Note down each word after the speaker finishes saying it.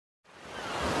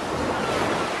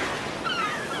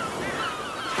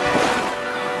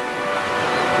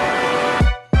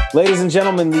Ladies and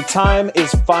gentlemen, the time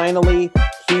is finally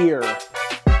here.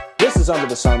 This is Under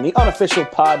the Sun, the unofficial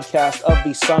podcast of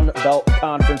the Sun Belt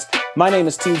Conference. My name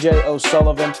is TJ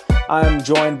O'Sullivan. I'm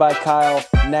joined by Kyle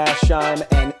Nashheim,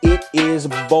 and it is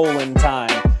Bowlin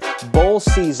time. Bowl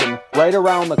season right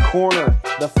around the corner.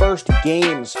 The first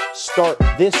games start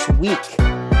this week,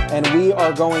 and we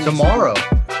are going tomorrow.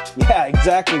 Yeah,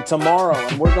 exactly, tomorrow.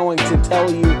 And we're going to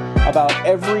tell you about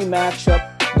every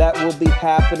matchup that will be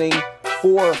happening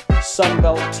for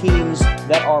Sunbelt teams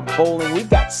that are bowling. We've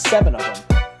got 7 of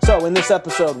them. So in this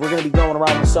episode, we're going to be going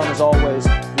around the sun as always.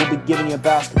 We'll be giving you a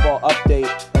basketball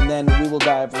update, and then we will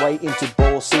dive right into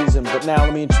bowl season. But now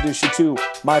let me introduce you to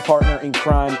my partner in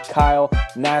crime, Kyle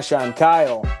Nashheim.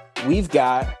 Kyle, we've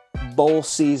got bowl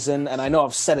season, and I know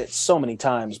I've said it so many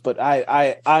times, but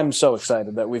I'm so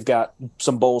excited that we've got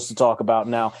some bowls to talk about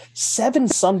now. 7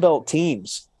 Sunbelt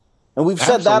teams. And we've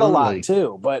said that a lot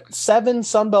too, but 7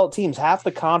 Sunbelt teams, half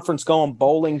the conference going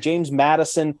bowling. James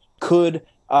Madison could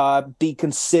be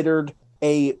considered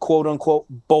a quote-unquote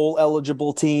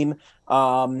bowl-eligible team,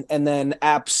 and then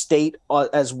App State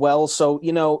as well. So,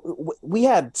 you know, we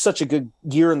had such a good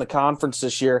year in the conference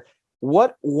this year.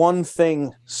 What one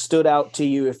thing stood out to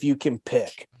you if you can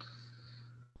pick?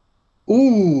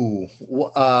 Ooh,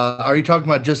 are you talking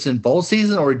about just in bowl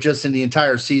season or just in the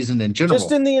entire season in general?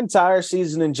 Just in the entire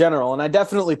season in general. And I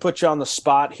definitely put you on the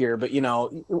spot here, but, you know,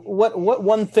 what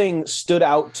one thing stood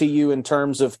out to you in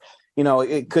terms of, you know,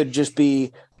 it could just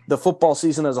be the football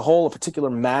season as a whole, a particular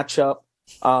matchup.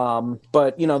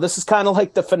 But, you know, this is kind of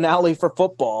like the finale for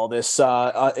football this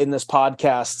in this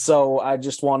podcast. So I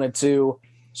just wanted to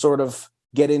sort of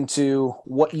get into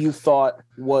what you thought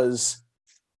was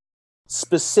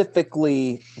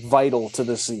specifically vital to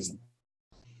this season.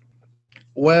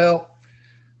 Well,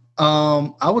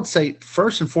 I would say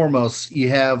first and foremost, you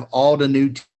have all the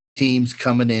new teams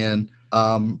coming in,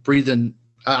 breathing.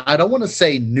 I don't want to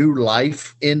say new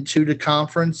life into the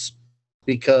conference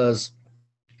because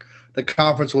the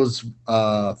conference was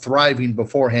thriving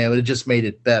beforehand, but it just made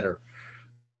it better.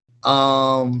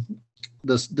 The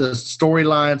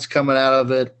storylines coming out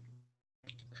of it.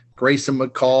 Grayson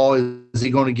McCall, is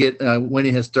he going to get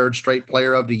winning his 3rd straight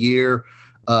player of the year?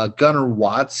 Gunnar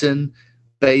Watson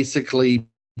basically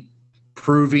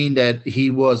proving that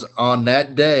he was on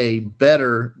that day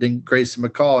better than Grayson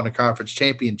McCall in the conference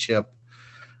championship.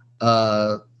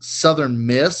 Southern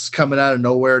Miss coming out of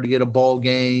nowhere to get a bowl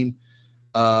game.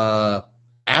 App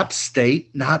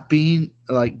State not being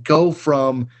go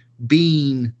from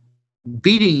beating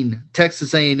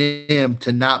Texas A&M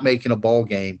to not making a bowl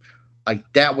game.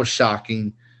 That was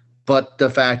shocking, but the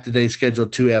fact that they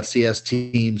scheduled 2 FCS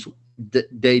teams,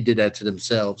 they did that to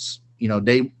themselves. You know,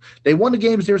 they won the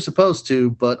games they were supposed to,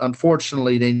 but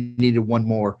unfortunately they needed one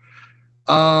more.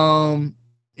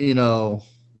 You know,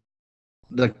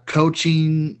 the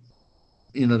coaching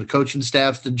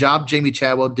staffs, the job Jamie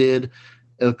Chadwell did,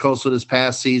 of course, with his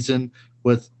past season,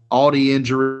 with all the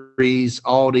injuries,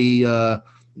 all the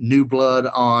new blood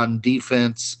on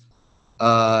defense,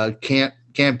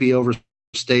 can't be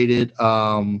overstated.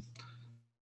 I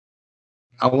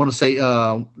want to say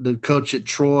the coach at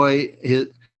Troy.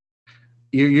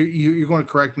 You're going to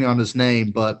correct me on his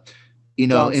name, but you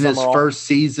know, in his first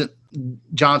season,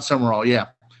 John Summerall, yeah.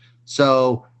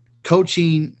 So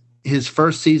coaching his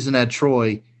first season at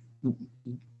Troy,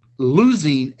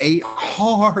 losing a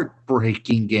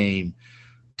heartbreaking game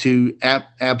to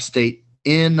App State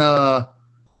in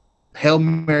Hail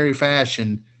Mary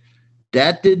fashion.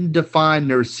 That didn't define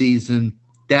their season.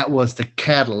 That was the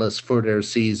catalyst for their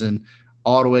season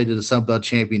all the way to the Sun Belt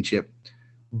Championship.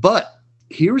 But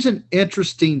here's an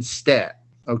interesting stat,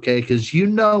 okay? Because you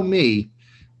know me,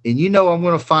 and you know I'm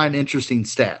going to find interesting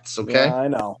stats, okay? Yeah, I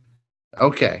know.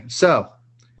 Okay, so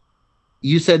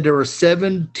you said there were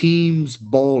 7 teams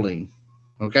bowling,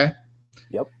 okay?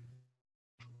 Yep.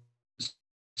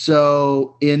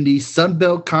 So in the Sun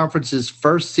Belt Conference's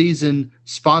first season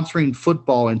sponsoring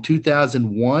football in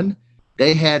 2001,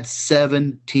 they had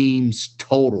 7 teams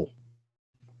total.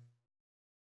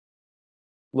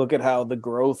 Look at how the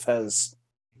growth has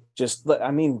just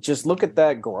look at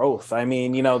that growth. I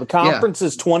mean, you know, the conference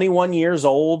is 21 years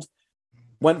old,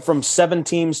 went from 7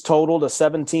 teams total to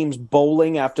 7 teams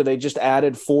bowling after they just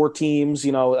added 4 teams.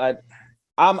 You know,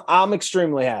 I'm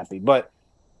extremely happy, but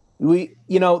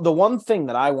the one thing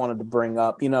that I wanted to bring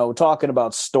up, you know, talking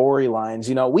about storylines,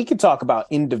 you know, we could talk about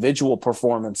individual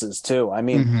performances too. I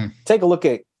mean, take a look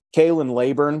at Kalen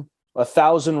Laburn,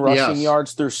 1,000 rushing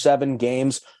yards through 7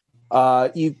 games.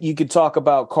 You could talk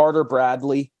about Carter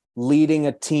Bradley leading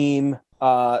a team,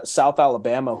 South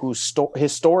Alabama, who's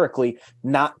historically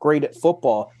not great at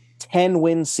football,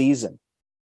 10-win season.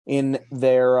 in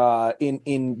their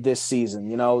in this season.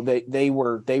 You know, they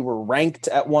were ranked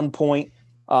at one point.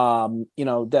 You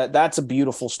know, that's a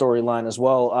beautiful storyline as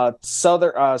well.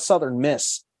 Southern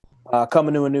Miss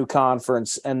coming to a new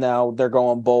conference, and now they're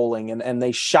going bowling, and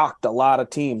they shocked a lot of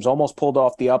teams, almost pulled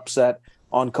off the upset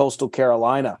on Coastal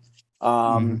Carolina.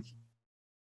 You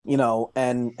know,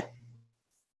 and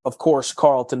of course,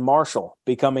 Carlton Marshall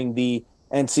becoming the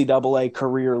NCAA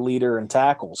career leader in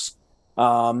tackles.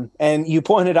 And you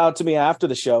pointed out to me after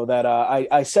the show that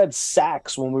I said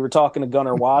sacks when we were talking to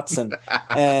Gunnar Watson,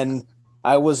 and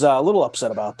I was a little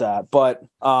upset about that. But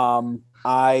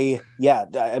but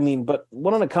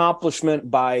what an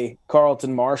accomplishment by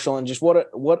Carlton Marshall, and just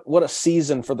what a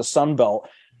season for the Sun Belt.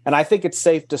 And I think it's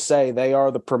safe to say they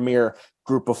are the premier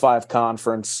Group of Five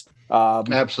conference.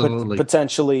 Absolutely.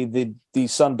 Potentially the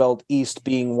Sun Belt East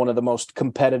being one of the most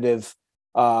competitive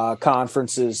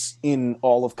conferences in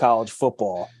all of college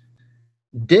football.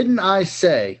 Didn't I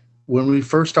say when we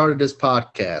first started this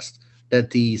podcast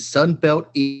that the Sun Belt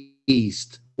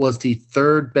East was the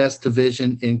third best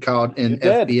division in college in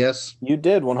FBS? You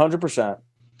did 100%.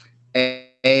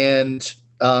 And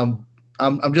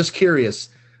I'm just curious,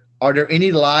 are there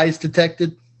any lies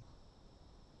detected?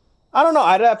 I don't know.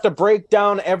 I'd have to break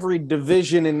down every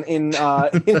division in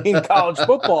college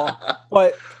football,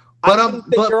 but I think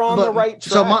that you're on the right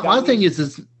track. So my thing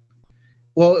is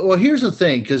well, here's the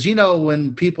thing, because you know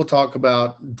when people talk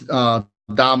about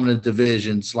dominant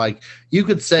divisions, like you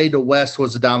could say the West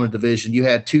was a dominant division. You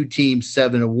had two teams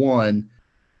 7-1,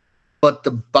 but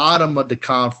the bottom of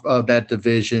of that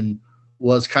division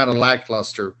was kind of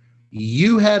lackluster.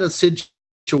 You had a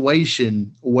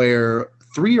situation where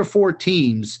 3 or 4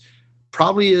 teams,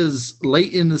 probably as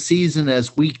late in the season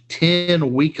as week 10 or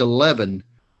week 11,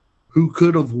 who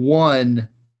could have won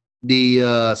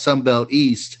the Sun Belt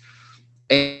East.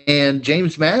 And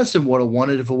James Madison would have won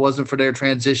it if it wasn't for their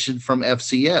transition from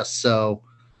FCS. So,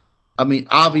 I mean,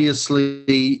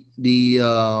 obviously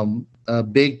the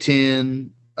Big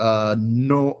Ten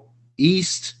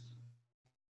East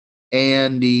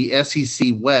and the SEC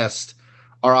West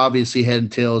are obviously head and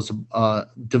tails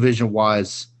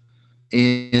division-wise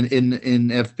in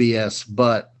FBS,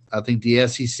 but I think the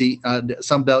SEC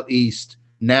Sun Belt East,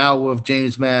 now with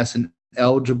James Madison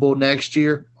eligible next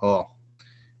year,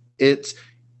 it's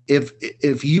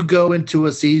if you go into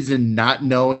a season not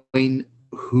knowing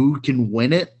who can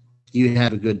win it, you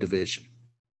have a good division.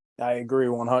 I agree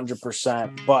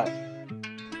 100%. But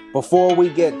before we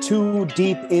get too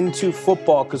deep into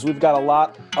football, because we've got a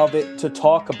lot of it to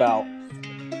talk about,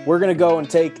 we're going to go and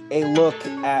take a look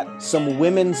at some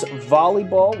women's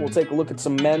volleyball. We'll take a look at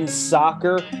some men's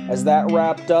soccer as that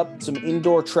wrapped up, some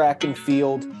indoor track and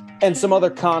field, and some other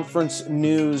conference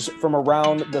news from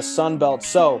around the Sun Belt.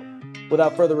 So,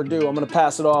 without further ado, I'm going to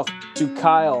pass it off to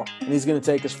Kyle, and he's going to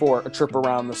take us for a trip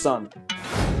around the sun.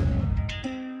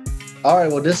 All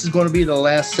right, well, this is going to be the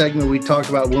last segment. We talked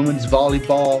about women's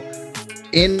volleyball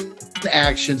in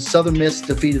action. Southern Miss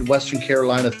defeated Western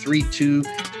Carolina 3-2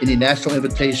 in the National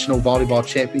Invitational Volleyball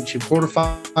Championship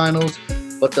quarterfinals,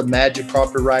 but the Magic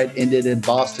Carpet ride ended in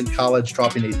Boston College,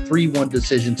 dropping a 3-1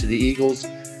 decision to the Eagles.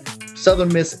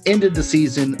 Southern Miss ended the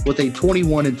season with a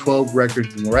 21-12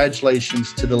 record.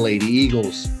 Congratulations to the Lady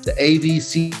Eagles. The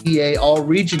AVCEA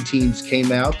All-Region teams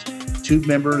came out. 2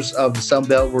 members of the Sun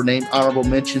Belt were named honorable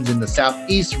mentions in the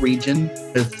Southeast region,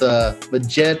 with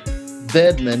Majette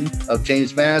Vedman of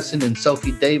James Madison and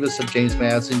Sophie Davis of James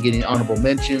Madison getting honorable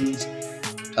mentions.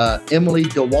 Emily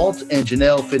DeWalt and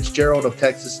Janelle Fitzgerald of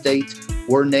Texas State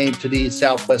were named to the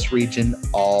Southwest region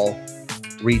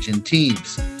All-Region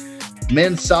teams.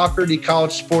 Men's soccer, the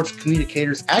College Sports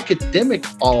Communicators Academic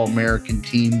All-American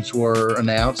teams were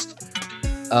announced.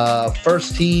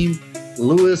 First team,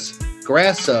 Louis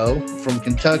Grasso from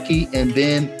Kentucky and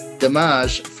Ben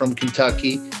Damage from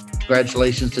Kentucky.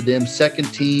 Congratulations to them.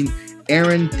 Second team,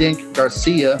 Aaron Dink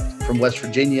Garcia from West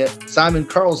Virginia, Simon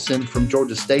Carlson from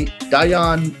Georgia State,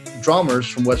 Diane Drummers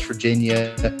from West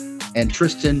Virginia, and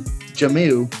Tristan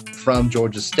Jamu from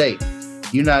Georgia State.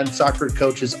 United Soccer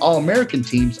Coaches All-American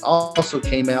teams also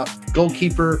came out.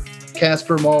 Goalkeeper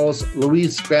Casper Malls,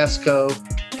 Luis Grasco,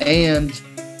 and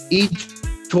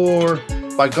Etor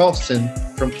Bygolfson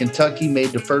from Kentucky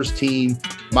made the first team.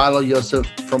 Milo Yosef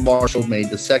from Marshall made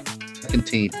the second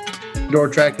team. Indoor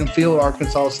track and field,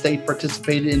 Arkansas State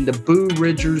participated in the Boo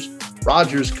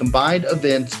Rogers combined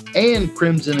events and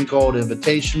Crimson and Gold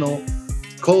Invitational.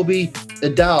 Colby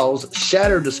Idals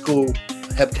shattered the school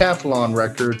heptathlon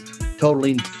record,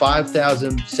 totaling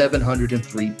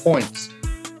 5,703 points.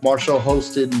 Marshall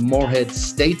hosted Morehead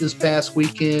State this past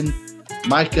weekend.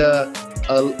 Micah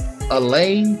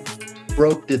Elaine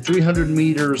broke the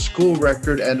 300-meter school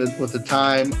record with a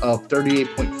time of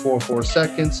 38.44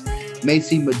 seconds.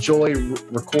 Macy Majoy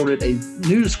recorded a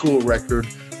new school record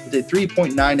with a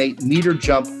 3.98-meter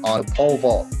jump on a pole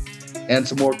vault. And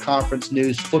some more conference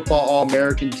news. Football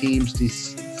All-American teams, the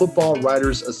Football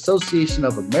Writers Association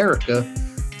of America,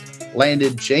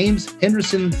 landed James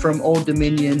Henderson from Old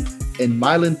Dominion and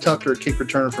Mylan Tucker, kick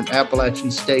returner from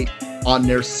Appalachian State, on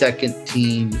their second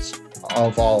teams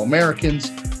of All-Americans.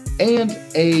 And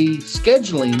a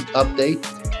scheduling update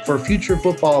for future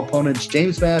football opponents.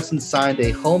 James Madison signed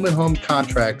a home-and-home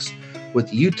contracts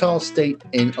with Utah State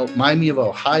and Miami of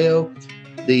Ohio.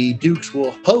 The Dukes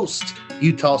will host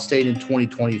Utah State in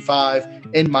 2025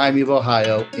 and Miami of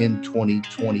Ohio in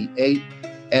 2028.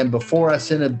 And before I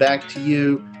send it back to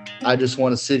you, I just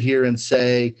want to sit here and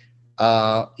say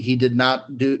he did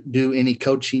not do any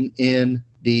coaching in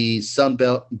the Sun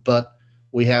Belt, but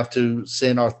we have to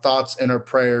send our thoughts and our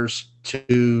prayers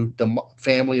to the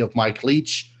family of Mike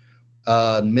Leach,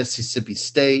 Mississippi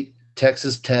State,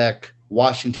 Texas Tech,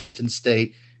 Washington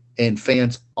State, and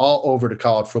fans all over the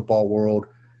college football world.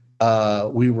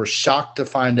 We were shocked to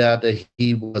find out that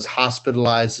he was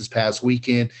hospitalized this past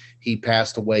weekend. He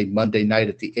passed away Monday night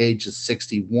at the age of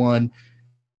 61.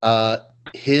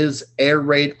 His air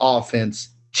raid offense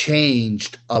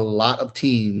changed a lot of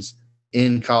teams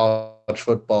in college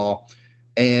football.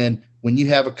 And when you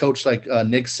have a coach like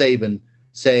Nick Saban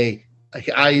say,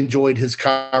 I enjoyed his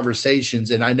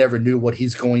conversations and I never knew what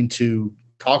he's going to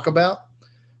talk about,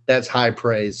 that's high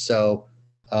praise. So,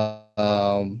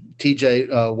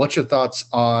 TJ, what's your thoughts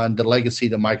on the legacy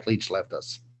that Mike Leach left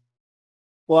us?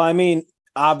 Well, I mean,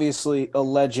 obviously a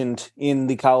legend in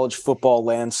the college football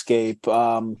landscape.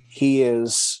 He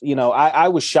is, I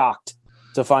was shocked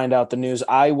to find out the news.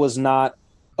 I was not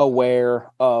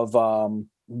aware of I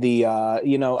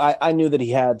knew that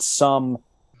he had some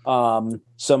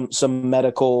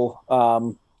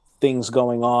medical things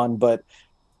going on, but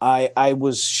I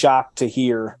was shocked to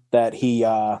hear that he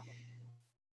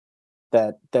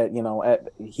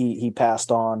he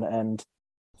passed on, and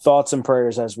thoughts and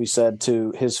prayers, as we said,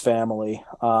 to his family.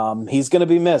 He's going to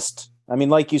be missed. I mean,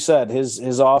 like you said,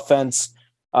 his offense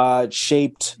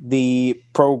shaped the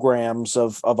programs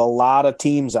of a lot of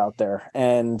teams out there,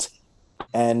 and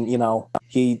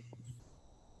he.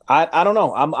 I don't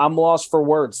know. I'm lost for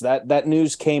words. That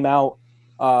news came out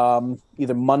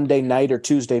either Monday night or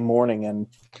Tuesday morning, and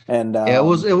it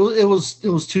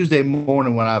was Tuesday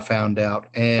morning when I found out,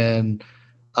 and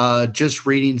just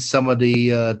reading some of the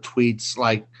tweets,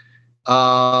 like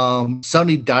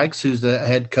Sonny Dykes, who's the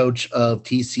head coach of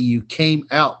TCU, came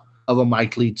out of a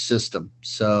Mike Leach system.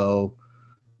 So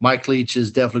Mike Leach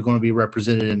is definitely going to be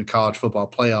represented in the college football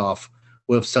playoff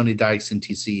with Sonny Dykes and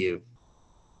TCU.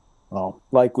 Well,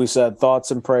 like we said,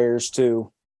 thoughts and prayers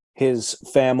to his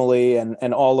family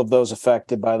and all of those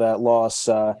affected by that loss.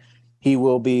 He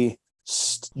will be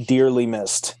dearly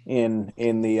missed in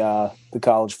the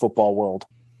college football world.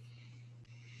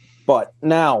 But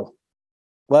now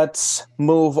let's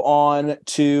move on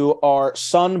to our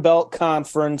Sun Belt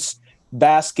Conference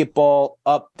basketball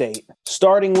update.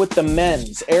 Starting with the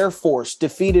men's, Air Force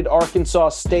defeated Arkansas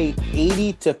State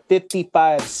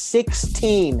 80-55.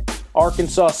 16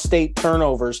 Arkansas State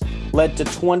turnovers led to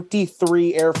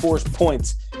 23 Air Force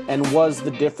points and was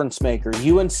the difference maker.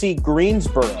 UNC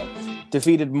Greensboro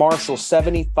defeated Marshall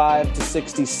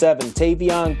 75-67.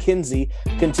 Tavion Kinsey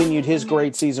continued his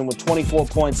great season with 24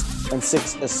 points and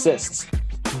 6 assists.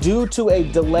 Due to a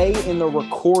delay in the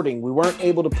recording, we weren't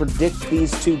able to predict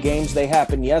these two games. They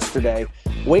happened yesterday.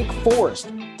 Wake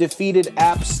Forest defeated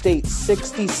App State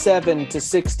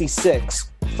 67-66.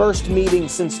 First meeting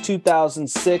since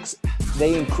 2006.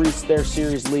 They increased their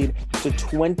series lead to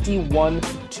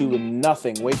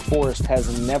 21-0. Wake Forest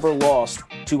has never lost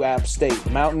to App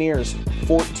State. Mountaineers,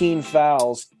 14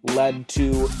 fouls led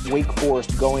to Wake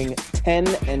Forest going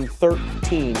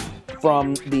 10-13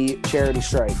 from the charity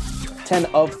strike. 10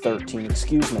 of 13,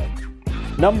 excuse me.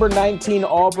 Number 19,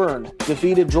 Auburn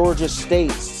defeated Georgia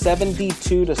State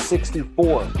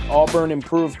 72-64. Auburn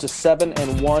improved to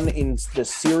 7-1 in the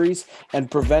series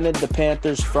and prevented the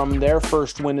Panthers from their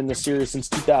first win in the series since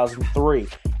 2003.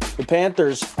 The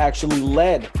Panthers actually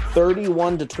led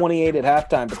 31-28 at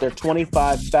halftime, but their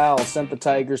 25 fouls sent the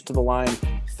Tigers to the line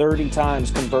 30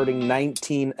 times, converting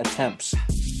 19 attempts.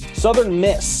 Southern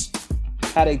Miss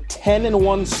had a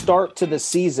 10-1 start to the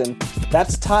season.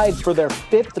 That's tied for their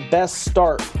 5th best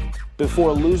start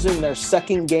before losing their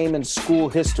second game in school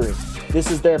history. This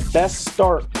is their best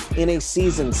start in a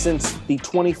season since the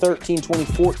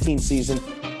 2013-2014 season,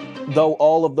 though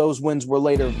all of those wins were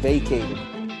later vacated.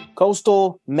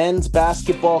 Coastal men's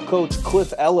basketball coach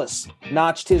Cliff Ellis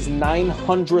notched his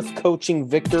 900th coaching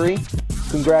victory.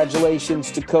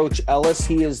 Congratulations to Coach Ellis.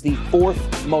 He is the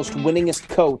 4th most winningest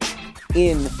coach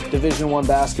in Division I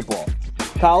basketball.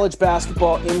 College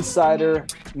Basketball Insider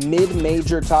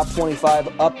mid-major top 25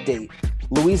 update.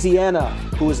 Louisiana,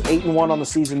 who is 8-1 on the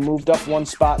season, moved up 1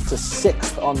 spot to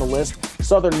 6th on the list.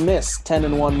 Southern Miss,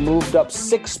 10-1, moved up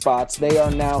 6 spots. They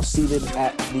are now seated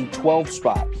at the 12th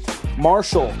spot.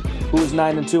 Marshall, who is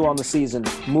 9-2 on the season,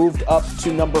 moved up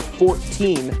to number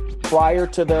 14 prior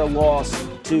to their loss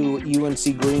to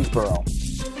UNC Greensboro.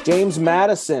 James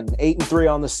Madison,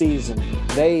 8-3 on the season.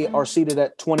 They are seated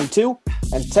at 22,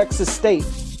 and Texas State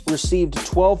received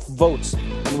 12 votes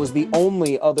and was the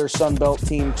only other Sun Belt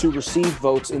team to receive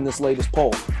votes in this latest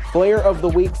poll. Player of the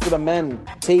week for the men,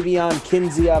 Tavion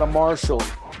Kinsey out of Marshall.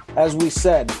 As we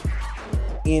said,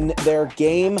 in their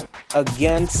game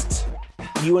against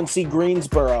UNC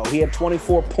Greensboro, he had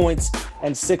 24 points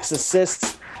and 6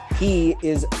 assists. He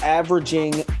is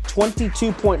averaging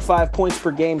 22.5 points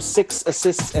per game, 6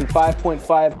 assists, and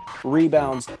 5.5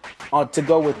 rebounds to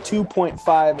go with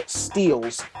 2.5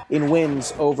 steals in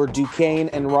wins over Duquesne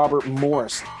and Robert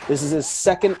Morris. This is his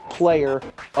 2nd Player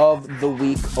of the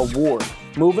Week award.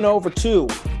 Moving over to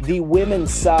the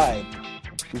women's side.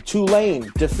 Tulane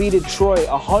defeated Troy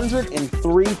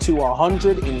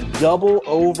 103-100 in double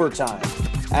overtime.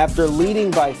 After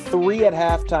leading by 3 at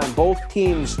halftime, both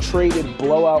teams traded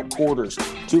blowout quarters.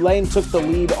 Tulane took the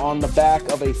lead on the back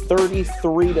of a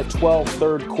 33-12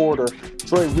 third quarter.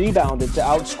 Troy rebounded to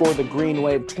outscore the Green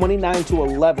Wave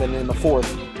 29-11 in the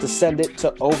 4th to send it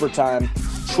to overtime.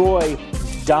 Troy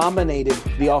dominated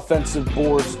the offensive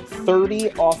boards,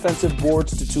 30 offensive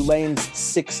boards to Tulane's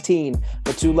 16,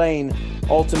 but Tulane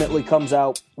ultimately comes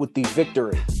out with the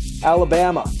victory.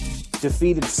 Alabama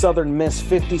defeated Southern Miss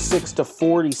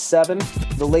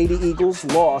 56-47. The Lady Eagles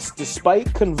lost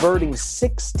despite converting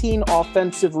 16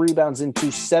 offensive rebounds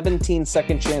into 17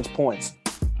 second chance points.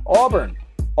 Auburn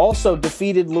also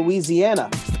defeated Louisiana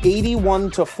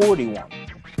 81-41.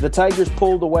 The Tigers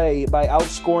pulled away by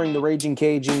outscoring the Raging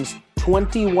Cajuns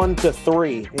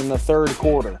 21-3 in the 3rd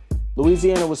quarter.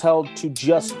 Louisiana was held to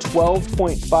just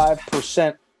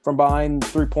 12.5% from behind the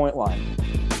 3-point line.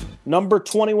 Number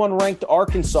 21 ranked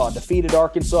Arkansas defeated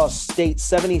Arkansas State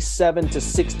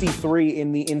 77-63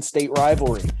 in the in-state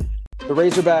rivalry. The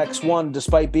Razorbacks won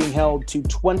despite being held to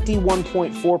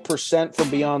 21.4%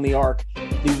 from beyond the arc.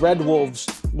 The Red Wolves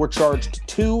were charged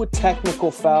 2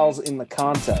 technical fouls in the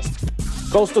contest.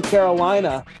 Coastal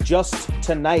Carolina, just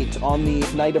tonight on the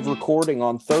night of recording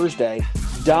on Thursday,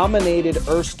 dominated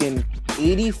Erskine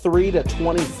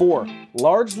 83-24,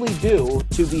 largely due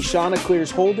to the Chanticleers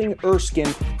holding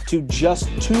Erskine to just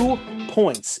 2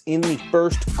 points in the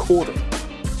 1st quarter.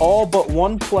 All but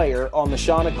one player on the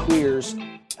Chanticleers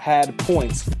had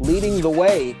points. Leading the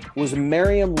way was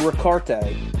Miriam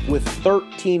Ricarte with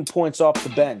 13 points off the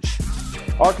bench.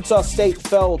 Arkansas State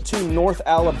fell to North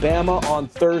Alabama on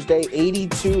Thursday,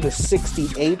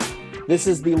 82-68. This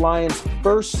is the Lions'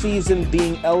 first season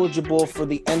being eligible for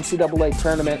the NCAA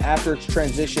tournament after its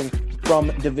transition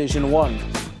from Division I.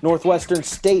 Northwestern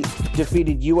State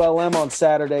defeated ULM on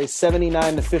Saturday,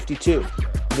 79-52.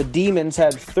 The Demons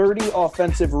had 30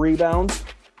 defensive rebounds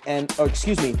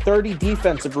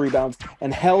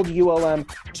and held ULM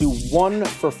to 1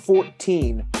 for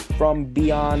 14 from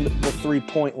beyond the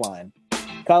 3-point line.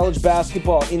 College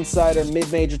Basketball Insider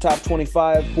mid-major top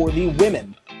 25 for the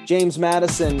women. James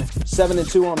Madison,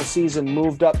 7-2 on the season,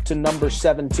 moved up to number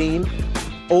 17.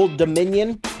 Old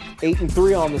Dominion,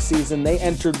 8-3 on the season. They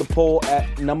entered the poll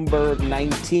at number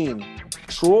 19.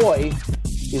 Troy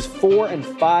is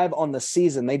 4-5 on the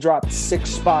season. They dropped 6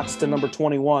 spots to number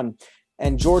 21.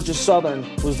 And Georgia Southern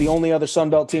was the only other Sun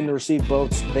Belt team to receive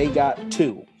votes. They got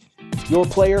 2. Your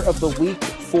player of the week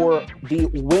for the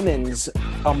women's,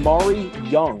 Amari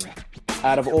Young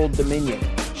out of Old Dominion.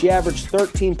 She averaged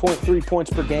 13.3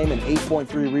 points per game and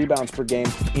 8.3 rebounds per game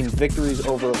in victories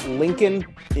over Lincoln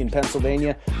in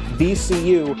Pennsylvania,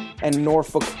 VCU, and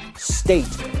Norfolk State.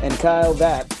 And Kyle,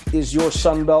 that is your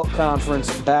Sun Belt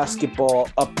Conference basketball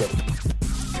update.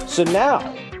 So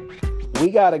now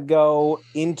we got to go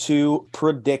into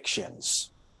predictions.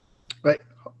 Wait,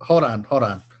 hold on.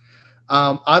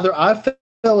 Either I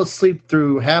fell asleep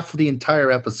through half of the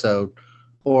entire episode,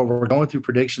 or we're going through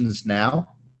predictions now.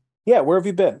 Yeah, where have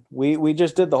you been? We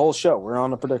just did the whole show. We're on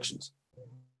the predictions.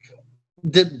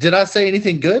 Did I say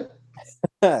anything good?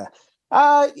 We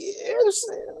got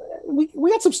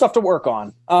some stuff to work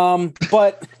on.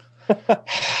 But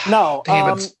no.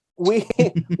 We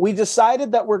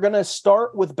decided that we're going to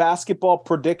start with basketball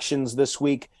predictions this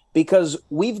week because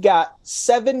we've got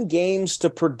 7 games to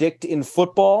predict in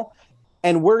football,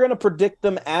 and we're going to predict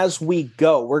them as we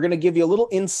go. We're going to give you a little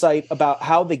insight about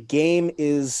how the game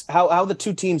is, how the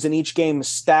two teams in each game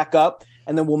stack up,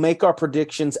 and then we'll make our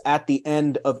predictions at the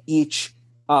end of each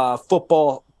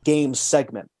football game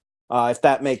segment, if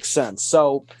that makes sense.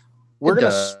 So we're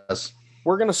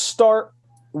going to start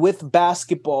with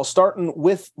basketball, starting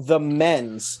with the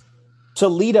men's.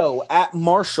 Toledo at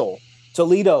Marshall.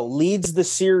 Toledo leads the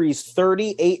series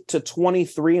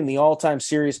 38-23 in the all-time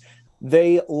series.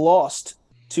 They lost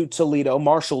to Toledo.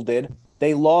 Marshall did.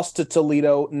 They lost to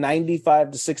Toledo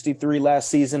 95-63 last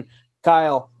season.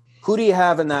 Kyle, who do you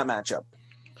have in that matchup?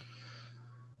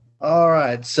 All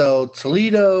right, so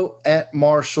Toledo at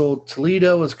Marshall.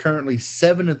 Toledo is currently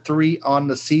 7-3 on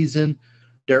the season.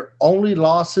 Their only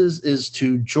losses is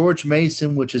to George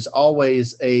Mason, which is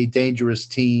always a dangerous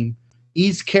team,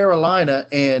 East Carolina,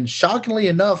 and shockingly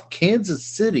enough, Kansas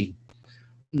City.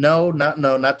 No, not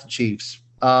the Chiefs.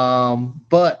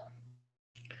 But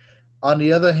on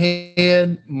the other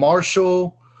hand,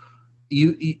 Marshall,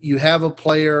 you have a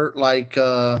player like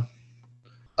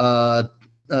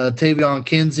Tavion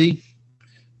Kinsey,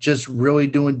 just really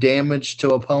doing damage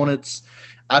to opponents.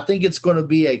 I think it's going to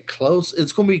be it's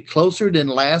going to be closer than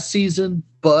last season,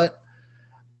 but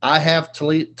I have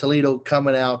Toledo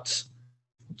coming out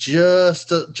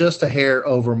just a hair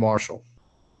over Marshall.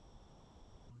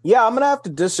 Yeah, I'm going to have to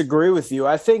disagree with you.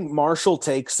 I think Marshall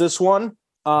takes this one.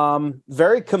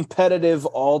 Very competitive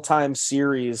all-time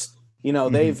series. You know,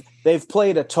 they've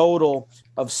played a total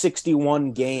of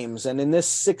 61 games, and in this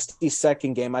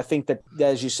 62nd game, I think that,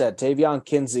 as you said, Tavion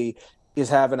Kinsey is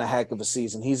having a heck of a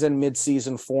season. He's in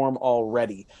mid-season form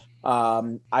already.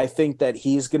 I think that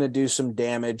he's going to do some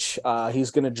damage.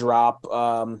 He's going to drop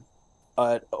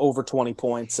over 20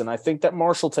 points, and I think that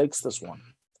Marshall takes this one.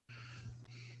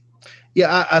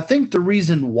 Yeah, I think the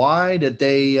reason why that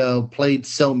they played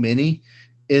so many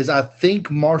is I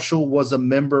think Marshall was a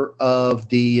member of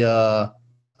the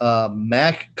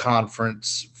MAC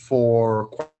conference for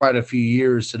quite a few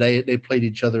years. So they played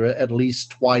each other at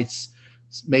least twice,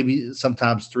 maybe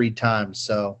sometimes 3 times.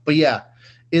 So, but yeah,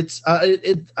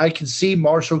 I can see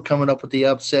Marshall coming up with the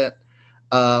upset.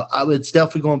 It's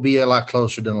definitely going to be a lot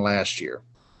closer than last year.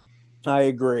 I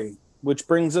agree. Which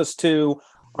brings us to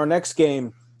our next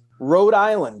game, Rhode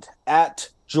Island at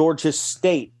Georgia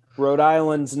State. Rhode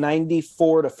Island's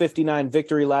 94-59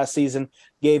 victory last season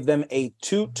gave them a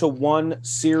 2-1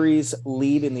 series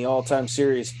lead in the all-time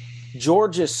series.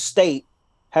 Georgia State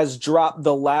has dropped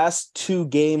the last 2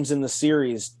 games in the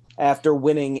series after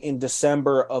winning in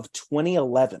December of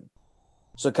 2011.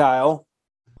 So, Kyle,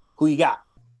 who you got?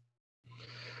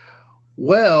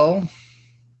 Well,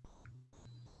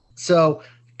 so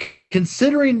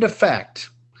considering the fact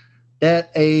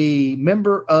that a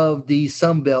member of the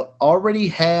Sun Belt already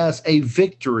has a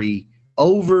victory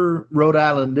over Rhode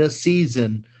Island this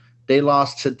season, they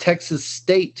lost to Texas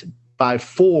State by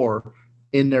 4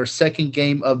 in their second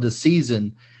game of the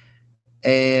season,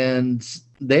 and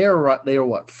they are what,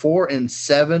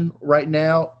 4-7 right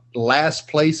now, last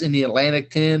place in the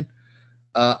Atlantic 10.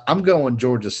 I'm going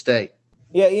Georgia State.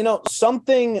 Yeah, you know,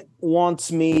 something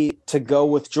wants me to go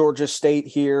with Georgia State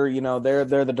here. You know, they're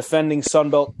the defending Sun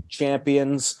Belt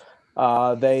champions.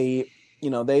 They've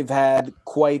had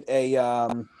quite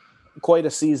a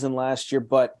season last year,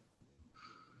 but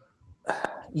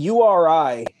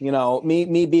URI, you know,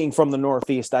 me being from the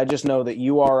Northeast, I just know that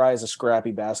URI is a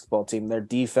scrappy basketball team. Their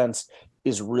defense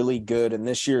is really good, and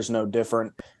this year's no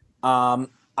different. I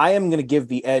am going to give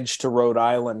the edge to Rhode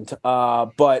Island,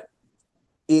 but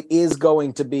it is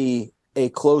going to be a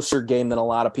closer game than a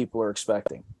lot of people are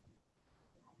expecting.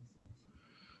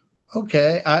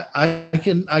 Okay, I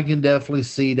can definitely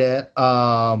see that.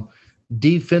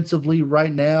 Defensively,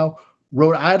 right now,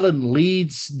 Rhode Island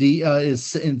leads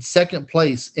is in second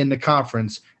place in the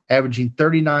conference, averaging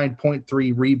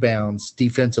 39.3 rebounds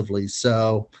defensively.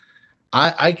 So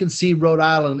I can see Rhode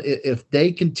Island, if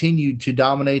they continue to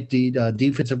dominate the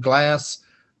defensive glass,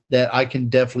 that I can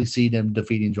definitely see them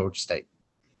defeating Georgia State.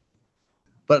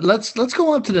 But let's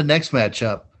go on to the next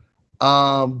matchup.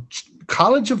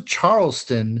 College of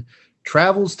Charleston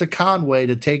travels to Conway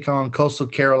to take on Coastal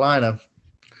Carolina.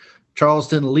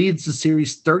 Charleston leads the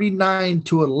series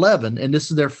 39-11, and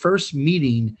this is their first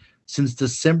meeting since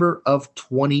December of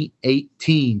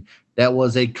 2018. That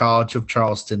was a College of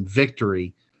Charleston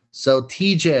victory. So,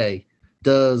 TJ,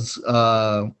 does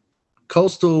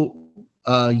Coastal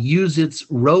use its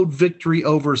road victory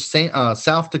over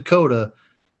South Dakota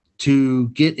to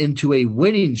get into a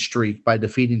winning streak by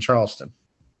defeating Charleston?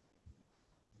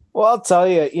 Well, I'll tell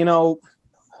you, you know,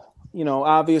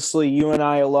 obviously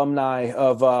UNI alumni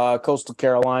of Coastal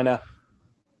Carolina.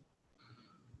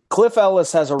 Cliff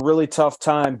Ellis has a really tough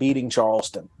time beating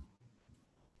Charleston.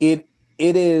 It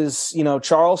is,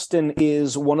 Charleston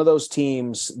is one of those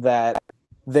teams that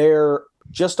they're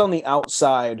just on the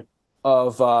outside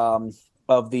of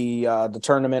the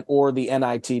tournament or the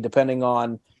NIT, depending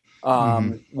on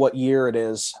what year it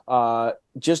is.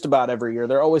 Just about every year,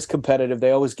 they're always competitive.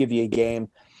 They always give you a game.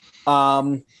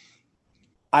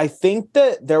 I think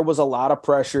that there was a lot of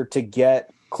pressure to get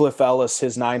Cliff Ellis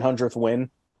his 900th win.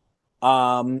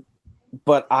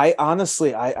 But I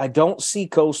honestly don't see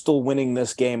Coastal winning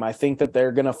this game. I think that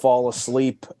they're going to fall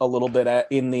asleep a little bit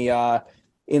in the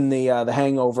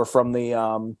hangover from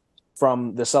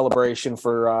the celebration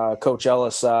for Coach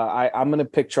Ellis. I'm going to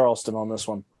pick Charleston on this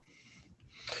one.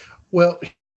 Well,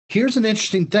 here's an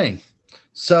interesting thing.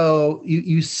 So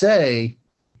you say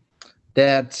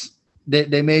that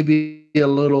they may be a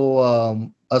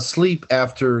little asleep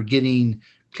after getting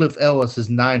Cliff Ellis'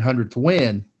 900th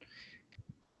win.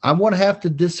 I'm going to have to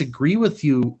disagree with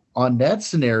you on that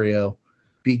scenario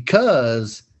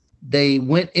because they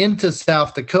went into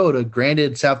South Dakota.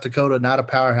 Granted, South Dakota, not a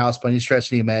powerhouse by any stretch of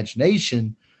the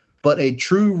imagination, but a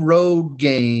true road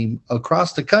game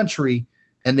across the country,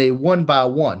 and they won by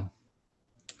 1.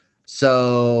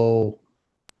 So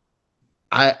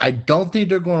I don't think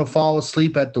they're going to fall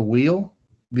asleep at the wheel,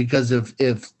 because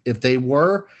if they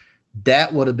were,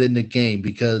 that would have been the game,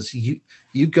 because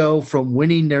you go from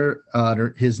winning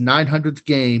his 900th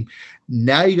game.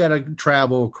 Now you got to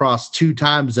travel across 2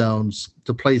 time zones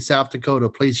to play South Dakota, a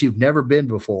place you've never been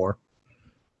before.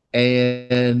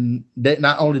 And that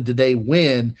not only did they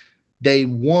win, they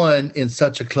won in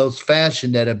such a close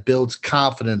fashion that it builds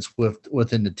confidence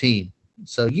within the team.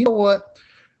 So you know what?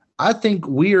 I think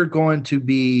we are going to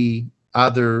be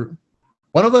either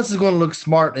one of us is going to look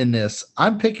smart in this.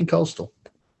 I'm picking Coastal.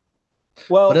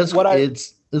 Well, it's going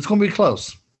to be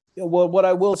close. Well, what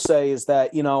I will say is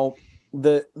that,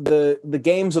 the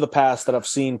games of the past that I've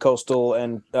seen Coastal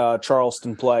and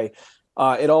Charleston play,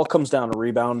 it all comes down to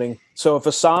rebounding. So if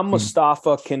Assam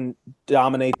Mustafa can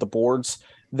dominate the boards,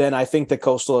 then I think that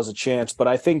Coastal has a chance. But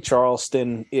I think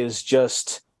Charleston is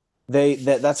just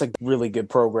that's a really good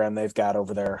program they've got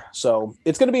over there. So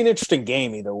it's going to be an interesting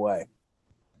game either way.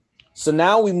 So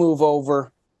now we move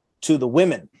over to the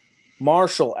women.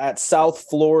 Marshall at South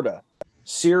Florida.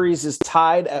 Series is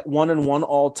tied at 1-1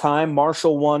 all time.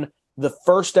 Marshall won the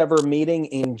first ever meeting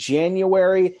in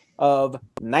January of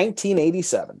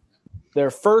 1987.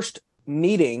 Their first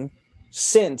meeting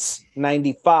since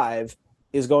 95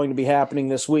 is going to be happening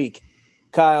this week.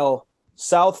 Kyle,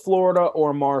 South Florida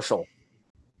or Marshall?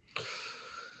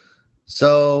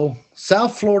 So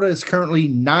South Florida is currently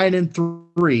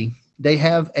 9-3. They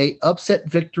have a upset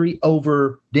victory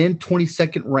over then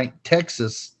 22nd ranked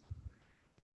Texas.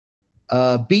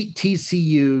 Beat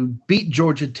TCU, beat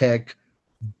Georgia Tech,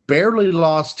 barely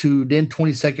lost to then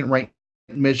 22nd ranked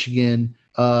Michigan,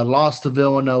 lost to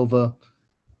Villanova.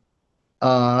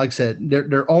 Like I said,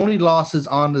 their only losses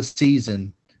on the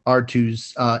season are to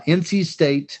NC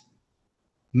State,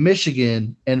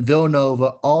 Michigan, and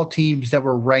Villanova, all teams that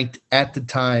were ranked at the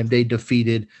time they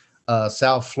defeated.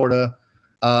 South Florida,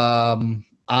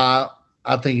 I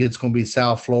think it's going to be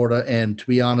South Florida, and to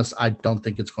be honest, I don't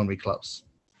think it's going to be close.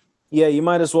 Yeah, you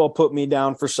might as well put me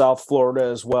down for South Florida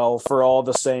as well for all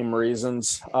the same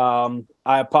reasons. I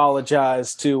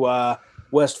apologize to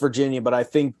West Virginia, but I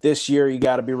think this year you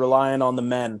got to be relying on the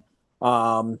men.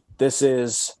 This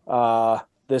is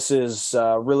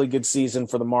a really good season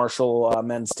for the Marshall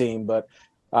men's team, but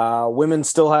women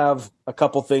still have a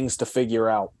couple things to figure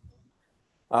out.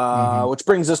 Which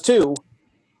brings us to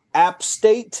App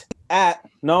State at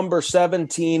number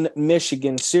 17,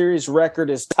 Michigan. Series record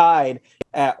is tied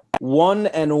at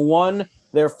 1-1.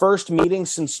 Their first meeting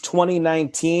since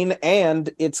 2019, and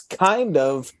it's kind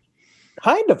of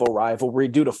a rivalry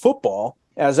due to football,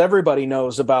 as everybody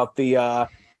knows about the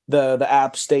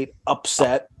App State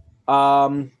upset.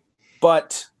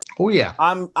 But oh yeah,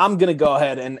 I'm gonna go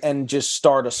ahead and just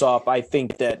start us off. I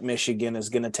think that Michigan is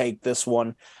gonna take this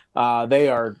one. They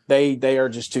are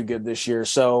just too good this year.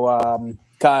 So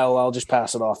Kyle, I'll just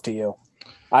pass it off to you.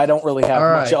 I don't really have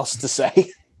much else to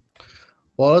say.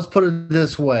 Well, let's put it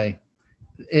this way.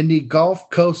 In the Gulf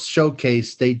Coast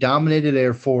Showcase, they dominated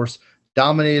Air Force,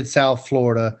 dominated South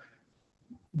Florida,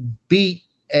 beat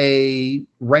a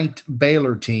ranked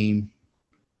Baylor team,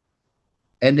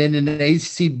 and then in the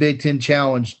ACC Big Ten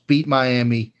Challenge, beat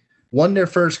Miami, won their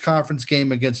first conference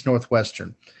game against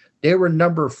Northwestern. They were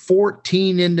number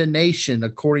 14 in the nation,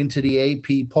 according to the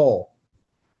AP poll.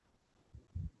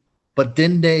 But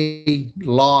then they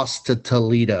lost to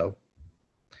Toledo.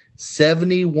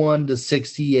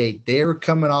 71-68. They were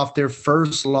coming off their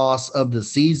first loss of the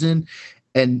season,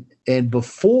 and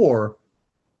before,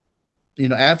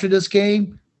 after this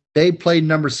game, they played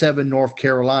number 7 North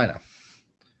Carolina.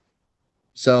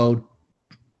 So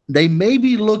they may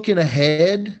be looking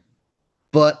ahead,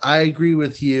 but I agree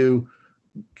with you.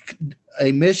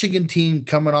 A Michigan team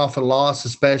coming off a loss,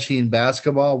 especially in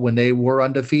basketball when they were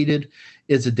undefeated,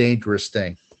 is a dangerous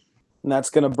thing. And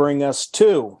that's going to bring us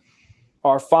to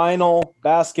our final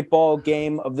basketball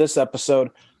game of this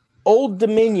episode. Old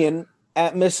Dominion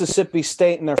at Mississippi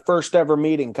State in their first ever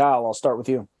meeting. Kyle, I'll start with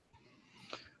you.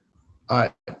 All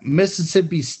right.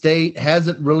 Mississippi State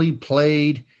hasn't really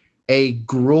played a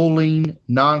grueling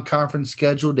non-conference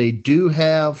schedule. They do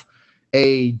have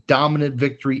a dominant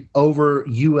victory over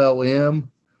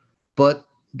ULM, but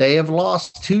they have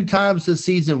lost 2 times this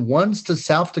season. Once to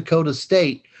South Dakota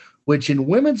State, which in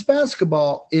women's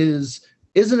basketball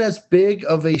isn't as big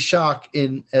of a shock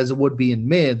as it would be in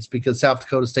men's, because South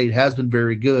Dakota State has been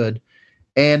very good,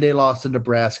 and they lost to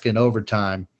Nebraska in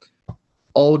overtime.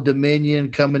 Old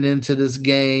Dominion coming into this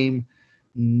game,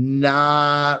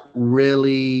 not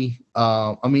really.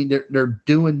 They're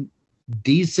doing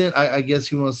decent. I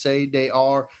guess you want to say they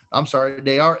are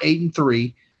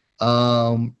 8-3.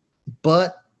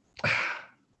 But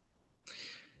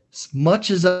as much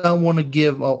as I want to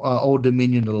give Old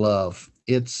Dominion the love,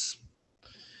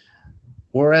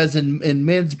 whereas in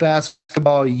men's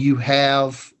basketball you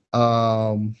have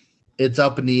it's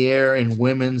up in the air. In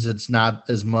women's, it's not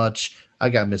as much. I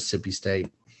got Mississippi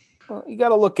State. Well, you got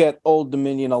to look at Old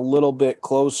Dominion a little bit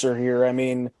closer here. I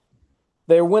mean,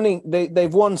 they're winning.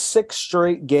 They've won 6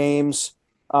 straight games.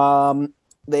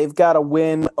 They've got a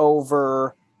win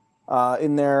over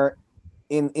in their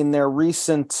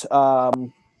recent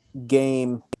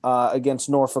game against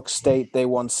Norfolk State. They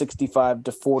won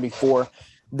 65-44.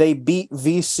 They beat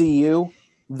VCU.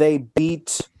 They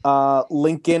beat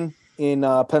Lincoln in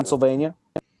Pennsylvania.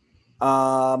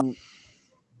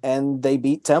 And they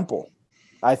beat Temple.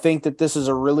 I think that this is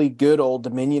a really good Old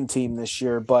Dominion team this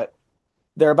year, but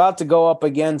they're about to go up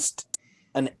against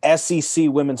an SEC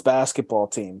women's basketball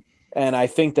team. And I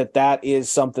think that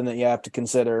is something that you have to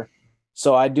consider.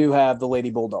 So I do have the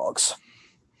Lady Bulldogs.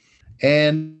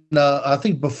 And I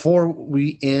think before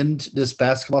we end this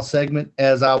basketball segment,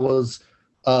 as I was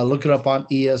looking up on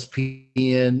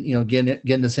ESPN,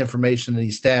 getting this information and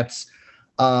these stats,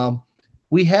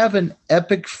 we have an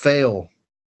epic fail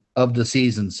of the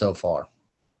season so far.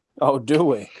 Oh, do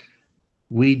we?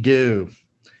 We do.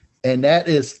 And that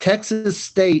is Texas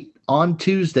State on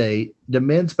Tuesday. The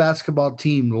men's basketball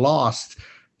team lost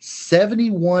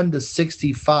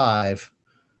 71-65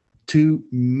 to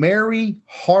Mary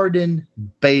Hardin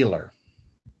Baylor.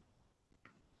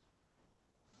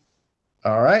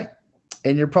 All right.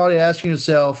 And you're probably asking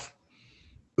yourself,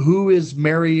 who is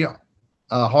Mary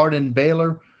Hardin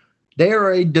Baylor? They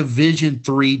are a Division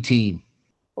III team.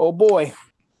 Oh, boy.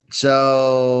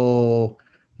 So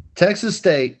Texas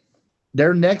State,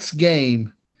 their next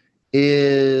game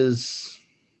is,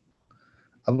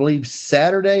 I believe,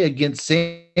 Saturday against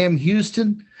Sam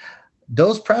Houston.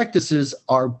 Those practices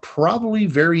are probably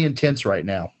very intense right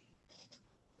now.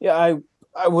 Yeah,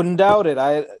 I wouldn't doubt it.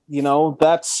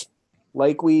 That's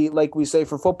like we say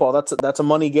for football. That's a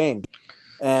money game,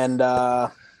 and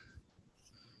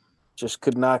just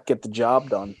could not get the job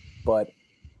done. But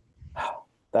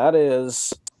that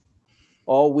is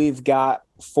all we've got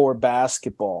for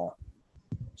basketball.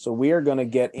 So we are going to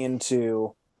get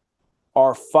into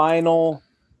our final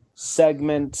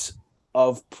segment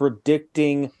of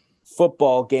predicting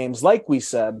football games. Like we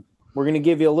said, we're going to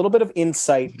give you a little bit of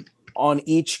insight on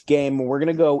each game. We're going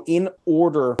to go in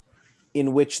order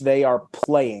in which they are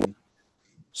playing.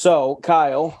 So,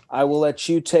 Kyle, I will let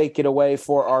you take it away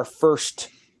for our first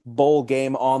bowl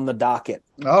game on the docket.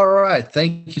 All right.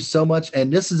 Thank you so much.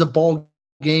 And this is a bowl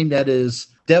game that is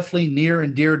definitely near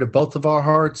and dear to both of our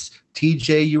hearts.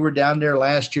 TJ, you were down there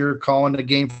last year calling the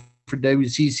game for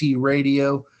WCC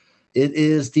Radio. It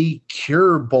is the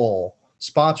Cure Bowl,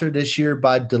 sponsored this year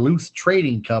by Duluth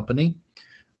Trading Company.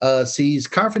 Sees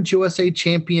Conference USA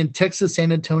champion Texas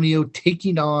San Antonio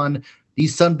taking on the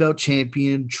Sun Belt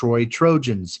champion Troy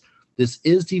Trojans. This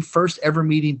is the first ever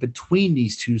meeting between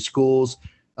these two schools.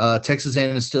 Texas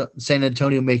and San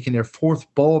Antonio making their 4th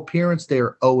bowl appearance. They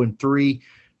are 0-3.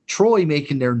 Troy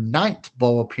making their 9th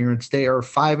bowl appearance. They are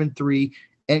 5-3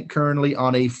 and currently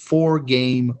on a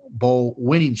 4-game bowl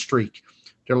winning streak.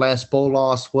 Their last bowl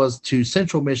loss was to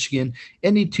Central Michigan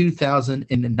in the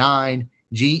 2009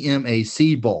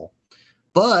 GMAC Bowl.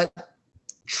 But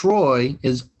Troy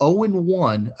is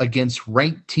 0-1 against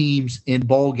ranked teams in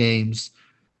bowl games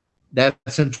That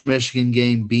Central Michigan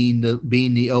game being the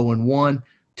 0-1.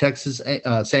 Texas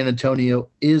San Antonio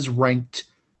is ranked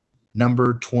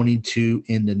number 22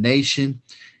 in the nation.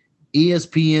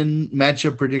 ESPN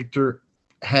matchup predictor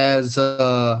has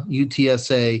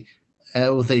UTSA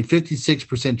with a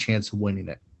 56% chance of winning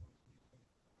it.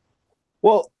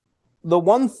 Well, the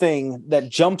one thing that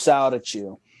jumps out at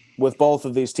you with both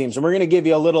of these teams, and we're going to give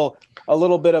you a little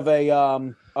bit of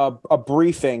a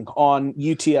briefing on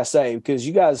UTSA because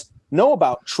you guys know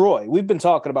about Troy. We've been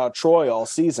talking about Troy all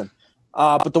season.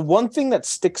 But the one thing that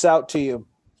sticks out to you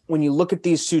when you look at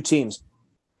these two teams,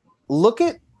 look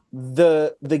at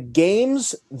the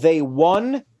games they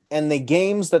won and the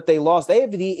games that they lost. They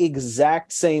have the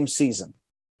exact same season.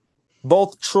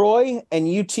 Both Troy and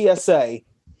UTSA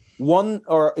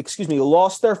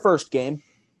lost their first game,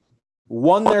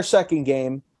 won their second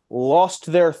game,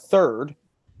 lost their third,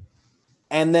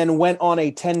 and then went on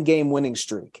a 10-game winning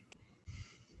streak.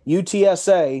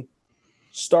 UTSA,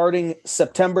 starting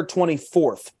September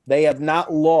 24th, they have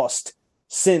not lost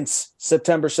since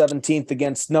September 17th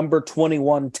against number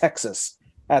 21 Texas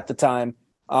at the time.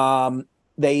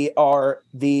 They are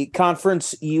the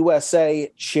Conference USA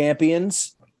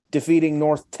champions, defeating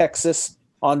North Texas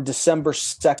on December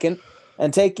 2nd.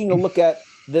 And taking a look at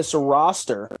this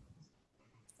roster,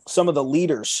 some of the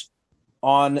leaders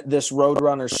on this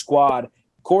Roadrunners squad,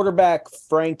 quarterback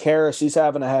Frank Harris, he's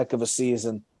having a heck of a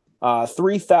season.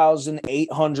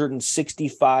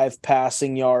 3,865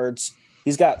 passing yards.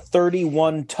 He's got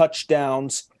 31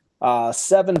 touchdowns,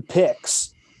 7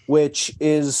 picks, which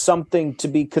is something to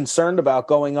be concerned about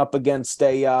going up against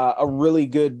a really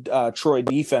good Troy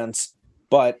defense.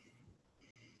 But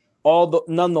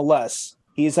nonetheless,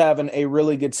 he's having a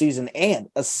really good season and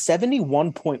a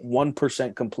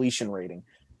 71.1% completion rating.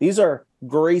 These are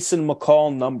Grayson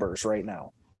McCall numbers right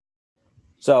now.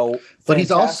 So, but he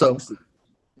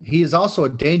is also a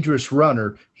dangerous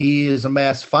runner. He has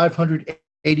amassed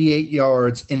 588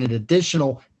 yards and an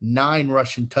additional 9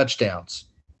 rushing touchdowns.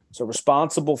 So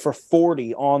responsible for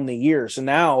 40 on the year. So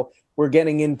now we're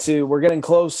getting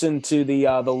close into the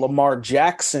Lamar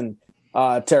Jackson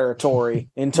territory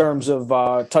in terms of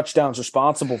touchdowns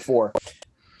responsible for.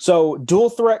 So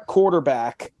dual threat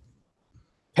quarterback,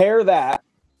 pair that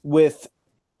with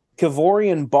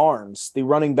Kevorian Barnes, the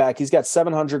running back. He's got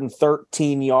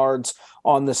 713 yards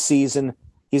on the season.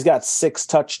 He's got 6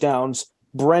 touchdowns.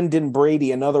 Brendan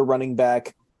Brady, another running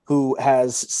back who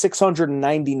has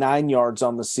 699 yards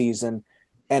on the season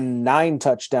and 9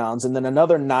 touchdowns. And then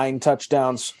another 9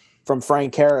 touchdowns from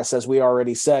Frank Harris, as we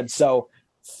already said. So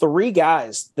 3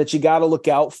 guys that you got to look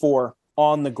out for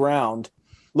on the ground.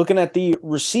 Looking at the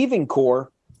receiving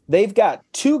core, they've got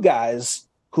 2 guys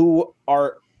who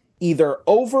are either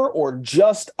over or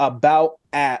just about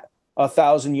at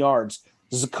 1,000 yards.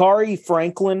 Zachary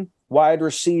Franklin, wide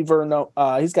receiver,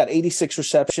 he's got 86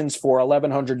 receptions for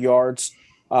 1,100 yards,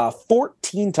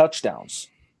 14 touchdowns.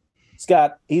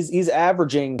 He's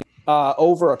averaging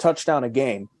over a touchdown a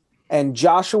game. And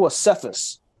Joshua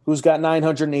Cephas, who's got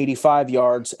 985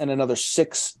 yards and another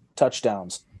 6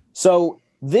 touchdowns. So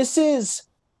this is,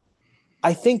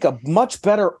 I think, a much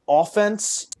better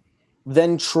offense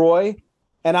than Troy.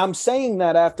 And I'm saying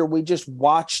that after we just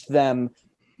watched them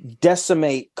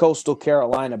decimate Coastal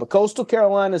Carolina. But Coastal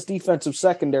Carolina's defensive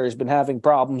secondary has been having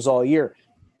problems all year.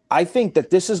 I think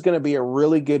that this is going to be a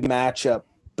really good matchup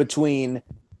between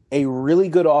a really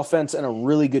good offense and a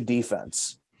really good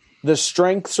defense. The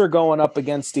strengths are going up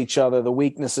against each other. The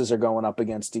weaknesses are going up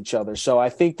against each other. So I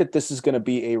think that this is going to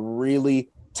be a really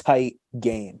tight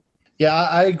game. Yeah,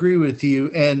 I agree with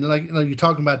you. And like you're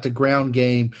talking about the ground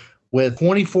game with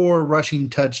 24 rushing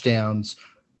touchdowns,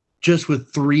 just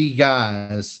with 3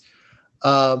 guys.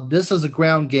 This is a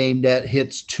ground game that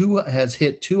has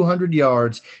hit 200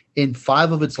 yards in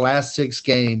 5 of its last 6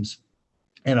 games,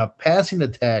 and a passing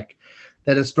attack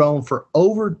that has thrown for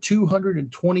over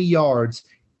 220 yards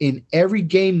in every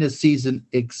game this season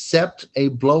except a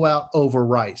blowout over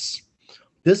Rice.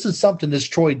 This is something this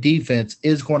Troy defense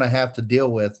is going to have to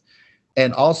deal with.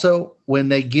 And also, when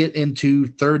they get into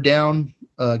third down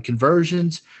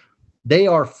conversions, they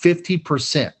are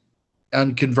 50%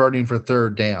 on converting for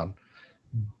third down.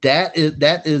 That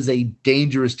is a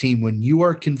dangerous team. When you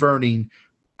are converting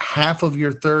half of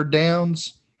your third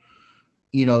downs,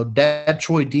 that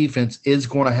Troy defense is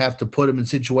going to have to put them in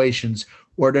situations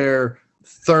where they're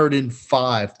 3rd and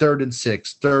 5, 3rd and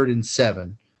 6, 3rd and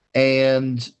 7.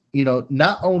 And,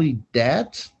 not only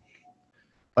that,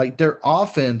 like their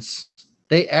offense,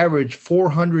 they average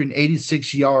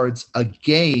 486 yards a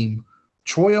game.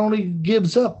 Troy only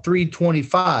gives up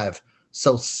 325.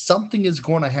 So something is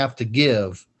going to have to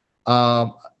give.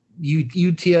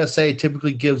 UTSA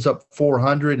typically gives up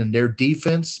 400, and their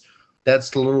defense,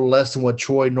 that's a little less than what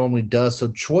Troy normally does.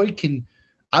 So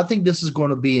I think this is going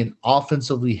to be an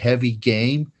offensively heavy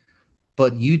game,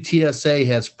 but UTSA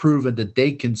has proven that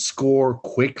they can score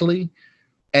quickly,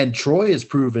 and Troy has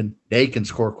proven they can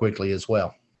score quickly as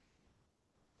well.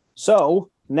 So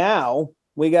now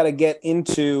we got to get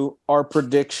into our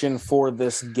prediction for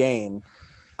this game.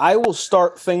 I will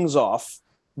start things off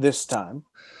this time.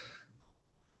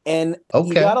 And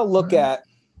you got to look at,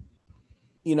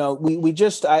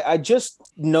 I just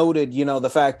noted, the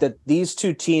fact that these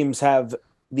two teams have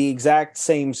the exact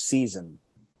same season,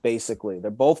 basically.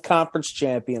 They're both conference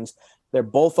champions. They're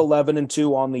both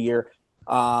 11-2 on the year.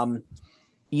 UTSA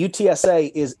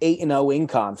is 8-0 in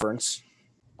conference,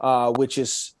 which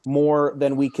is more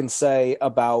than we can say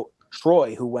about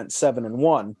Troy, who went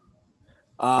 7-1.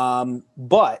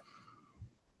 But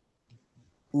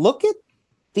look at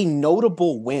the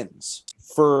notable wins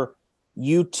for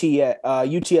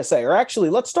UTSA. Or actually,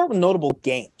 let's start with notable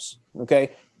games,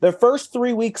 okay? Their first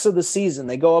 3 weeks of the season,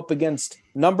 they go up against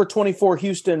number 24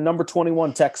 Houston, number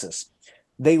 21 Texas.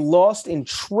 They lost in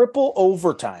triple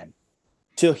overtime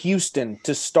to Houston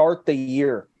to start the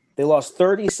year. They lost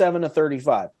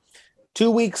 37-35.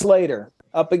 2 weeks later,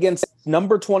 up against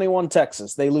number 21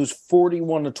 Texas, they lose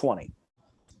 41-20.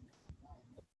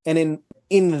 And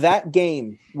in that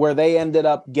game where they ended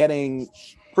up getting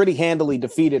pretty handily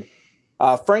defeated,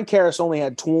 Frank Harris only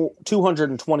had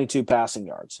 222 passing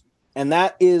yards. And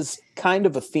that is kind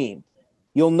of a theme.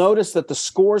 You'll notice that the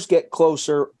scores get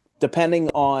closer depending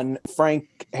on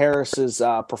Frank Harris's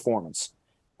performance.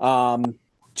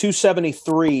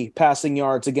 273 passing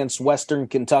yards against Western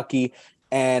Kentucky,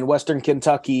 and Western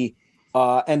Kentucky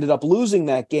ended up losing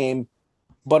that game,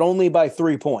 but only by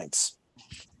 3 points.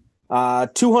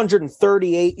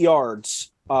 238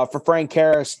 yards for Frank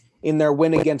Harris in their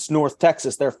win against North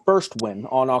Texas, their first win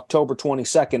on October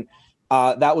 22nd.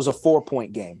 That was a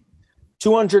 4-point game.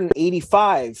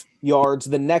 285 yards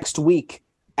the next week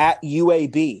at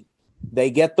UAB.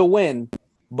 They get the win,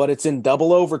 but it's in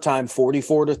double overtime,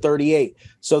 44-38.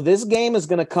 So this game is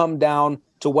going to come down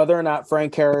to whether or not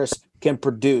Frank Harris can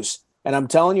produce. And I'm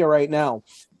telling you right now,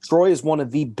 Troy is one of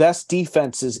the best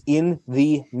defenses in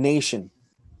the nation.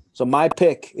 So my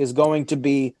pick is going to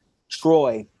be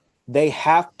Troy. They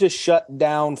have to shut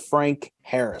down Frank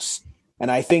Harris. And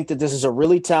I think that this is a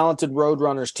really talented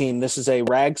Roadrunners team. This is a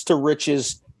rags to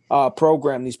riches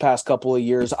program these past couple of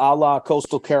years, a la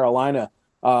Coastal Carolina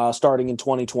starting in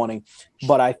 2020.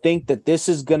 But I think that this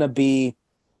is going to be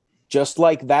just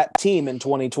like that team in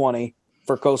 2020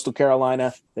 for Coastal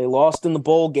Carolina. They lost in the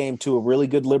bowl game to a really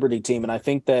good Liberty team, and I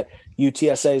think that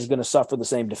UTSA is going to suffer the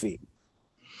same defeat.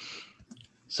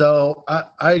 So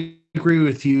I agree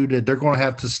with you that they're going to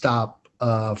have to stop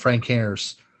Frank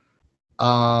Harris.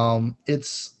 I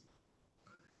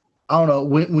don't know,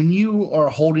 when you are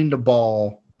holding the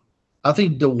ball, I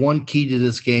think the one key to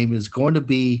this game is going to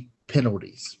be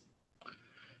penalties.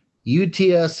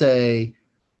 UTSA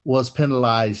was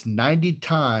penalized 90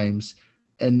 times,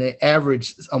 and they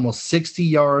averaged almost 60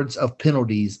 yards of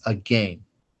penalties a game.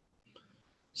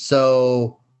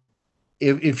 So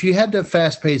if you had the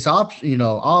fast-paced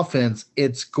offense,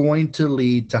 it's going to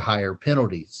lead to higher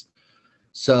penalties.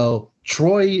 So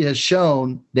Troy has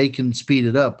shown they can speed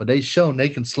it up, but they've shown they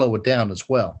can slow it down as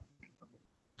well.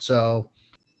 So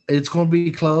it's going to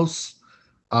be close.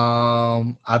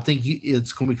 I think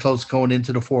it's going to be close going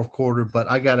into the fourth quarter, but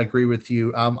I got to agree with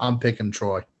you. I'm picking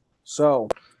Troy. So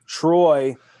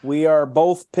Troy, we are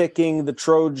both picking the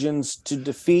Trojans to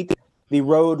defeat the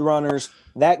Roadrunners.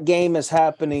 That game is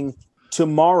happening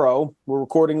tomorrow. We're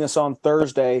recording this on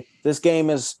Thursday. This game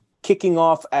is kicking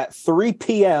off at 3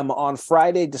 p.m. on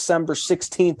Friday, December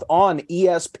 16th on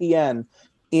ESPN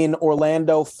in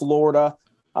Orlando, Florida.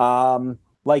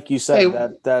 Like you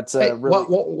said, that's really...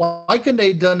 Why couldn't they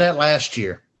have done that last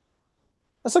year?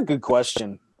 That's a good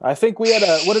question. I think we had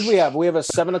what did we have? We have a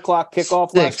 7:00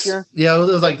 kickoff last year. Yeah, it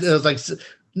was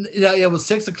it was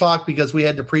 6:00 because we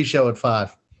had the pre-show at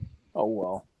 5. Oh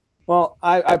well. Well,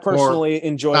 I personally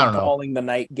enjoy calling the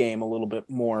night game a little bit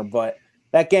more, but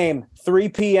that game, 3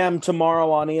 p.m.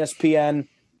 tomorrow on ESPN,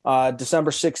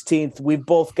 December 16th. We've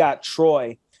both got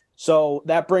Troy. So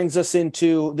that brings us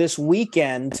into this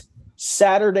weekend,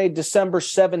 Saturday, December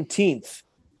 17th.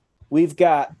 We've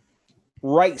got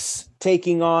Rice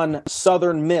taking on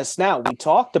Southern Miss. Now, we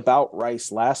talked about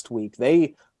Rice last week.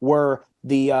 They were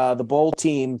the bowl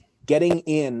team getting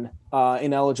in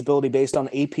eligibility based on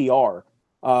APR.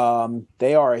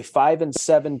 They are a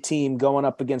 5-7 team going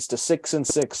up against a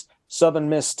 6-6 Southern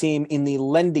Miss team in the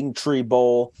Lending Tree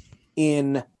Bowl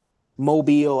in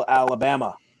Mobile,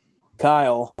 Alabama.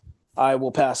 Kyle, I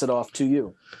will pass it off to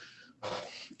you.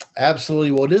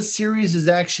 Absolutely. Well, this series is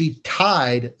actually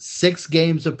tied 6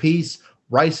 games apiece.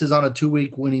 Rice is on a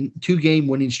 2-game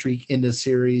winning streak in this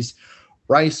series.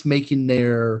 Rice making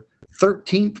their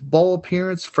 13th bowl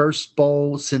appearance, first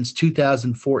bowl since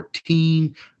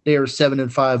 2014. They are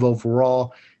 7-5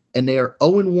 overall, and they are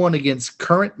 0-1 against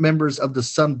current members of the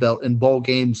Sun Belt in bowl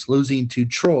games, losing to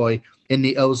Troy in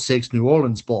the 06 New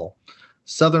Orleans Bowl.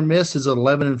 Southern Miss is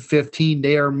 11-15.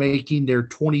 They are making their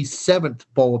 27th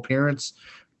bowl appearance.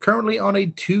 Currently on a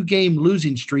 2-game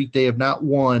losing streak, they have not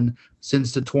won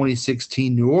since the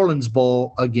 2016 New Orleans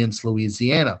Bowl against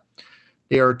Louisiana.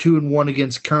 They are 2-1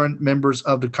 against current members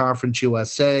of the Conference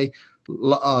USA.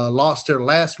 Lost their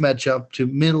last matchup to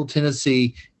Middle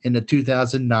Tennessee in the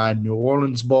 2009 New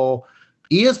Orleans Bowl.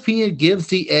 ESPN gives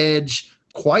the edge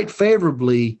quite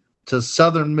favorably to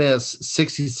Southern Miss,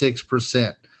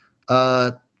 66%.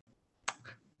 But,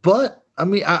 I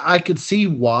mean, I could see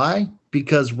why,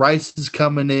 because Rice is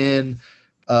coming in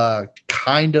last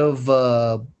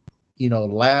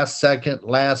second,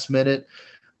 last minute.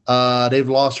 They've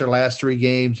lost their last 3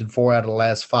 games and 4 out of the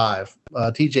last 5.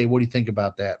 TJ, what do you think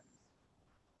about that?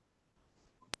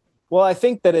 Well, I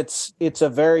think that it's a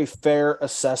very fair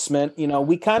assessment.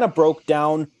 We kind of broke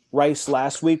down Rice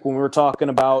last week when we were talking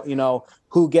about,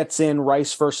 who gets in,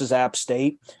 Rice versus App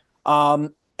State.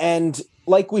 And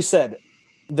like we said,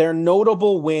 their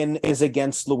notable win is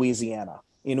against Louisiana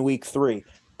in week 3.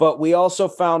 But we also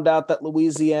found out that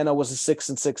Louisiana was a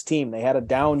 6-6 team. They had a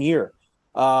down year.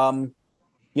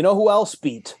 You know who else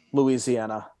beat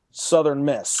Louisiana? Southern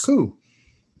Miss. Who?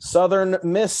 Southern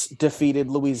Miss defeated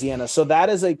Louisiana. So that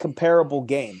is a comparable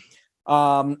game.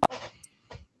 When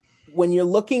you're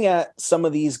looking at some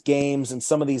of these games and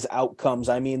some of these outcomes,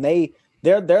 I mean,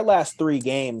 their last 3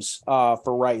 games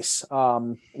for Rice,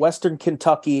 Western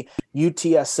Kentucky,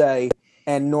 UTSA,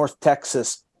 and North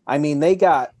Texas. I mean, they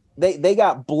got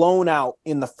blown out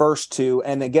in the first 2,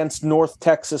 and against North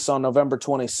Texas on November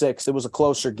 26th, it was a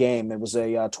closer game. It was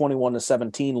a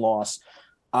 21-17 loss.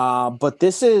 But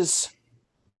this is,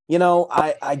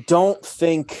 I don't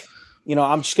think,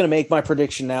 I'm just going to make my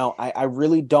prediction now. I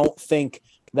really don't think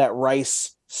that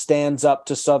Rice stands up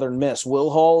to Southern Miss. Will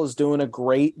Hall is doing a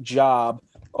great job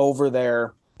over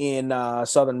there in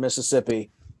Southern Mississippi.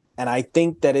 And I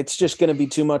think that it's just going to be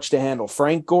too much to handle.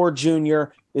 Frank Gore Jr.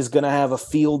 is going to have a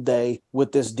field day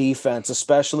with this defense,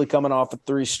 especially coming off of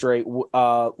 3 straight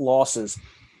losses.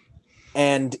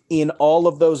 And in all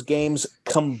of those games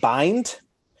combined,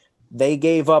 they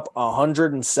gave up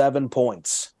 107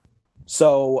 points.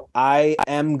 So I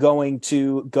am going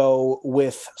to go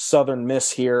with Southern Miss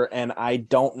here, and I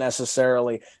don't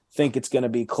necessarily think it's going to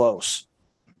be close.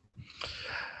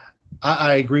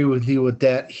 I agree with you with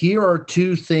that. Here are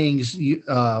 2 things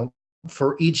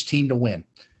for each team to win.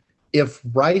 If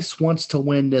Rice wants to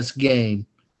win this game,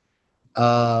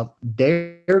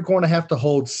 they're going to have to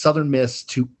hold Southern Miss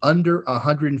to under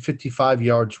 155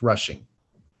 yards rushing.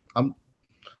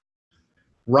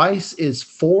 Rice is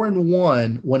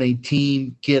 4-1 when a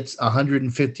team gets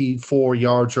 154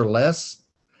 yards or less.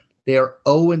 They are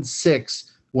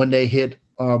 0-6 when they hit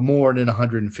more than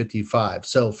 155.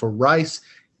 So for Rice,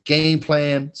 game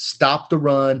plan, stop the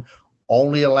run,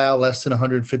 only allow less than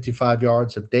 155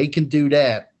 yards. If they can do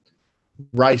that,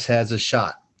 Rice has a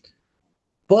shot.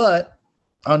 But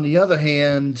on the other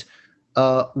hand,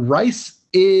 Rice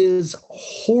is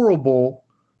horrible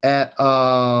at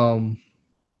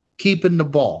keeping the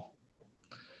ball.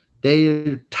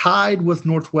 They're tied with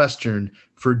Northwestern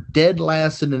for dead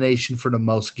last in the nation for the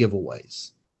most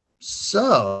giveaways.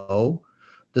 So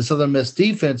the Southern Miss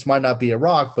defense might not be a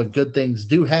rock, but good things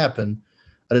do happen.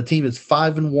 The team is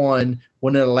 5-1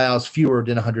 when it allows fewer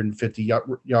than 150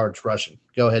 yards rushing.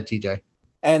 Go ahead, TJ.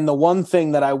 And the one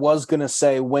thing that I was going to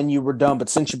say when you were done, but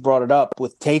since you brought it up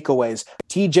with takeaways,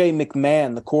 TJ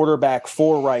McMahon, the quarterback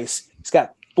for Rice, he's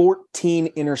got 14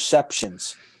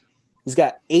 interceptions. He's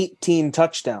got 18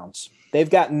 touchdowns. They've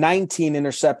got 19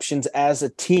 interceptions as a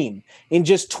team. In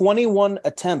just 21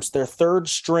 attempts, their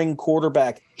 3rd-string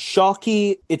quarterback,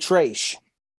 Shockey Itrache,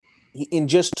 in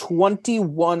just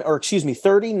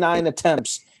 39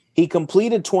 attempts, he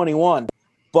completed 21,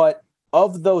 but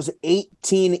of those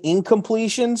 18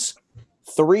 incompletions,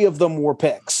 3 of them were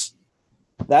picks.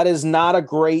 That is not a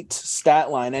great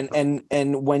stat line.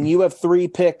 And when you have 3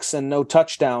 picks and no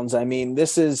touchdowns, I mean,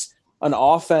 this is an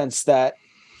offense that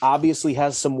obviously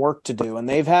has some work to do, and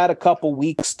they've had a couple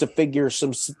weeks to figure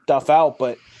some stuff out.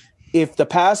 But if the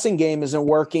passing game isn't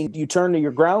working, you turn to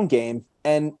your ground game,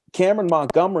 and Cameron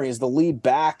Montgomery is the lead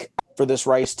back for this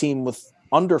Rice team with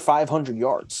under 500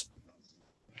 yards.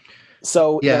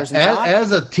 So Yeah, there's not.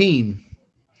 as a team,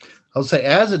 I'll say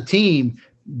as a team,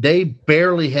 they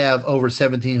barely have over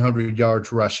 1,700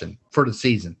 yards rushing for the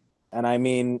season. And I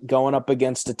mean, going up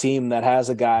against a team that has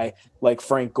a guy like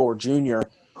Frank Gore Jr.,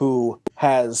 who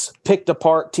has picked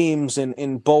apart teams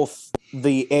in both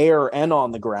the air and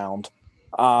on the ground.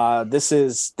 This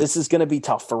is going to be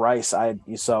tough for Rice.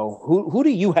 So who do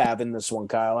you have in this one,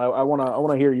 Kyle? I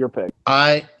want to hear your pick.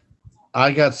 I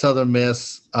got Southern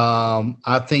Miss.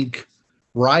 I think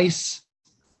Rice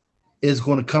is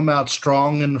going to come out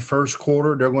strong in the first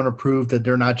quarter. They're going to prove that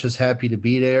they're not just happy to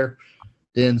be there.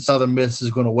 Then Southern Miss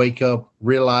is going to wake up,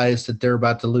 realize that they're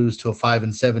about to lose to a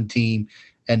 5-7 team,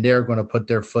 and they're going to put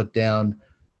their foot down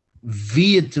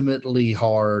vehemently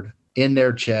hard in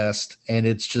their chest, and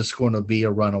it's just going to be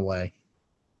a runaway.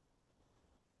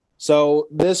 So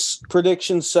this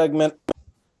prediction segment,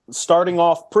 starting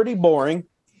off pretty boring.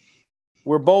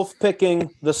 We're both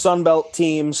picking the Sun Belt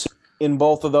teams in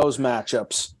both of those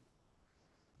matchups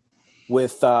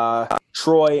with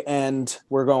Troy, and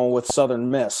we're going with Southern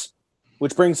Miss,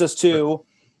 which brings us to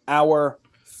our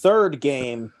third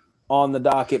game on the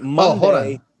docket Monday. Oh, hold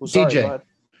on. DJ,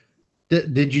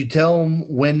 did you tell them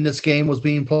when this game was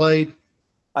being played?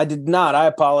 I did not. I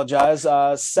apologize.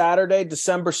 Saturday,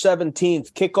 December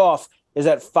 17th. Kickoff is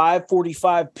at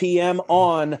 5:45 p.m.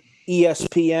 on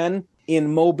ESPN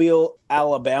in Mobile,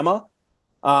 Alabama.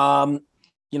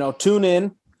 Tune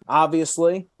in.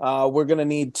 Obviously, we're gonna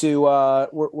need to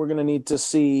we're gonna need to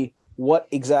see what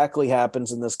exactly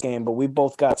happens in this game. But we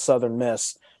both got Southern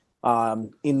Miss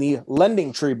in the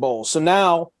Lending Tree Bowl. So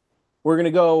now we're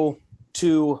gonna go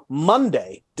to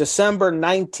Monday, December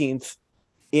 19th,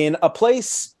 in a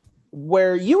place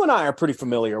where you and I are pretty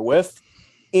familiar with,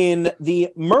 in the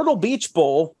Myrtle Beach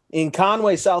Bowl in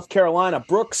Conway, South Carolina,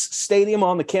 Brooks Stadium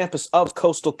on the campus of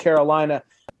Coastal Carolina.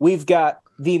 We've got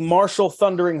the Marshall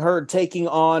Thundering Herd taking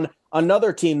on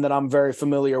another team that I'm very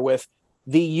familiar with,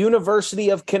 the University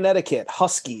of Connecticut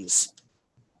Huskies.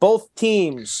 Both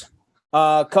teams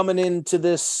coming into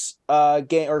this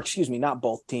game, or excuse me, not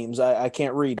both teams. I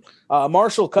can't read.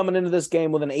 Marshall coming into this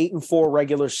game with an 8-4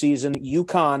 regular season.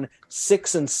 UConn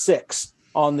 6-6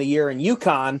 on the year, and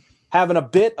UConn having a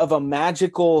bit of a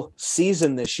magical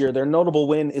season this year. Their notable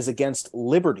win is against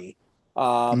Liberty,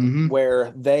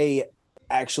 where they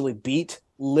actually beat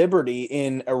Liberty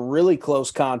in a really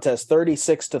close contest,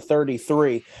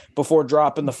 36-33, before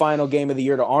dropping the final game of the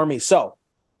year to Army. So,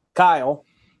 Kyle,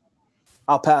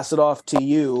 I'll pass it off to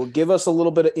you. Give us a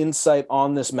little bit of insight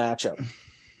on this matchup.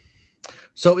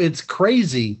 So it's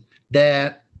crazy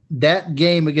that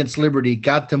game against Liberty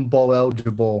got them bowl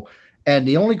eligible. And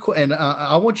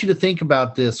I want you to think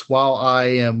about this while I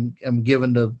am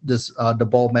given the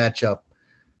bowl matchup.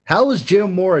 How is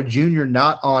Jim Mora Jr.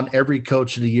 not on every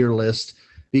Coach of the Year list?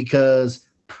 Because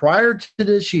prior to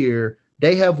this year,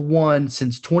 they have won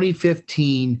since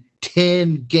 2015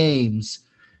 10 games.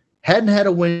 Hadn't had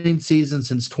a winning season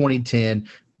since 2010.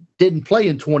 Didn't play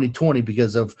in 2020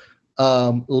 because of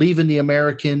leaving the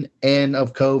American and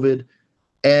of COVID.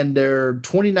 And their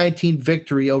 2019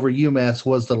 victory over UMass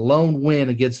was the lone win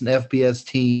against an FBS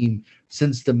team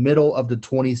since the middle of the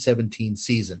 2017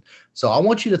 season. So I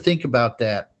want you to think about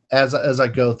that as I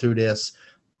go through this.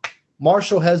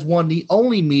 Marshall has won the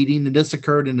only meeting, and this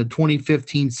occurred in the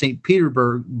 2015 St.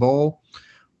 Petersburg Bowl.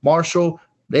 Marshall,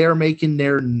 they are making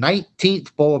their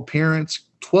 19th bowl appearance,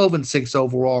 12-6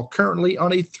 overall, currently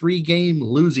on a 3-game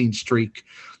losing streak.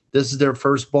 This is their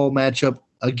first bowl matchup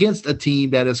against a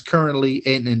team that is currently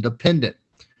an independent.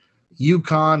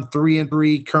 UConn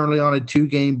 3-3, currently on a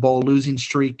 2-game bowl losing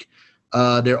streak.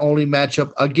 Their only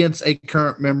matchup against a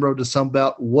current member of the Sun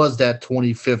Belt was that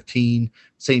 2015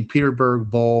 St. Petersburg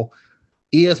Bowl.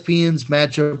 ESPN's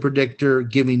matchup predictor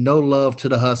giving no love to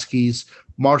the Huskies.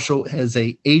 Marshall has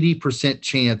a 80%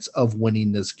 chance of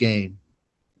winning this game.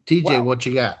 TJ, wow. What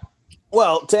you got?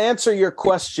 Well, to answer your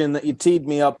question that you teed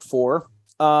me up for,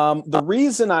 the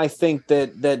reason I think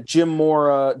that Jim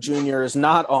Mora Jr. is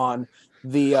not on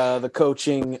the Coach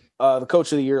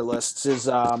of the Year lists is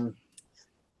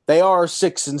they are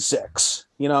 6-6.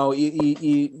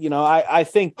 I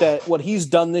think that what he's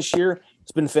done this year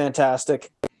has been fantastic.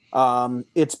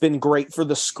 It's been great for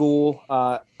the school.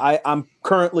 I'm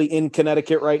currently in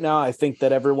Connecticut right now. I think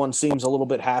that everyone seems a little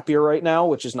bit happier right now,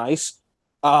 which is nice.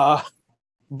 But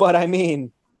I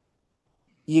mean,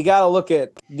 you got to look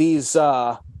at these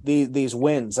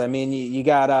wins. I mean, you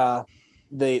got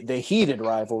the heated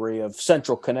rivalry of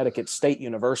Central Connecticut State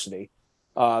University.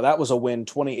 That was a win,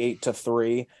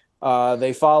 28-3.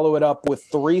 They follow it up with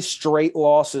 3 straight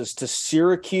losses to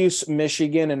Syracuse,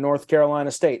 Michigan, and North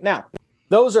Carolina State. Now,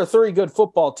 those are 3 good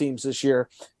football teams this year.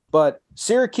 But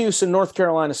Syracuse and North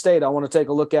Carolina State, I want to take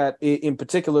a look at in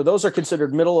particular. Those are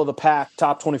considered middle of the pack,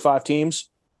 top 25 teams.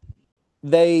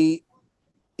 They,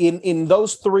 in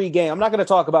those 3 games, I'm not going to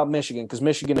talk about Michigan because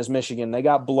Michigan is Michigan. They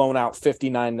got blown out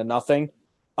 59-0.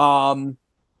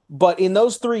 But in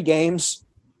those 3 games,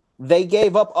 they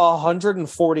gave up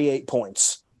 148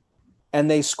 points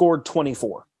and they scored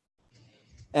 24.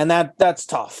 And that's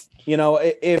tough.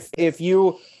 If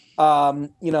you, and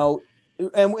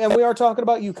we are talking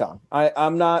about UConn.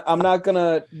 I'm not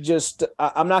gonna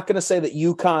say that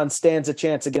UConn stands a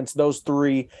chance against those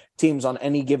 3 teams on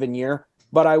any given year,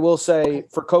 but I will say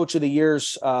for Coach of the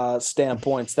Year's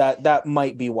standpoints, that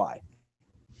might be why.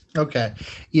 Okay,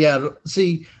 yeah.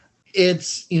 See,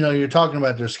 it's you're talking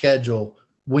about their schedule.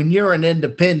 When you're an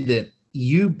independent,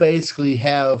 you basically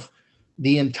have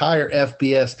the entire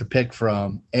FBS to pick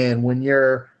from, and when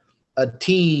you're a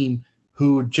team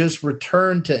who just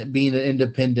returned to being an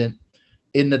independent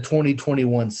in the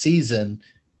 2021 season,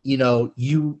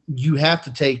 you have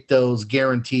to take those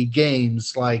guaranteed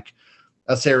games like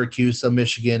a Syracuse, a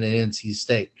Michigan, and NC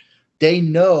State. They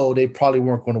know they probably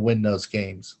weren't going to win those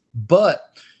games,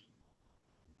 but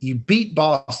you beat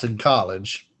Boston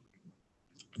College,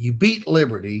 you beat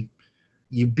Liberty,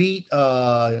 you beat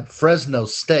Fresno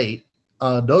State.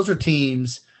 Those are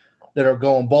teams that are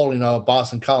going bowling.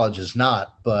 Boston College is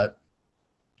not, but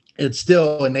it's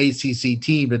still an ACC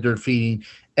team that they're defeating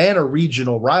and a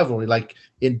regional rivalry. Like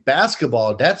in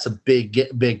basketball, that's a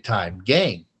big time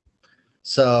game.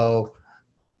 So,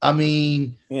 I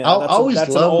mean,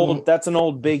 that's an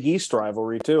old Big East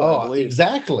rivalry too. I believe.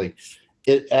 Exactly.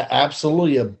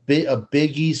 Absolutely a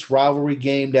Big East rivalry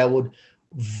game that would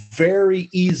very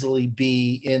easily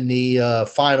be in the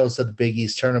finals of the Big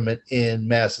East tournament in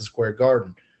Madison Square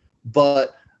Garden.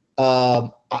 But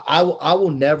I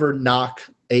will never knock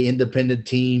a independent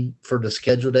team for the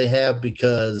schedule they have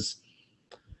because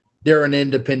they're an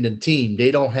independent team. They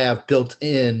don't have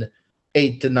built-in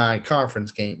 8 to 9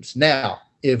 conference games. Now,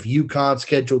 if UConn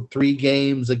scheduled 2 or 3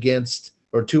 games against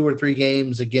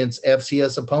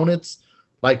FCS opponents,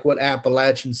 like what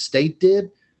Appalachian State did,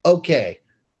 okay,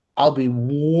 I'll be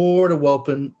more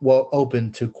than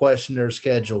open to question their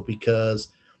schedule because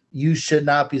you should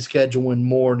not be scheduling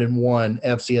more than 1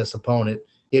 FCS opponent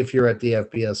if you're at the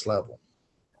FBS level.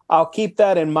 I'll keep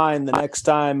that in mind the next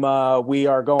time we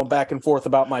are going back and forth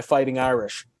about my Fighting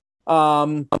Irish.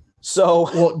 But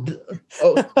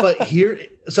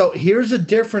here's the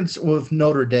difference with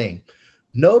Notre Dame.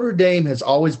 Notre Dame has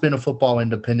always been a football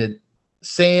independent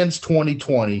sans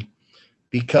 2020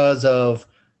 because of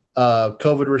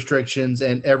COVID restrictions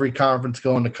and every conference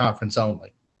going to conference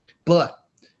only. But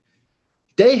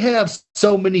they have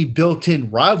so many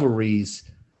built-in rivalries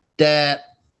that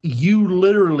you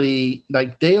literally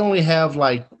they only have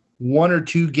 1 or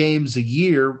 2 games a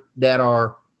year that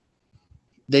are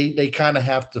they kind of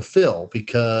have to fill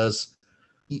because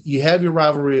you have your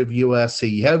rivalry of USC,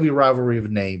 you have your rivalry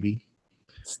of Navy,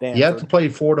 Stanford. You have to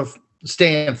play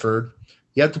Stanford,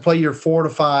 you have to play your 4 to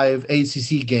 5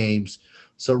 ACC games.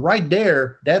 So right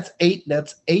there, that's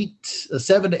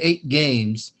 7 to 8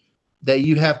 games that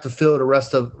you have to fill the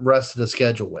rest of the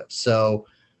schedule with. So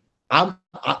I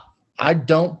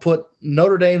don't put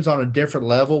Notre Dame's on a different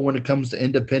level when it comes to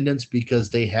independence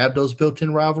because they have those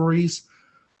built-in rivalries.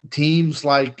 Teams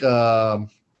like UConn,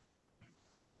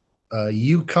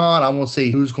 I won't say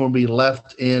who's going to be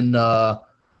left in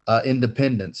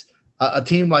independence. A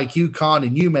team like UConn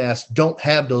and UMass don't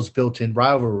have those built-in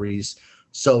rivalries,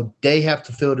 so they have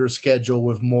to fill their schedule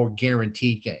with more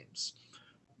guaranteed games.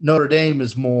 Notre Dame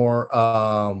is more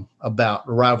about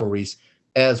the rivalries,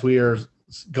 as we are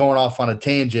going off on a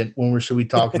tangent when we should be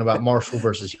talking about Marshall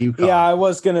versus UConn. Yeah, I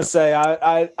was going to say,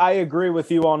 I agree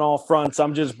with you on all fronts.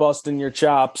 I'm just busting your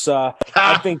chops. I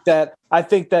think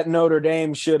that Notre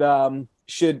Dame should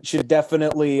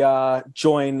definitely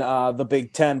join the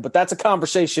Big Ten, but that's a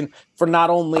conversation for not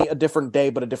only a different day,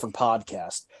 but a different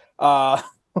podcast.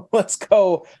 Let's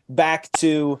go back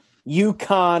to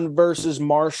UConn versus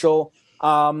Marshall.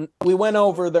 We went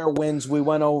over their wins. We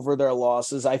went over their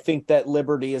losses. I think that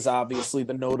Liberty is obviously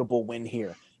the notable win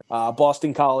here.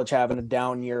 Boston College having a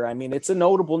down year. I mean, it's a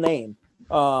notable name.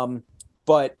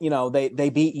 But,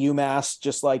 they beat UMass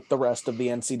just like the rest of the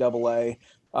NCAA.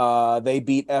 They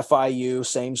beat FIU,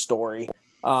 same story.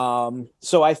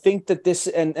 So I think that this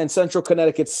and Central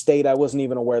Connecticut State, I wasn't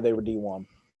even aware they were D1.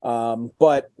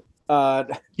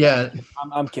 Yeah,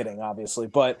 I'm kidding, obviously.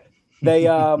 But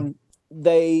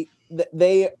they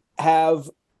have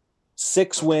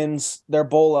 6 wins. They're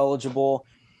bowl eligible.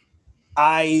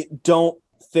 I don't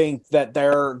think that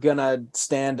they're going to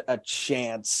stand a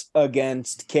chance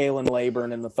against Kalen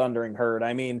Laburn and the Thundering Herd.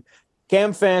 I mean,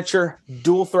 Cam Fancher,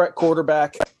 dual threat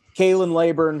quarterback. Kalen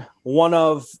Laburn, one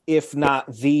of, if not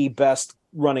the best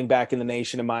running back in the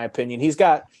nation, in my opinion. He's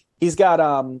got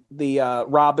the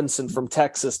Robinson from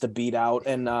Texas to beat out,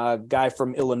 and a guy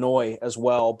from Illinois as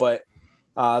well. But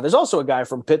there's also a guy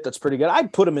from Pitt that's pretty good.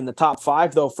 I'd put him in the top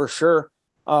 5, though, for sure.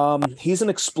 He's an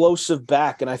explosive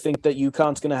back, and I think that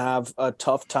UConn's going to have a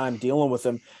tough time dealing with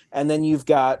him. And then you've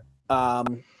got a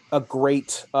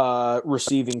great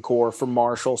receiving core from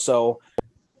Marshall. So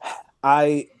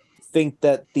I think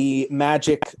that the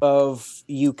magic of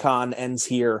UConn ends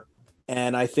here,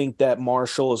 and I think that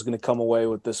Marshall is going to come away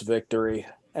with this victory.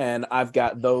 And I've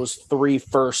got those 3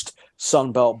 first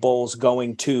Sun Belt Bowls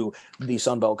going to the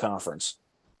Sun Belt Conference.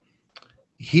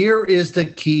 Here is the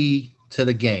key to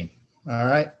the game. All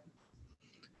right.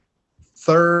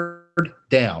 3rd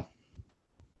down.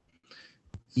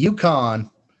 UConn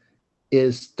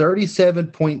is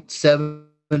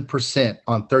 37.7%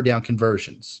 on 3rd down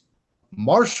conversions.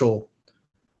 Marshall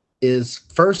is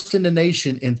first in the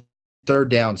nation in 3rd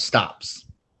down stops.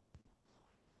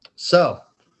 So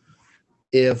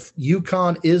if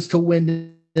UConn is to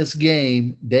win this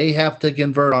game, they have to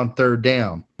convert on 3rd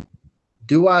down.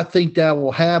 Do I think that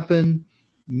will happen?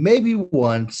 Maybe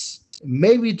once,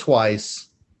 maybe twice,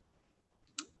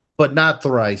 but not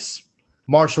thrice.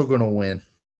 Marshall going to win.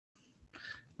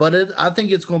 But I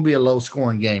think it's going to be a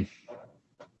low-scoring game.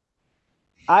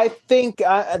 I think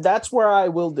that's where I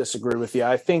will disagree with you.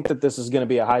 I think that this is going to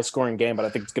be a high-scoring game, but I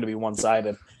think it's going to be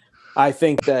one-sided. I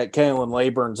think that Kalen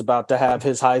Laburn's about to have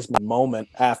his Heisman moment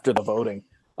after the voting,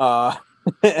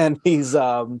 and he's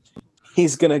going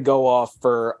to go off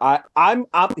for. I'm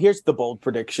here's the bold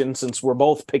prediction, since we're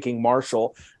both picking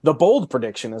Marshall. The bold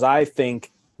prediction is I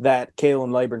think that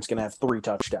Kalen Laburn's going to have 3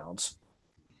 touchdowns.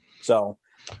 So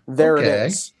there it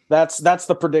is. That's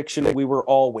the prediction we were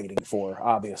all waiting for,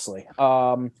 obviously.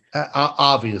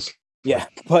 Obviously. Yeah,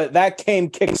 but that game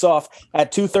kicks off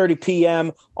at 2:30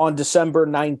 p.m. on December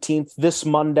 19th, this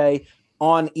Monday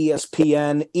on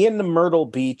ESPN in Myrtle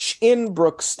Beach, in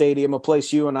Brooks Stadium, a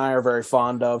place you and I are very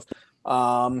fond of.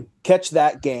 Catch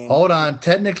that game. Hold on.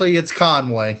 Technically, it's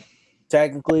Conway.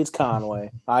 Technically, it's Conway.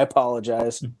 I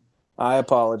apologize.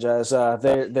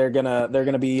 They're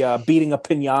gonna be beating a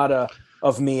pinata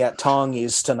of me at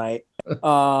Tongi's tonight. Thank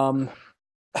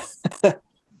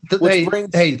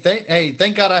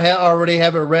God I already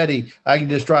have it ready. I can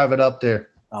just drive it up there.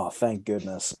 Oh, thank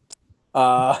goodness.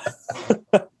 So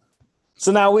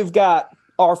now we've got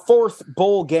our 4th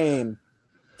bowl game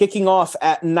kicking off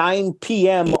at 9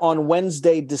 p.m. on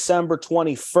Wednesday, December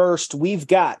 21st. We've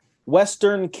got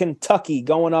Western Kentucky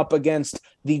going up against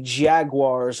the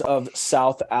Jaguars of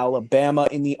South Alabama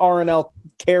in the R+L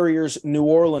Carriers New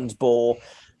Orleans Bowl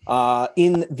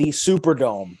in the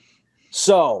Superdome.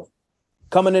 So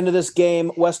coming into this game,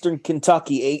 Western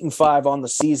Kentucky 8-5 on the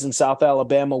season. South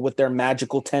Alabama with their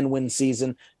magical 10-win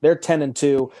season. They're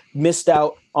 10-2. Missed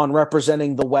out on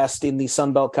representing the West in the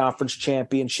Sun Belt Conference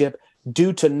Championship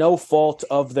due to no fault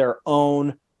of their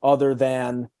own, other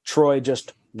than Troy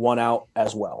just won out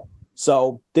as well.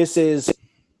 So this is,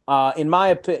 in my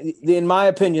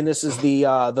opinion, this is the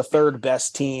 3rd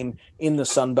best team in the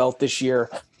Sun Belt this year,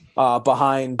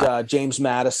 behind James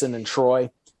Madison and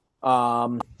Troy.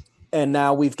 And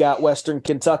now we've got Western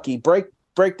Kentucky. Break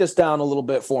this down a little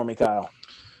bit for me, Kyle.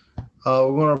 We're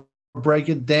going to break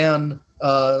it down.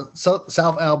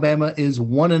 South Alabama is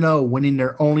 1-0, winning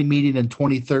their only meeting in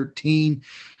 2013.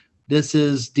 This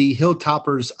is the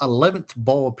Hilltoppers' 11th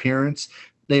bowl appearance.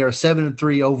 They are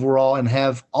 7-3 overall and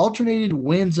have alternated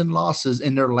wins and losses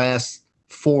in their last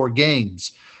 4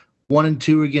 games.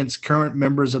 1-2 against current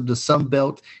members of the Sun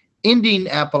Belt, ending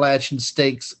Appalachian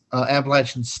State's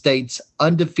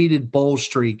undefeated bowl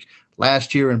streak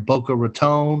last year in Boca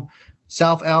Raton.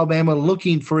 South Alabama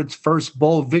looking for its first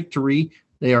bowl victory.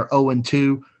 They are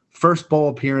 0-2, first bowl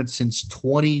appearance since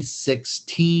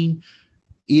 2016.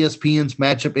 ESPN's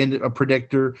matchup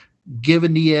predictor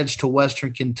giving the edge to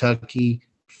Western Kentucky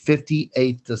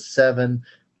 58-7.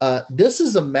 This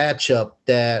is a matchup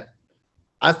that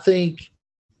I think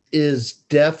is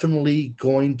definitely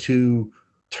going to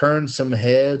turn some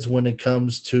heads when it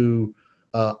comes to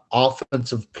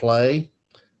offensive play.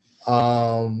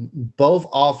 Both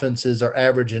offenses are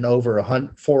averaging over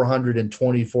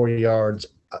 424 yards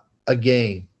a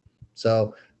game.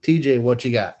 So, TJ, what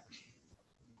you got?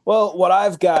 Well, what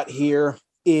I've got here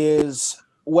is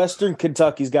Western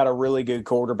Kentucky's got a really good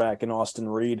quarterback in Austin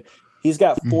Reed. He's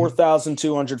got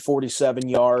 4,247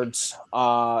 yards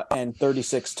and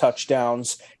 36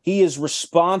 touchdowns. He is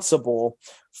responsible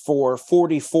for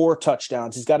 44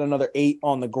 touchdowns. He's got another 8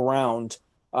 on the ground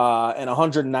and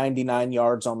 199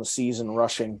 yards on the season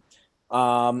rushing.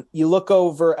 You look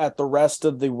over at the rest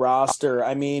of the roster.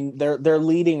 I mean, their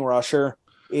leading rusher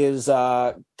is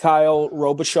Kyle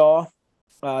Robichaud.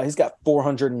 He's got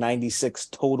 496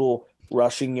 total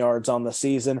rushing yards on the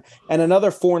season, and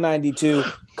another 492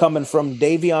 coming from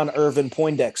Davion Irvin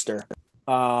Poindexter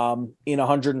in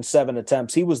 107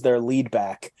 attempts. He was their lead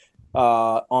back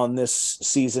on this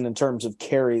season in terms of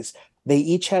carries. They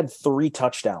each had 3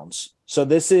 touchdowns. So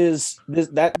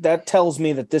that tells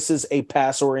me that this is a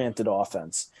pass-oriented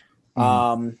offense.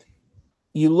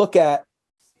 You look at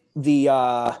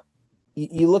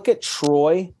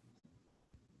Troy,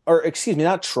 or excuse me,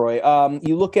 not Troy.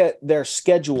 You look at their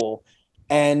schedule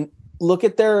and look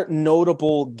at their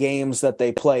notable games that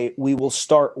they play. We will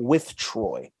start with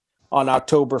Troy on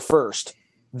October 1st.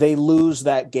 They lose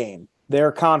that game.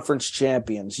 They're conference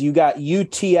champions. You got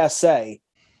UTSA.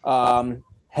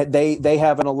 They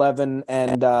have an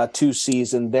 11-2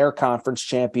 season. They're conference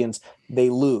champions. They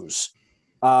lose.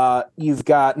 You've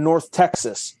got North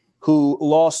Texas, who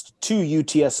lost to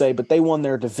UTSA, but they won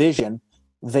their division.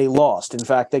 They lost. In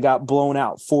fact, they got blown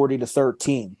out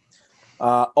 40-13.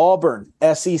 Auburn,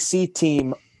 SEC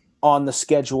team on the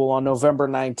schedule on November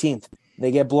 19th.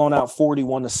 They get blown out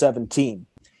 41-17.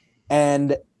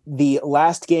 And the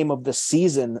last game of the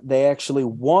season, they actually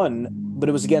won, but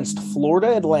it was against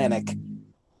Florida Atlantic,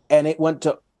 and it went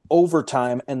to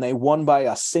overtime, and they won by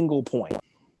a single point.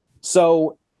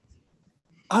 So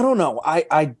I don't know.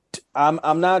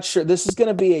 I'm not sure. This is going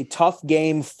to be a tough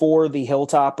game for the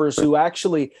Hilltoppers, who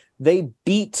actually they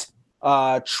beat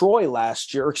Troy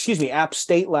last year, or excuse me, App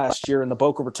State last year in the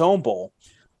Boca Raton Bowl.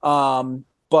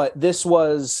 But this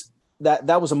was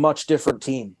that was a much different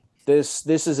team. This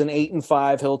is an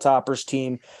 8-5 Hilltoppers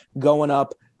team going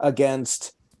up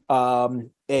against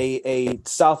a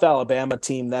South Alabama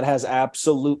team that has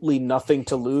absolutely nothing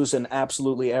to lose and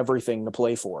absolutely everything to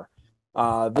play for.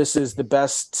 This is the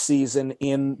best season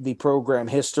in the program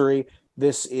history.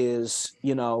 This is,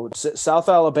 South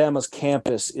Alabama's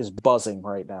campus is buzzing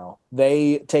right now.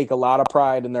 They take a lot of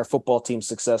pride in their football team's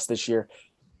success this year.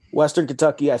 Western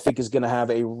Kentucky, I think, is going to have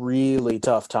a really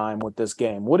tough time with this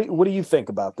game. What do you think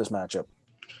about this matchup?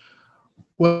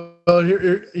 Well,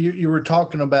 you were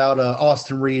talking about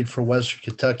Austin Reed for Western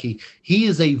Kentucky. He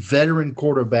is a veteran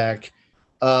quarterback.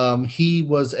 He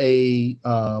was a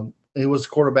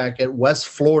quarterback at West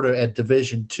Florida at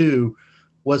Division II.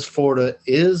 West Florida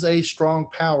is a strong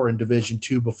power in Division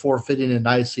II before fitting in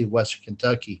nicely at Western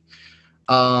Kentucky.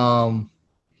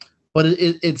 But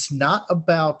it's not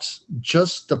about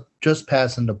just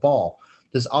passing the ball.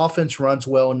 This offense runs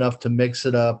well enough to mix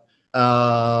it up.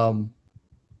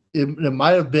 It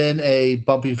might have been a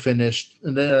bumpy finish,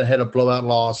 and then it had a blowout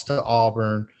loss to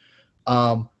Auburn.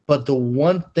 But the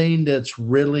one thing that's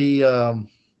really going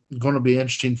to be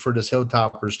interesting for this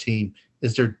Hilltoppers team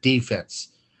is their defense.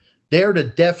 They're the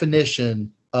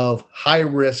definition of high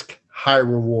risk, high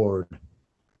reward.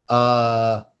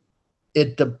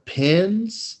 It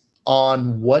depends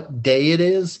on what day it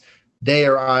is. They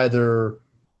are either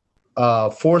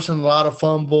forcing a lot of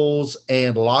fumbles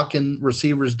and locking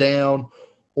receivers down,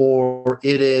 or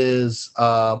it is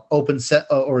open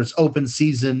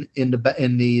season in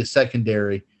the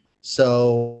secondary.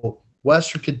 So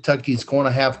Western Kentucky is going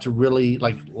to have to really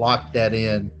lock that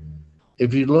in.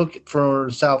 If you look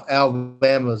for South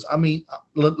Alabama's,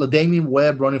 LaDamian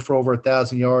Webb running for over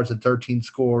 1,000 yards and 13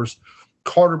 scores,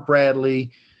 Carter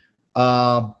Bradley,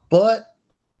 but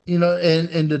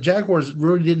and the Jaguars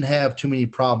really didn't have too many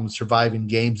problems surviving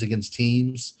games against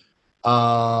teams,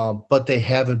 but they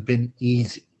haven't been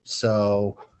easy.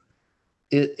 So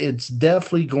it's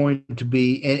definitely going to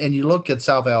be. And you look at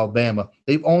South Alabama;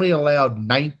 they've only allowed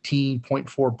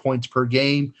 19.4 points per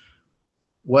game.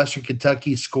 Western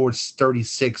Kentucky scores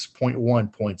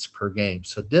 36.1 points per game.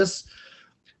 So this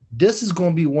is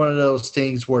going to be one of those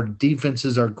things where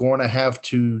defenses are going to have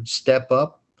to step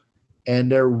up,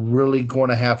 and they're really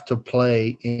going to have to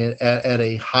play at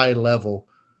a high level.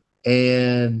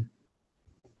 And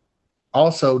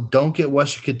also, don't get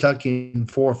Western Kentucky in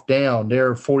fourth down.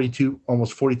 They're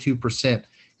almost 42%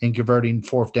 in converting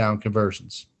fourth down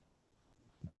conversions.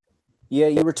 Yeah,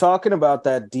 you were talking about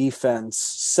that defense.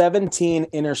 17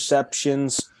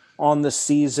 interceptions on the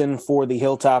season for the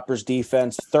Hilltoppers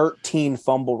defense, 13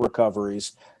 fumble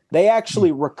recoveries. They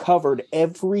actually recovered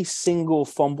every single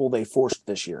fumble they forced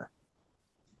this year.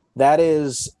 That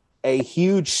is a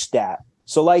huge stat.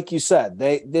 So like you said,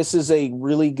 this is a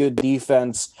really good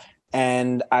defense.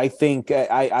 And I think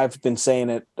I've been saying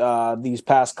it these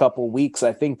past couple weeks.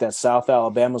 I think that South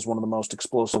Alabama is one of the most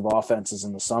explosive offenses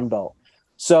in the Sun Belt.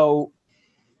 So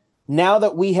now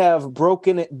that we have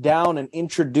broken it down and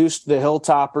introduced the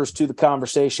Hilltoppers to the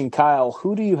conversation, Kyle,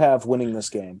 who do you have winning this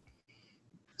game?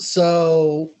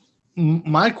 So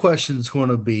my question is going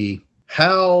to be,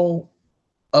 how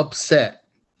upset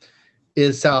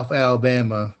is South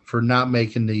Alabama for not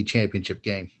making the championship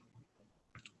game?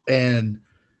 And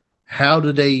how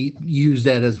do they use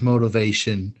that as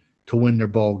motivation to win their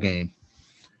bowl game?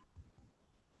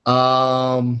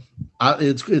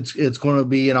 It's going to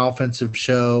be an offensive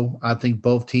show. I think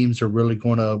both teams are really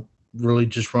going to really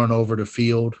just run over the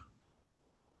field.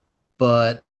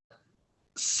 But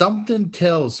something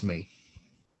tells me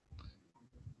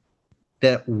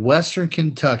that Western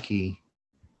Kentucky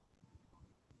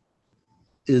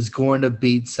is going to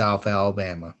beat South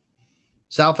Alabama.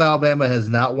 South Alabama has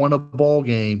not won a bowl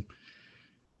game.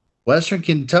 Western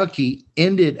Kentucky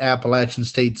ended Appalachian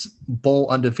State's bowl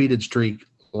undefeated streak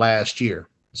last year.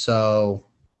 So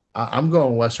I'm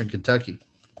going Western Kentucky.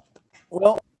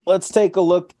 Well, let's take a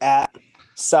look at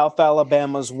South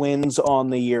Alabama's wins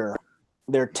on the year.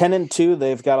 They're 10-2.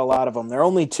 They've got a lot of them. Their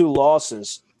only two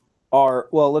losses are,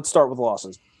 well, let's start with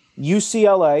losses.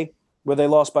 UCLA, where they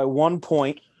lost by 1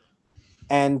 point,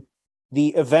 and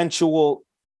the eventual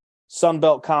Sun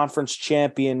Belt Conference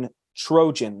champion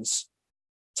Trojans,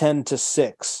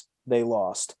 10-6. They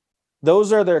lost.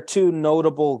 Those are their two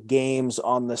notable games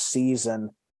on the season.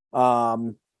 But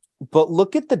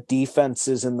look at the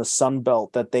defenses in the Sun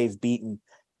Belt that they've beaten.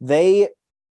 They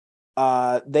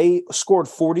scored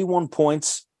 41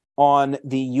 points on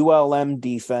the ULM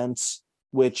defense,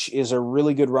 which is a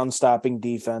really good run-stopping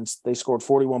defense. They scored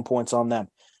 41 points on them.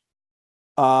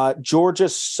 Georgia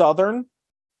Southern,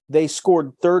 they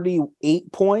scored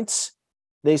 38 points.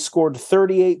 They scored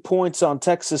 38 points on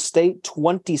Texas State,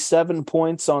 27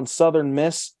 points on Southern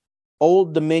Miss,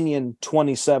 Old Dominion,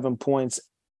 27 points.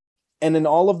 And in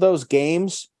all of those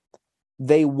games,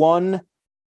 they won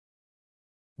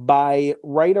by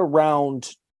right around,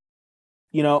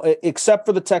 except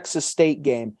for the Texas State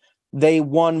game, they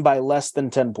won by less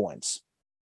than 10 points.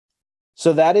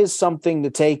 So that is something to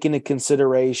take into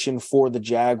consideration for the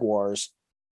Jaguars.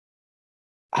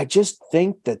 I just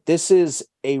think that this is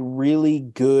a really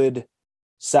good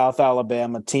South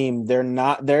Alabama team. They're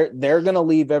going to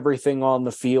leave everything on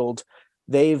the field.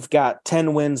 They've got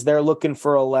 10 wins. They're looking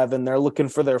for 11. They're looking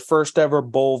for their first ever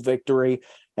bowl victory.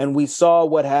 And we saw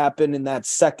what happened in that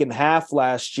second half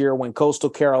last year when Coastal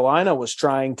Carolina was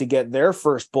trying to get their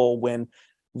first bowl win.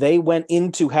 They went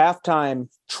into halftime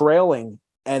trailing,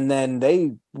 and then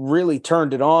they really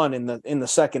turned it on in the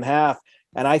second half.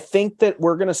 And I think that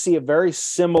we're going to see a very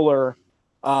similar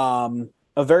progression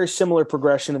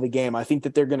of the game. I think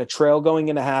that they're going to trail going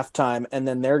into halftime, and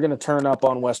then they're going to turn up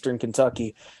on Western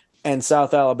Kentucky, and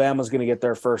South Alabama is going to get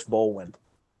their first bowl win.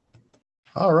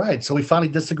 All right, so we finally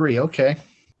disagree. Okay,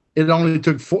 it only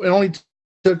took 4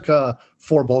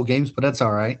 bowl games, but that's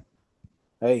all right.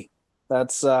 Hey,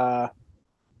 that's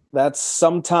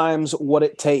sometimes what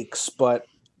it takes, but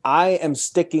I am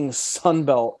sticking Sun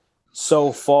Belt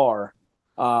so far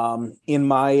in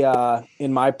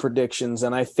my predictions,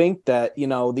 and I think that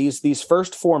these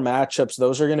first 4 matchups,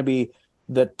 those are going to be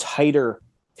the tighter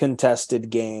contested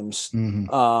games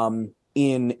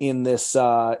in this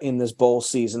bowl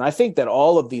season. I think that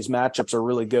all of these matchups are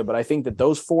really good, but I think that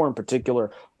those 4 in particular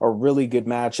are really good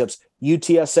matchups.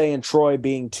 UTSA and Troy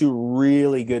being 2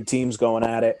 really good teams going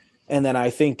at it, and then I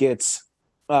think it's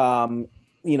Southern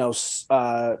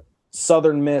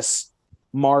Miss,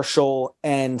 Marshall,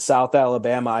 and South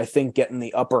Alabama, I think, getting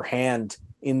the upper hand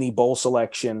in the bowl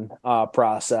selection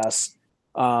process.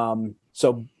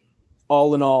 So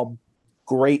all in all,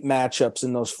 great matchups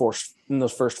in those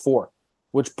first 4,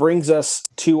 which brings us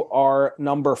to our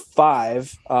number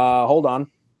 5.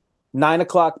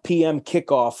 9:00 p.m.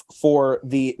 kickoff for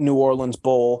the New Orleans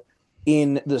Bowl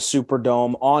in the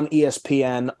Superdome on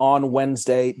ESPN on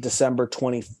Wednesday, December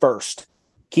 21st.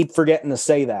 Keep forgetting to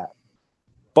say that.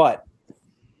 But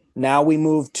now we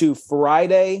move to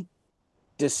Friday,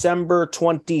 December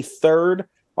 23rd,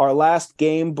 our last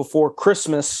game before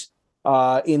Christmas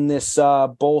in this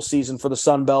bowl season for the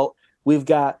Sun Belt. We've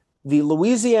got the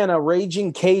Louisiana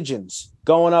Raging Cajuns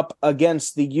going up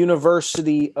against the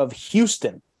University of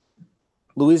Houston.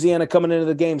 Louisiana coming into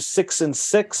the game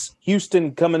 6-6.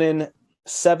 Houston coming in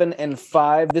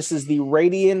 7-5. This is the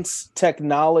Radiance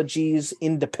Technologies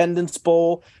Independence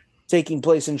Bowl, taking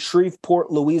place in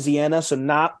Shreveport, Louisiana, so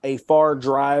not a far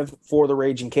drive for the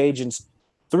Raging Cajuns.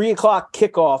 3:00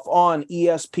 kickoff on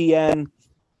ESPN.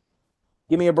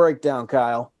 Give me a breakdown,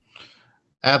 Kyle.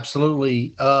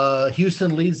 Absolutely.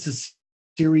 Houston leads the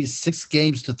series 6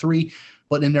 games to 3,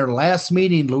 but in their last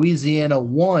meeting, Louisiana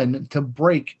won to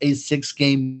break a 6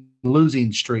 game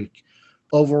losing streak.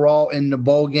 Overall, in the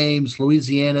bowl games,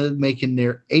 Louisiana making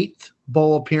their eighth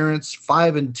bowl appearance,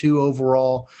 5-2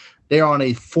 overall. They're on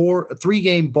a 3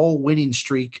 game bowl winning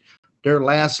streak. Their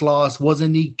last loss was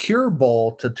in the Cure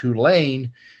Bowl to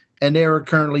Tulane, and they are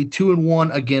currently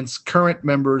 2-1 against current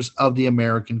members of the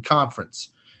American Conference.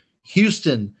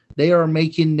 Houston, they are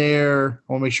making their,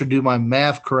 I want to make sure I do my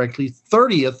math correctly,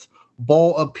 30th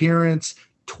bowl appearance,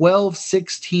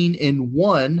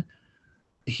 12-16-1.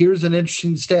 Here's an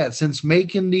interesting stat. Since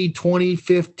making the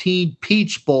 2015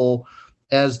 Peach Bowl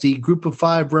as the Group of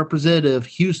Five representative,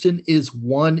 Houston is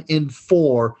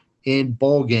 1-4 in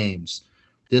bowl games.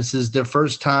 This is the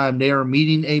first time they are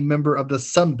meeting a member of the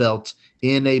Sun Belt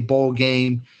in a bowl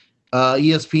game.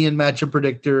 ESPN matchup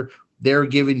predictor, they're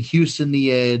giving Houston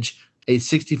the edge, a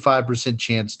 65%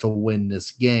 chance to win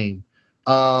this game.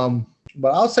 But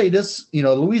I'll say this,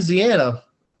 Louisiana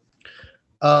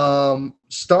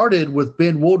started with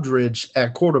Ben Woodridge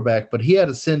at quarterback, but he had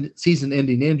a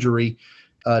season-ending injury.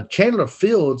 Chandler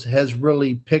Fields has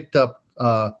really picked up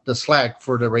the slack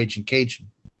for the Raging Cajun.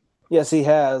 Yes, he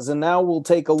has. And now we'll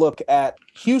take a look at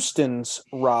Houston's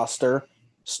roster,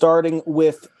 starting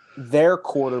with their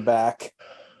quarterback.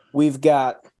 We've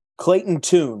got Clayton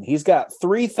Tune. He's got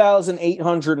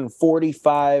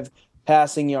 3,845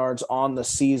 passing yards on the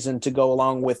season to go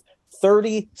along with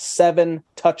 37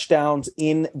 touchdowns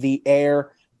in the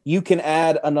air. You can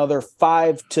add another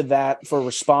 5 to that for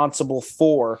responsible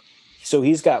 4. So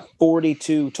he's got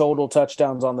 42 total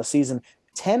touchdowns on the season,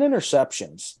 10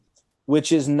 interceptions,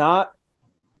 which is not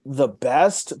the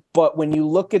best. But when you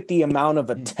look at the amount of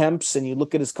attempts and you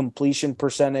look at his completion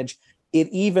percentage, it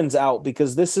evens out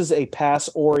because this is a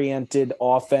pass-oriented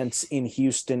offense in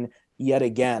Houston yet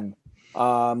again.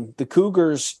 The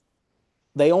Cougars,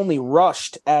 they only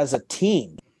rushed as a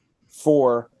team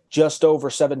for just over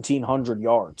 1,700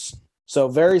 yards. So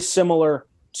very similar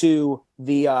to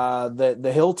the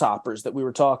Hilltoppers that we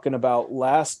were talking about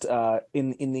last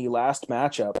in the last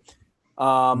matchup.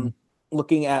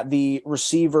 Looking at the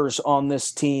receivers on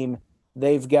this team,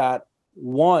 they've got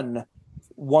one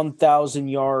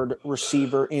 1,000-yard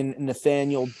receiver in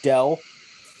Nathaniel Dell,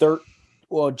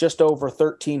 just over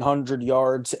 1,300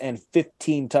 yards and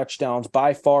 15 touchdowns,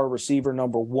 by far receiver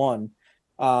number 1,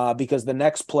 because the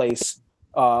next place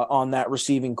on that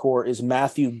receiving core is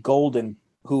Matthew Golden,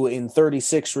 who in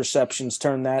 36 receptions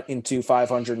turned that into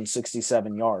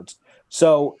 567 yards.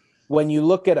 So when you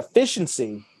look at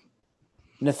efficiency,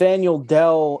 Nathaniel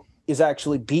Dell is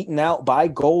actually beaten out by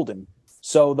Golden.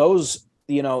 So those,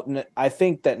 I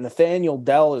think that Nathaniel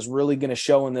Dell is really going to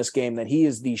show in this game that he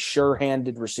is the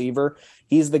sure-handed receiver.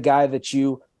 He's the guy that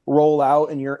you roll out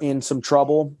and you're in some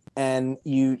trouble and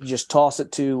you just toss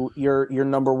it to your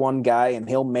number 1 guy and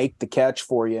he'll make the catch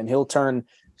for you and he'll turn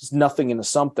nothing into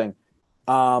something.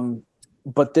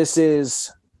 But this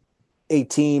is a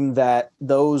team that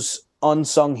those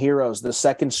unsung heroes, the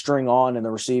second string on in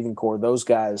the receiving core, those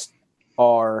guys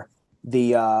are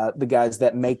the guys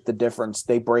that make the difference.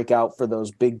 They break out for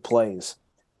those big plays.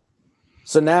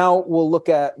 So now we'll look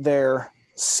at their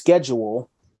schedule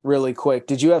really quick.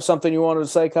 Did you have something you wanted to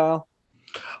say, Kyle?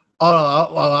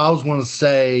 I was going to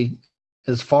say,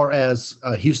 as far as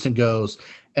Houston goes,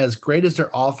 as great as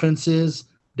their offense is,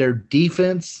 their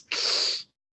defense,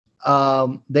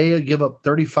 they give up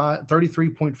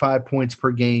 33.5 points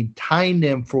per game, tying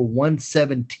them for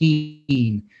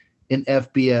 117 in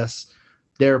FBS.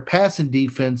 Their passing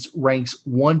defense ranks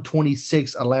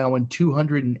 126, allowing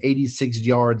 286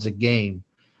 yards a game.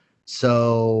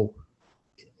 So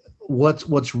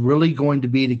what's really going to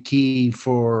be the key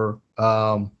for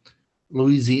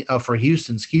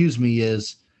Houston,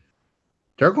 is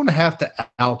they're going to have to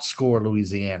outscore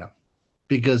Louisiana,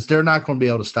 because they're not going to be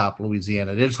able to stop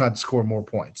Louisiana. They're just going to have to score more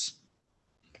points.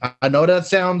 I know that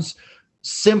sounds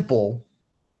simple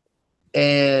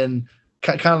and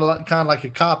kind of like a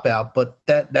cop-out, but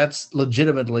that's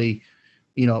legitimately,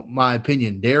 my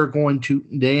opinion. They ain't going to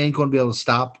be able to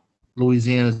stop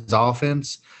Louisiana's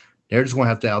offense. They're just going to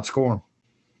have to outscore them.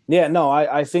 Yeah, no,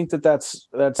 I think that's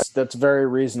very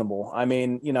reasonable. I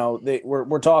mean,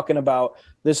 we're talking about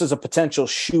this is a potential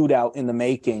shootout in the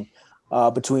making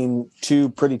between two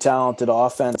pretty talented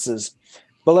offenses.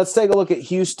 But let's take a look at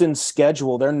Houston's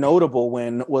schedule. Their notable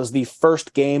win was the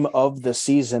first game of the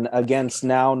season against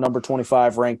now number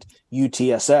 25 ranked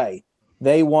UTSA.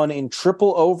 They won in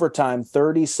triple overtime,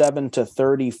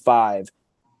 37-35.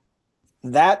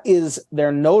 That is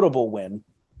their notable win.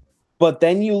 But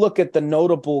then you look at the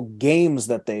notable games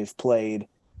that they've played.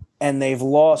 and they've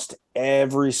lost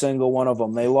every single one of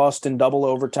them. They lost in double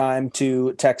overtime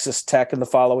to Texas Tech in the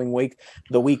following week.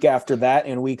 The week after that,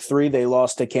 in week 3, they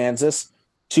lost to Kansas.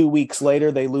 2 weeks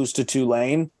later, they lose to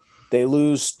Tulane. They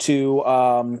lose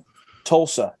to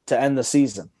Tulsa to end the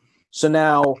season. So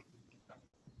now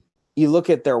you look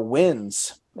at their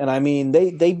wins, and I mean,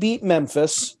 they beat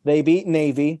Memphis, they beat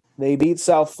Navy, they beat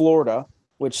South Florida,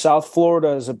 which South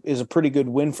Florida is a pretty good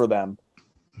win for them.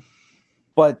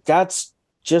 But that's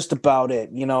just about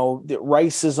it. You know,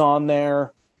 Rice is on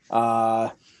there.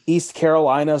 East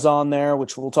Carolina's on there,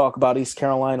 which we'll talk about East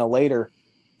Carolina later.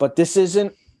 But this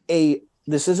isn't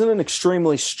an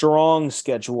extremely strong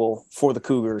schedule for the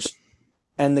Cougars.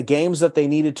 And the games that they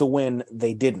needed to win,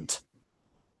 they didn't.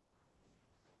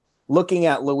 Looking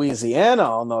at Louisiana,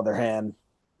 on the other hand,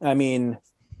 I mean,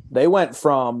 they went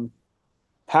from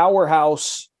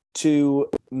powerhouse to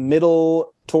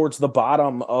middle towards the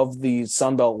bottom of the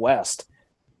Sun Belt West.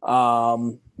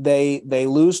 They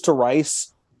lose to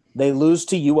Rice. They lose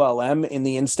to ULM in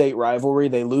the in-state rivalry.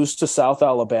 They lose to South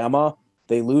Alabama.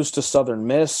 They lose to Southern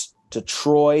Miss, to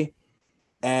Troy,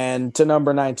 and to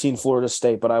number 19 Florida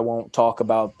State, but I won't talk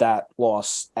about that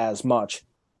loss as much.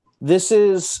 This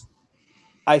is,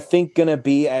 I think, going to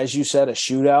be, as you said, a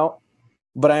shootout,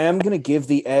 but I am going to give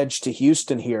the edge to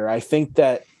Houston here. I think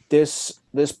that this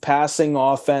passing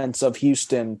offense of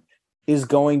Houston is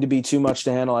going to be too much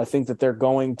to handle. I think that they're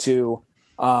going to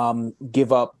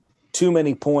give up too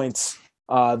many points.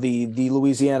 The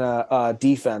Louisiana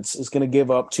defense is going to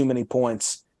give up too many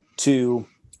points to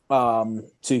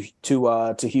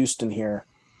Houston here.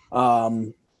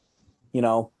 You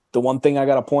know, the one thing I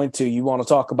got to point to, you want to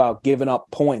talk about giving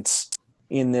up points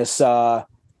in this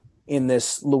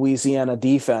Louisiana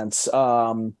defense.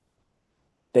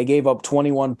 They gave up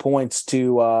 21 points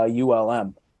to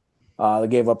ULM. They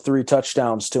gave up 3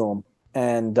 touchdowns to them,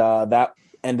 and that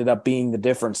ended up being the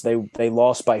difference. They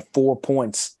lost by 4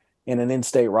 points in an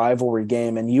in-state rivalry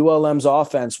game, and ULM's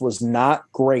offense was not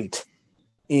great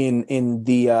in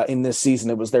this season.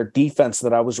 It was their defense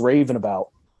that I was raving about.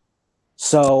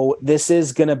 So this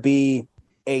is going to be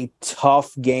a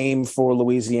tough game for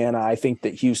Louisiana. I think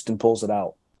that Houston pulls it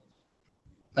out.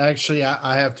 Actually,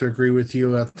 I have to agree with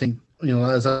you. I think,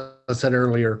 as I said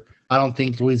earlier, I don't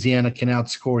think Louisiana can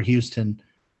outscore Houston.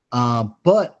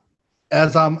 But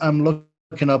as I'm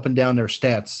looking up and down their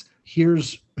stats,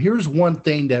 here's one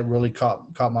thing that really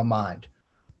caught my mind.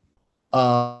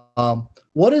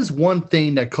 What is one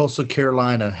thing that Coastal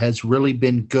Carolina has really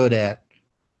been good at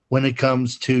when it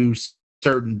comes to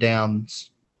certain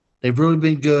downs? They've really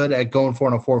been good at going for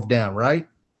it on a 4th down, right?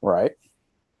 Right.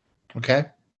 Okay.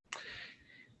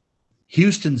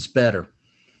 Houston's better.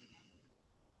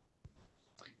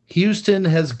 Houston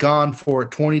has gone for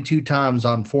it 22 times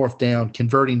on 4th down,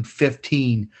 converting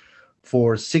 15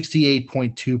 for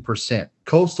 68.2%.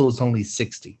 Coastal is only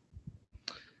 60.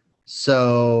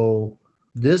 So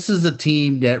this is a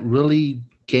team that really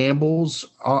gambles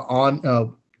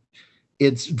on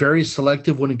it's very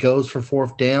selective when it goes for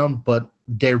 4th down, but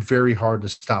they're very hard to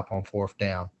stop on 4th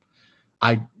down.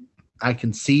 I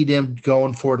can see them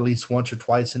going for it at least once or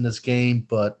twice in this game,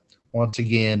 but once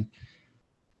again,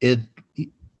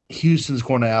 Houston's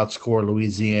going to outscore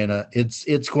Louisiana.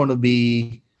 It's going to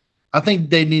be – I think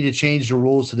they need to change the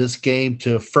rules to this game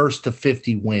to 1st to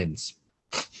 50 wins.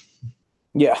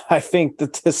 Yeah, I think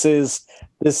that this is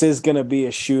going to be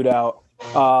a shootout.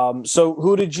 So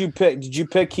who did you pick? Did you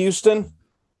pick Houston?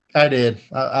 I did.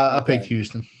 I picked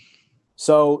Houston.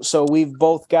 So we've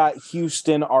both got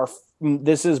Houston.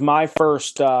 This is my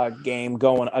first game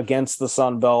going against the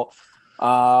Sun Belt.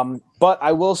 But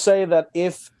I will say that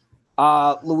if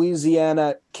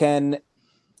Louisiana can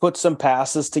put some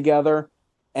passes together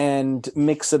and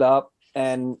mix it up,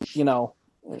 and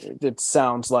it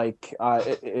sounds like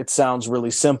it sounds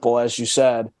really simple, as you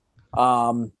said.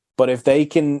 But if they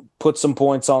can put some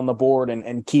points on the board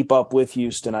and keep up with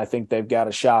Houston, I think they've got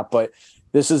a shot. But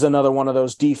this is another one of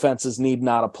those defenses need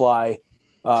not apply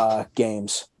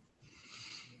games.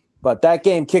 But that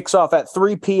game kicks off at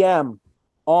 3 p.m.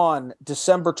 on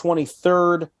December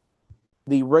 23rd.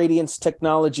 The Radiance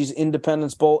Technologies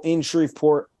Independence Bowl in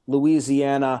Shreveport,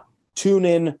 Louisiana. Tune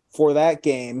in for that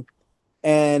game.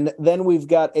 And then we've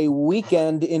got a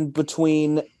weekend in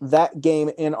between that game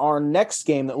and our next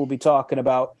game that we'll be talking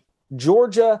about.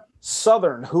 Georgia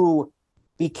Southern, who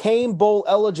became bowl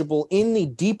eligible in the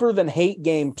Deeper Than Hate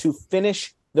game to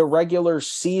finish the regular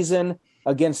season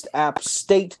against App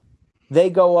State. They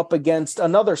go up against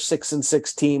another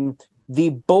 6-6 team, the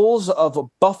Bulls of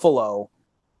Buffalo,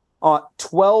 at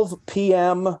 12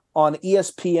 p.m. on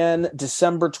ESPN,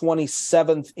 December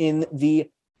 27th in the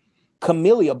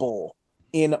Camellia Bowl.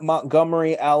 in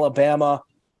Montgomery, Alabama.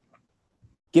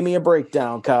 Give me a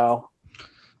breakdown, Kyle.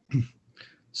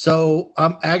 So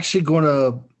I'm actually going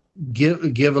to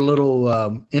give a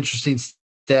little interesting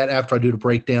stat after I do the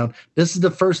breakdown. This is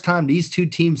the first time these two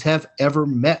teams have ever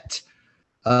met.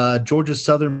 Georgia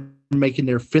Southern making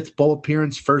their fifth bowl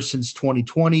appearance, first since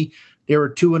 2020. They were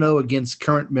 2-0 against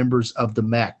current members of the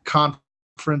MAC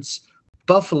conference.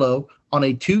 Buffalo, on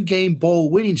a 2-game bowl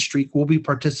winning streak, will be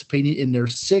participating in their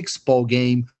sixth bowl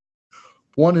game,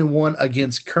 1-1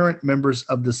 against current members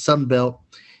of the Sun Belt.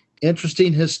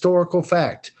 Interesting historical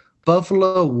fact.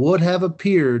 Buffalo would have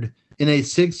appeared in a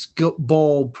sixth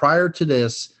bowl prior to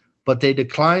this, but they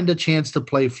declined a chance to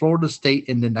play Florida State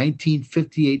in the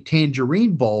 1958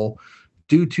 Tangerine Bowl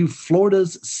due to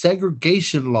Florida's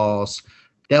segregation laws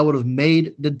that would have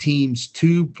made the team's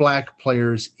 2 black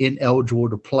players ineligible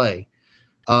to play.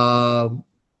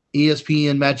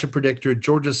 ESPN matchup predictor,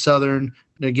 Georgia Southern,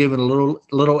 they're giving a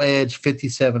little edge,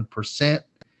 57%.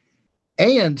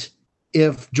 And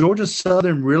if Georgia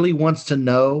Southern really wants to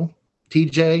know,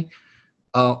 TJ,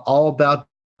 all about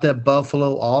that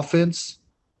Buffalo offense,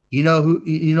 you know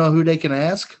who they can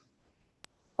ask?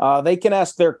 They can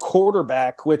ask their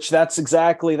quarterback, which that's a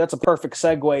perfect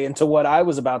segue into what I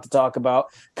was about to talk about.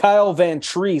 Kyle Van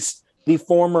Treese, the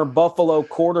former Buffalo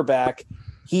quarterback.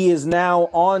 He is now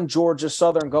on Georgia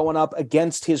Southern going up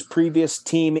against his previous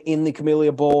team in the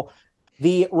Camellia Bowl.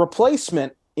 The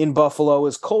replacement in Buffalo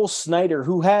is Cole Snyder,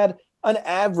 who had an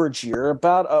average year,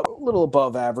 about a little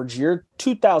above average year,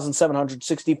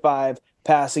 2,765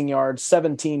 passing yards,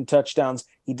 17 touchdowns.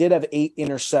 He did have 8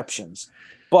 interceptions,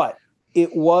 but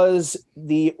it was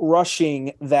the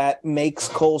rushing that makes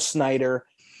Cole Snyder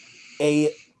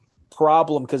a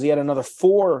problem because he had another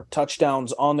 4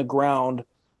 touchdowns on the ground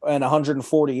and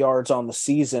 140 yards on the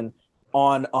season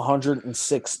on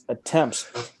 106 attempts.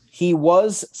 He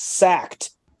was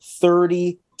sacked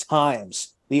 30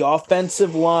 times. The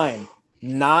offensive line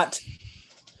not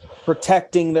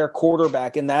protecting their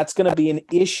quarterback, and that's going to be an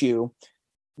issue.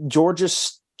 Georgia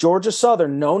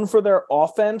Southern, known for their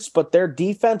offense, but their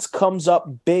defense comes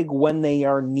up big when they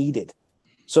are needed.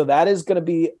 So that is going to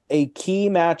be a key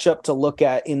matchup to look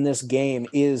at in this game,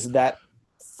 is that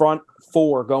front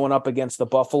 4 going up against the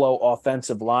Buffalo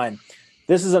offensive line.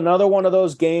 This is another one of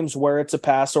those games where it's a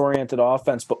pass-oriented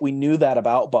offense, but we knew that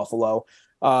about Buffalo.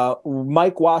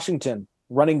 Mike Washington,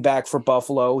 running back for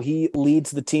Buffalo, he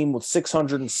leads the team with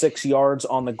 606 yards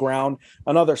on the ground,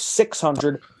 another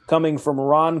 600 coming from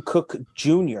Ron Cook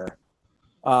Jr.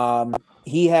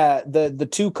 He had the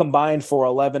 2 combined for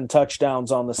 11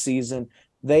 touchdowns on the season.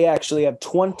 They actually have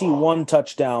 21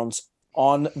 touchdowns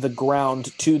on the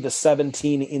ground to the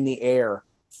 17 in the air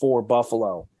for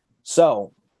Buffalo.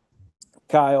 So,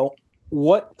 Kyle,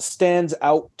 what stands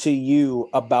out to you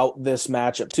about this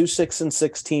matchup? 2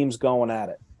 6-6 teams going at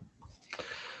it.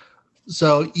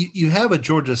 So you have a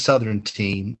Georgia Southern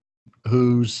team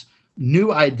whose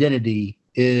new identity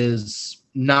is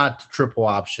not triple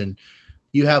option.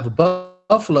 You have a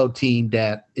Buffalo team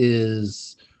that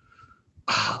is,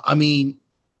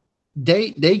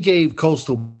 they gave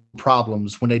Coastal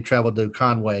problems when they traveled to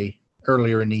Conway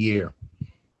earlier in the year.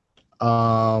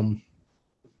 I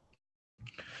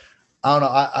don't know.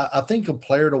 I think a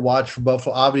player to watch for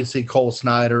Buffalo, obviously Cole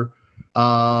Snyder,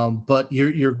 but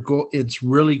it's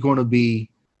really going to be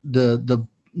the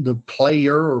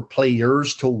player or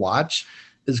players to watch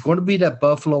is going to be that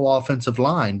Buffalo offensive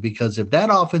line, because if that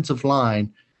offensive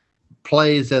line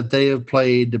plays that they have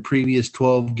played the previous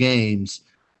 12 games,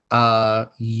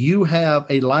 you have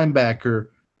a linebacker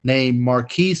named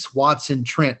Marquise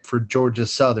Watson-Trent for Georgia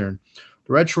Southern.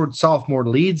 The redshirt sophomore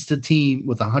leads the team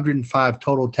with 105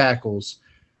 total tackles,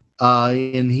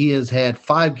 and he has had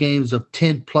 5 games of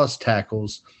 10-plus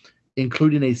tackles,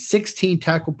 including a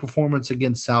 16-tackle performance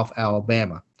against South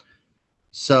Alabama.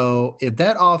 So if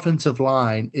that offensive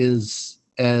line is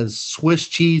as Swiss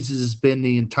cheese as has been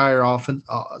the entire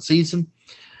season,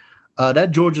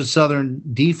 that Georgia Southern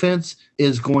defense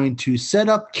is going to set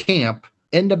up camp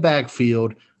in the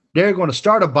backfield. They're going to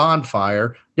start a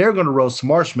bonfire. They're going to roast some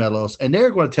marshmallows, and they're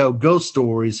going to tell ghost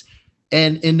stories.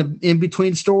 And in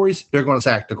between stories, they're going to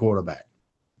sack the quarterback.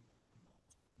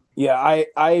 Yeah,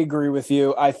 I agree with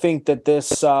you. I think that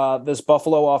this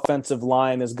Buffalo offensive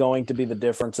line is going to be the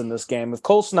difference in this game. If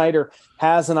Cole Snyder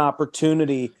has an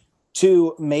opportunity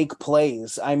to make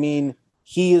plays, I mean,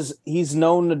 he's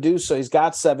known to do so. He's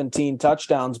got 17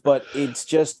 touchdowns, but it's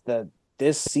just that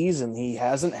this season he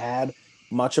hasn't had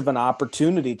much of an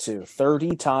opportunity to.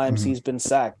 30 times he's been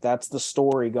sacked. That's the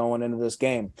story going into this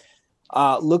game.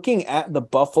 Looking at the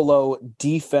Buffalo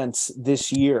defense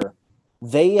this year,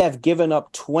 They have given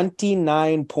up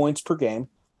 29 points per game.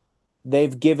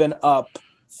 They've given up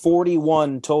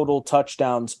 41 total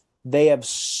touchdowns. They have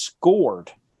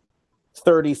scored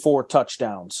 34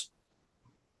 touchdowns.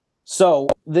 So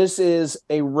this is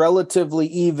a relatively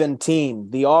even team.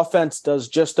 The offense does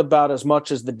just about as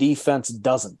much as the defense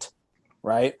doesn't,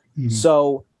 right? Mm-hmm.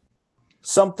 So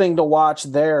something to watch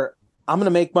there. I'm going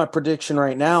to make my prediction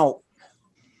right now.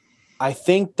 I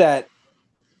think that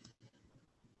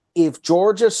if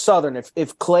Georgia Southern,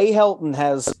 if Clay Helton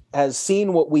has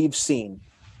seen what we've seen,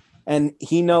 and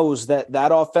he knows that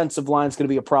offensive line is going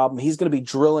to be a problem, he's going to be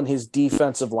drilling his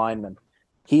defensive linemen.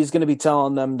 He's going to be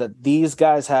telling them that these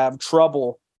guys have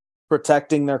trouble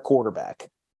protecting their quarterback.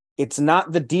 It's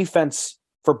not the defense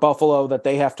for Buffalo that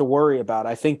they have to worry about.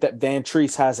 I think that Van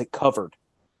Treese has it covered.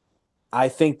 I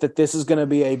think that this is going to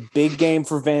be a big game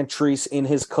for Van Treese in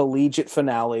his collegiate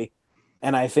finale,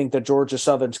 and I think that Georgia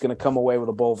Southern's going to come away with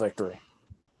a bowl victory.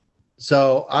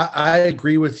 So I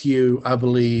agree with you. I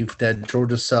believe that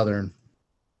Georgia Southern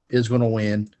is going to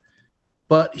win.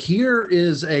 But here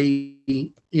is and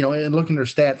looking at their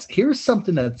stats, here's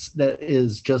something that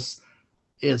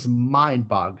is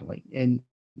mind-boggling. And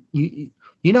you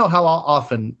know how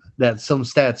often that some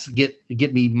stats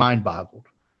get me mind-boggled.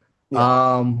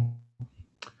 Yeah.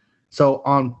 So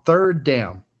on third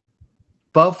down,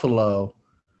 Buffalo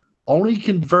only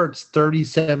converts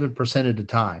 37% of the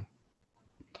time.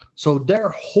 So they're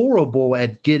horrible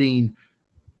at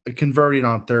converting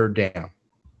on third down.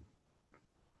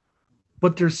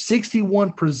 But they're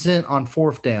 61% on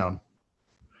fourth down.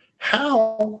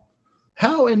 How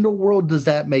in the world does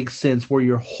that make sense where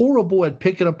you're horrible at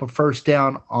picking up a first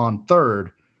down on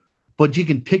third, but you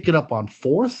can pick it up on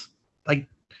fourth? Like,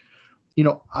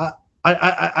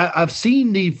 I've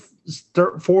seen the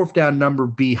fourth down number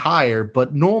be higher,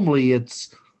 but normally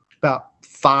it's about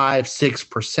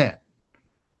 5-6%.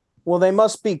 Well, they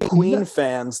must be Queen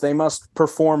fans. They must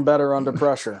perform better under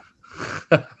pressure.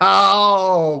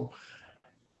 Oh,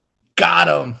 got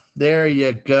him. There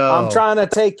you go. I'm trying to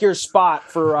take your spot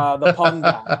for the pun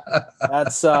guy.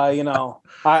 That's,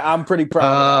 I'm pretty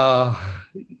proud of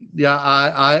that.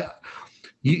 Yeah,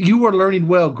 you were learning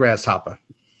well, Grasshopper.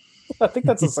 I think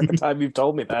that's the second time you've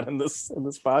told me that in this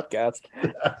podcast.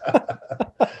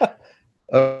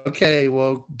 Okay,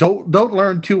 well, don't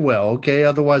learn too well, okay?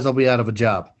 Otherwise, I'll be out of a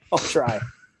job. I'll try.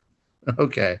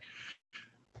 Okay.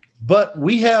 But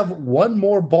we have one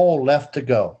more bowl left to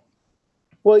go.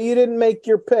 Well, you didn't make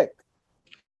your pick.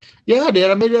 Yeah, I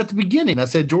did. I made it at the beginning. I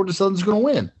said Georgia Southern's going to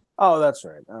win. Oh, that's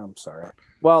right. I'm sorry.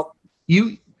 Well,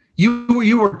 you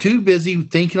were too busy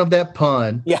thinking of that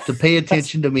pun to pay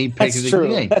attention to me picking the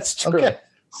game. That's true. Okay.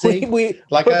 See,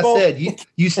 like I said,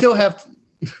 you still have to.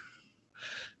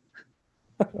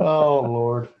 Oh,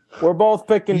 Lord. We're both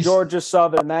picking Georgia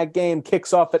Southern. That game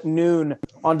kicks off at noon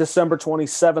on December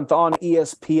 27th on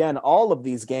ESPN. All of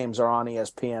these games are on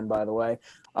ESPN, by the way.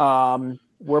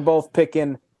 We're both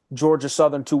picking Georgia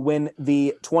Southern to win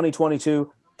the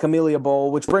 2022 Camellia Bowl,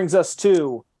 which brings us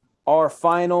to our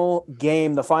final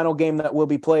game, the final game that will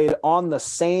be played on the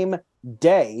same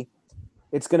day.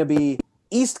 It's going to be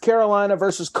East Carolina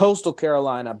versus Coastal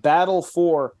Carolina, battle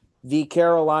for the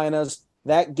Carolinas.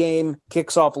 That game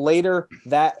kicks off later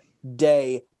that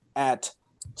day at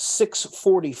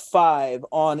 6:45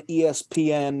 on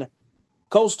ESPN.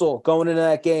 Coastal going into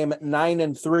that game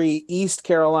 9-3. East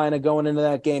Carolina going into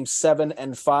that game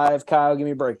 7-5. Kyle, give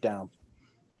me a breakdown.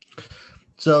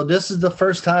 So this is the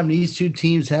first time these two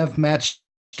teams have matched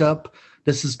up.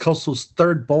 This is Coastal's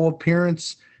third bowl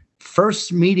appearance.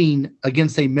 First meeting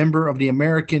against a member of the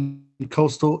American.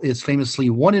 Coastal is famously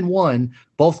 1-1,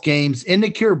 both games in the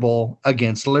Cure Bowl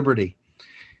against Liberty.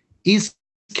 East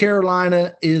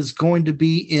Carolina is going to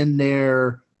be in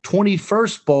their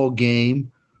 21st bowl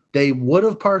game. They would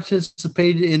have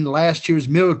participated in last year's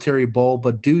Military Bowl,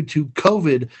 but due to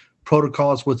COVID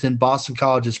protocols within Boston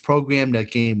College's program, that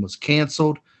game was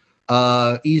canceled.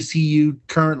 ECU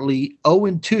currently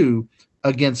 0-2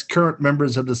 against current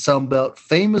members of the Sun Belt,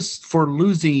 famous for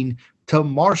losing to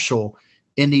Marshall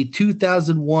in the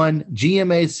 2001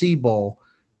 GMAC Bowl.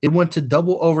 It went to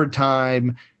double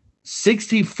overtime,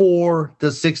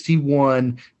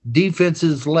 64-61.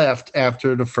 Defenses left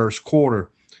after the first quarter.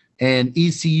 And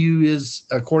ECU is,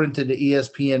 according to the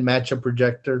ESPN matchup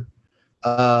projector,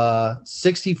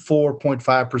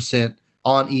 64.5%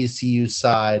 on ECU's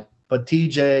side. But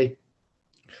TJ,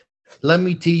 let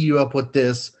me tee you up with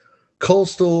this.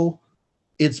 Coastal,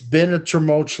 it's been a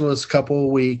tumultuous couple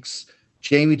of weeks.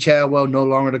 Jamie Chadwell no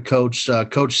longer the coach.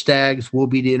 Coach Staggs will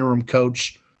be the interim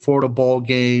coach for the ball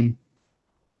game.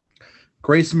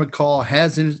 Grayson McCall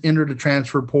has entered the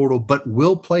transfer portal, but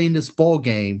will play in this bowl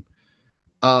game.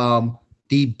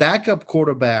 The backup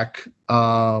quarterback,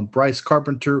 Bryce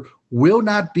Carpenter, will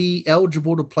not be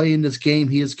eligible to play in this game.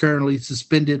 He is currently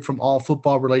suspended from all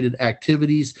football-related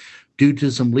activities due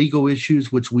to some legal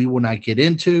issues, which we will not get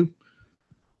into.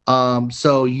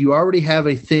 So you already have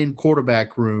a thin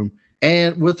quarterback room,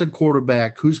 and with a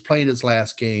quarterback who's playing his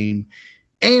last game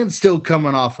and still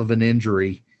coming off of an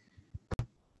injury.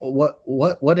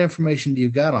 What information do you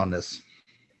got on this?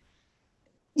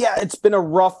 Yeah, it's been a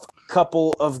rough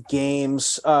couple of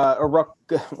games,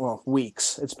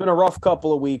 weeks. It's been a rough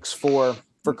couple of weeks for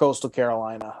Coastal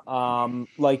Carolina.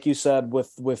 Like you said,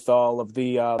 with all of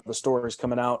the stories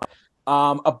coming out,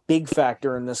 a big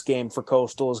factor in this game for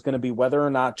Coastal is going to be whether or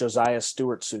not Josiah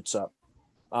Stewart suits up.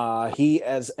 He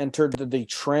has entered the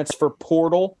transfer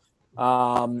portal.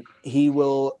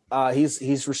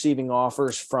 He's receiving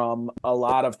offers from a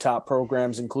lot of top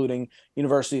programs, including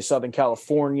University of Southern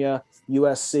California,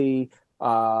 USC.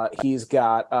 He's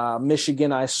got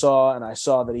Michigan. I saw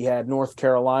that he had North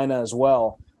Carolina as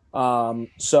well.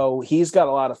 So he's got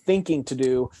a lot of thinking to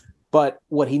do, but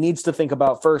what he needs to think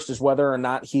about first is whether or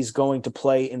not he's going to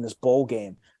play in this bowl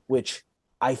game, which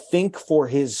I think for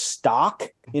his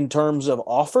stock in terms of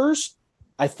offers,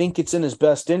 I think it's in his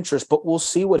best interest, but we'll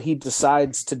see what he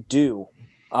decides to do.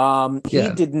 He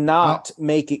did not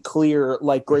make it clear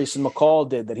like Grayson McCall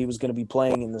did that he was going to be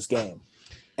playing in this game.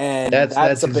 And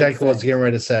that's exactly what I was getting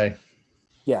ready to say.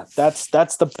 Yeah, that's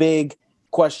the big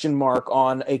question mark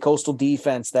on a Coastal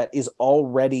defense that is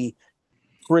already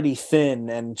pretty thin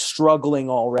and struggling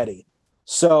already.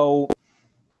 So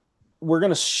we're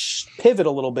going to pivot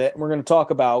a little bit, and we're going to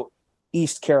talk about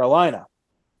East Carolina.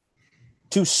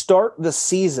 To start the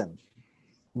season,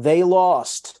 they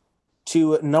lost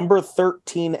to number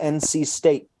 13 NC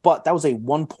State, but that was a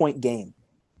 1-point game.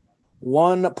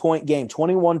 1-point game,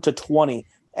 21-20.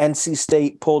 NC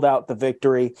State pulled out the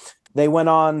victory. They went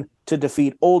on to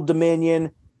defeat Old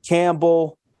Dominion,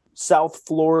 Campbell, South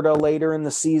Florida later in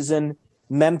the season,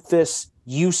 Memphis,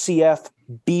 UCF,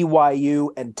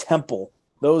 BYU, and Temple.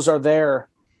 Those are their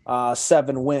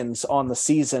 7 wins on the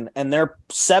season, and they're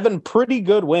 7 pretty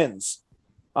good wins.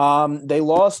 They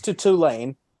lost to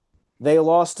Tulane, they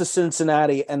lost to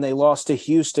Cincinnati, and they lost to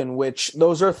Houston, which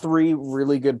those are 3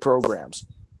 really good programs.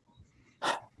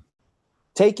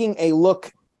 Taking a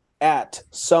look at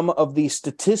some of the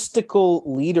statistical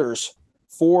leaders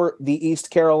for the East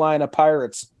Carolina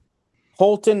Pirates,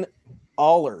 Holton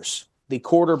Ahlers, the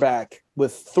quarterback,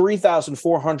 with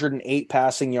 3,408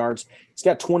 passing yards. He's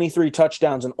got 23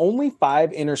 touchdowns and only 5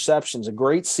 interceptions. A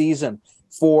great season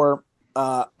for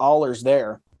Ahlers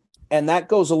there. And that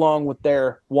goes along with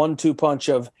their 1-2 punch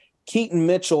of Keaton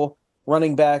Mitchell,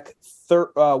 running back,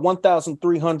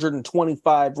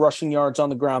 1,325 rushing yards on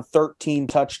the ground, 13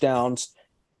 touchdowns.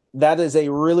 That is a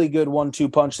really good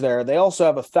 1-2 punch there. They also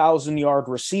have a 1,000-yard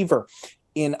receiver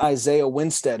in Isaiah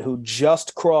Winstead, who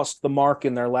just crossed the mark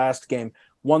in their last game,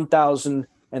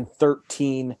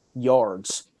 1,013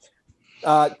 yards.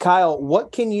 Kyle,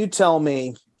 what can you tell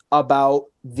me about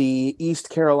the East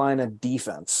Carolina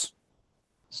defense?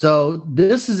 So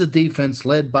this is a defense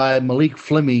led by Malik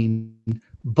Fleming,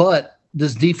 but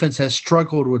this defense has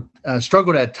struggled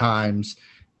at times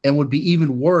and would be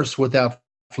even worse without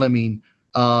Fleming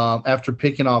after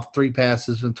picking off 3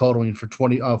 passes and totaling for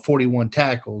 41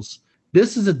 tackles.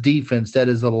 This is a defense that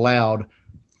has allowed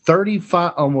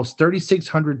almost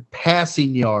 3,600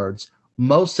 passing yards,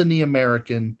 most in the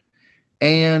American,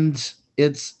 and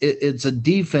it's a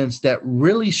defense that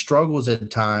really struggles at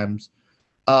times.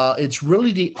 It's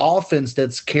really the offense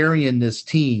that's carrying this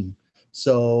team.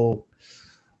 So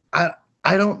I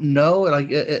don't know. Like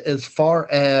as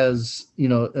far as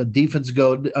defense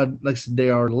go, like I said, they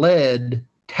are led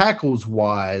tackles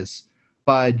wise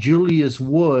by Julius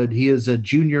Wood. He is a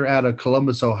junior out of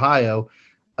Columbus, Ohio,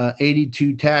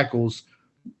 82 tackles,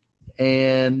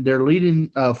 and they're leading.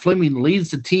 Fleming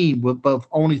leads the team with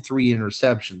only 3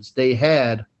 interceptions. They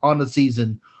had on the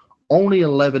season only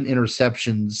 11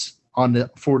 interceptions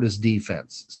for this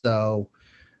defense. So,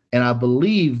 and I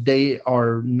believe they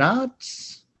are not.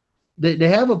 They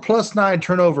have a +9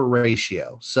 turnover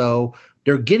ratio, so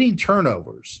they're getting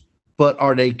turnovers, but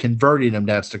are they converting them?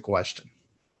 That's the question.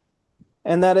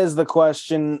 And that is the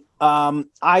question.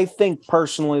 I think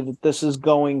personally that this is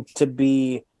going to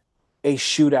be a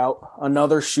shootout,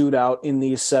 another shootout in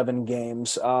these 7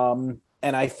 games. And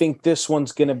I think this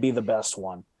one's going to be the best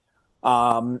one.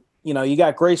 You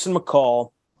got Grayson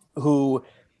McCall, who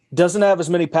doesn't have as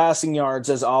many passing yards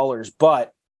as Ahlers,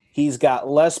 but he's got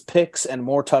less picks and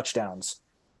more touchdowns.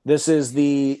 This is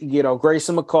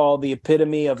Grayson McCall, the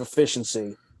epitome of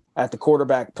efficiency at the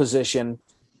quarterback position.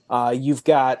 You've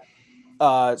got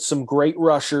some great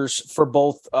rushers for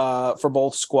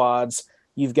both squads.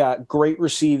 You've got great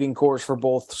receiving cores for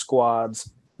both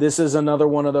squads. This is another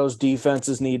one of those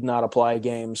defenses need not apply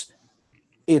games.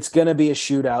 It's going to be a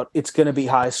shootout. It's going to be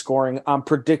high scoring. I'm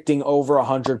predicting over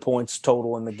 100 points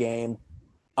total in the game.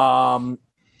 Now,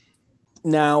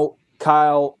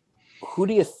 Kyle, who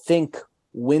do you think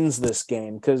wins this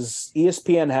game? Because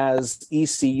ESPN has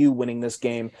ECU winning this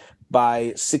game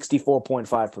by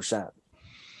 64.5%.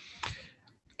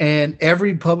 And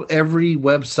every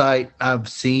website I've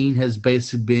seen has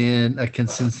basically been a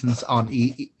consensus on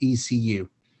ECU.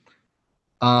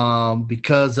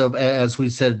 Because of, as we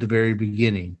said at the very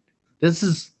beginning, this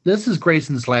is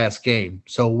Grayson's last game.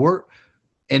 So we're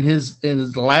in his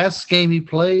last game he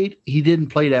played, he didn't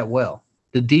play that well.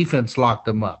 The defense locked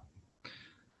him up.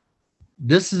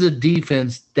 This is a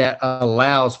defense that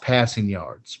allows passing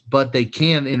yards, but they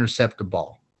can intercept the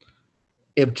ball.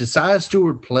 If Josiah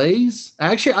Stewart plays,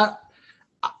 actually,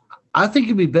 I think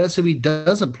it'd be best if he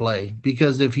doesn't play,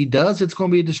 because if he does, it's going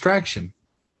to be a distraction.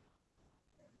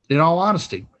 In all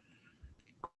honesty,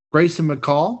 Grayson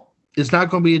McCall is not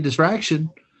going to be a distraction,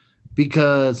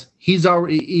 because he's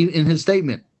already in his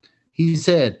statement. He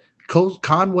said,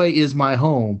 "Conway is my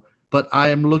home, but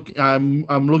I'm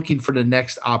looking for the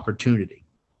next opportunity."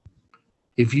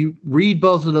 If you read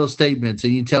both of those statements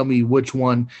and you tell me which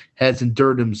one has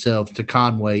endured himself to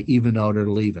Conway, even though they're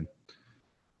leaving.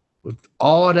 With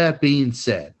all that being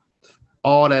said,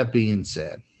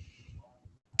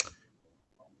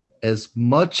 as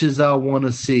much as I want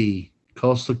to see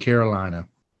Coastal Carolina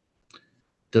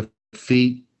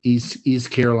defeat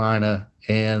East Carolina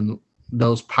and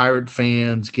those Pirate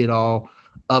fans get all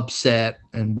upset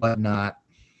and whatnot,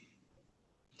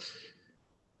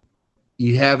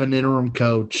 you have an interim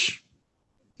coach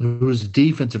who's a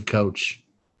defensive coach,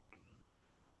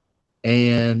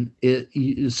 and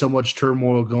so much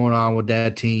turmoil going on with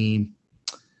that team.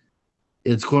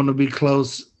 It's going to be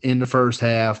close in the first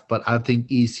half, but I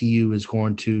think ECU is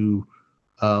going to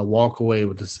walk away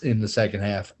with this in the second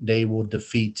half. They will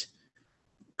defeat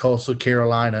Coastal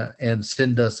Carolina and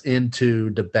send us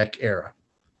into the Beck era.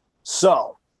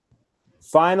 So,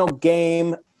 final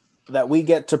game that we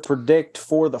get to predict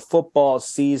for the football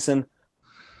season,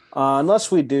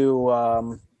 unless we do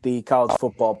the college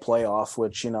football playoff,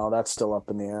 which, that's still up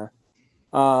in the air.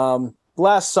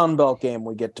 Last Sun Belt game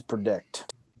we get to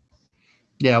predict.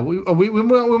 Yeah, we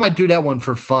might do that one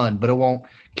for fun, but it won't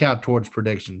count towards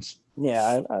predictions.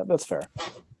 Yeah, that's fair.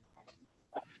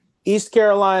 East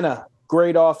Carolina,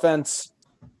 great offense,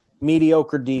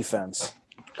 mediocre defense.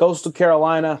 Coastal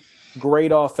Carolina,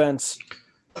 great offense,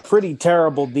 pretty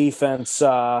terrible defense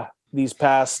this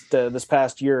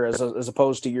past year as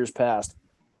opposed to years past.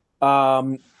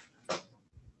 Like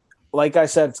I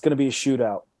said, it's going to be a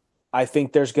shootout. I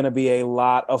think there's going to be a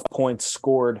lot of points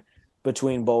scored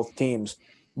between both teams.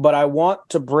 But I want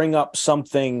to bring up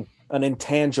something, an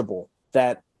intangible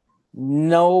that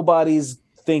nobody's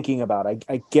thinking about.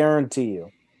 I guarantee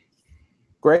you.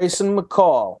 Grayson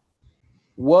McCall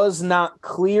was not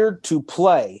cleared to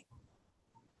play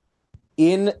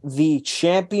in the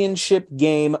championship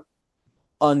game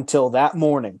until that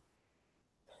morning.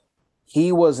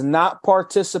 He was not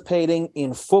participating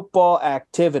in football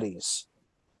activities.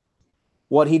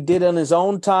 What he did on his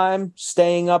own time,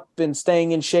 staying up and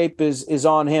staying in shape, is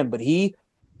on him. But he,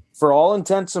 for all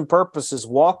intents and purposes,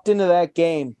 walked into that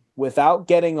game without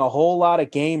getting a whole lot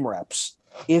of game reps,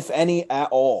 if any at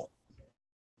all.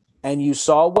 And you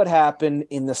saw what happened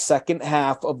in the second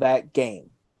half of that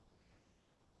game.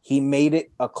 He made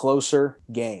it a closer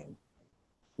game.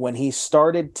 When he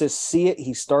started to see it,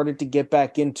 he started to get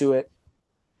back into it.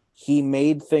 He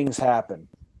made things happen.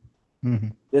 Mm-hmm.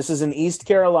 This is an East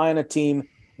Carolina team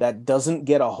that doesn't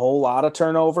get a whole lot of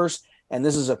turnovers, and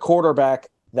this is a quarterback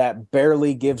that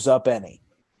barely gives up any.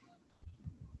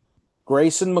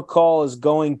 Grayson McCall is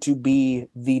going to be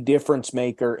the difference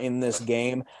maker in this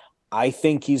game. I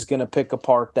think he's going to pick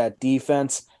apart that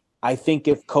defense. I think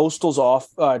if Coastal's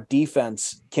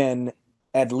defense can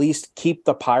at least keep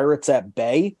the Pirates at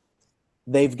bay,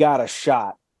 they've got a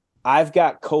shot. I've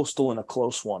got Coastal in a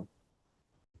close one.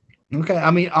 Okay.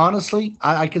 I mean, honestly,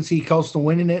 I can see Coastal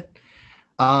winning it.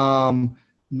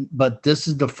 But this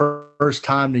is the first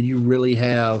time that you really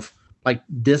have like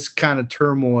this kind of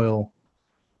turmoil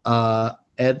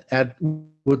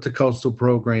with the Coastal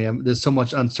program. There's so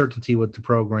much uncertainty with the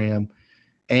program.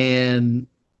 And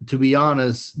to be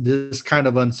honest, this kind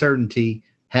of uncertainty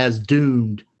has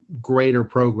doomed greater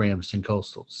programs than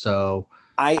Coastal. So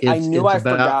I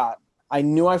forgot. I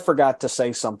knew I forgot to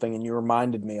say something, and you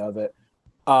reminded me of it.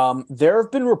 There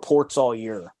have been reports all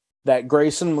year that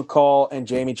Grayson McCall and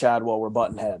Jamie Chadwell were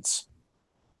button heads.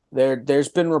 There's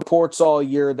been reports all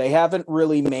year. They haven't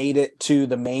really made it to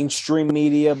the mainstream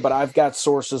media, but I've got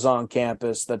sources on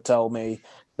campus that tell me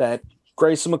that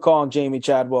Grayson McCall and Jamie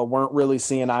Chadwell weren't really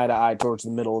seeing eye to eye towards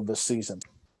the middle of the season.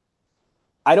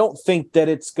 I don't think that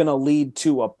it's going to lead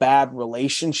to a bad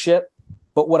relationship,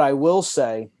 but what I will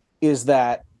say is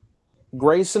that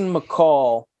Grayson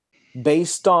McCall,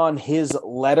 based on his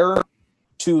letter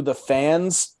to the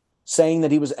fans saying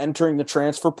that he was entering the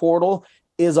transfer portal,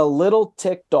 is a little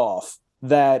ticked off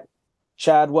that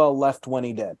Chadwell left when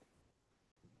he did.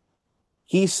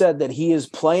 He said that he is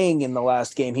playing in the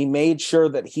last game. He made sure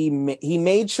that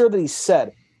he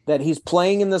said that he's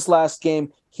playing in this last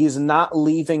game. He's not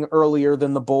leaving earlier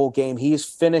than the bowl game. He's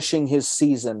finishing his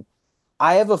season.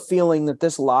 I have a feeling that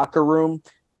this locker room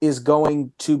is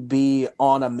going to be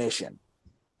on a mission.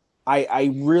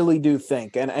 I really do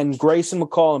think, and Grayson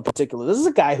McCall in particular, this is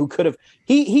a guy who could have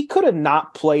he could have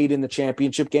not played in the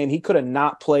championship game. He could have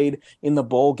not played in the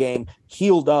bowl game,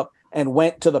 healed up, and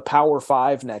went to the Power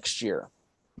 5 next year.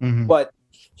 Mm-hmm. But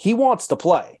he wants to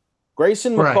play.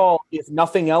 Grayson McCall, if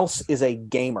nothing else, is a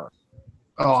gamer.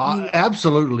 Oh,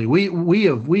 absolutely.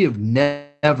 We have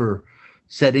never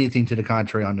said anything to the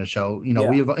contrary on the show.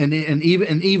 We have, and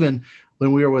even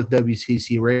when we were with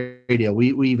WCC Radio,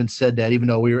 we even said that, even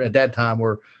though we were at that time,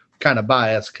 we're kind of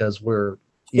biased because we're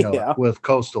with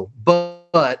Coastal,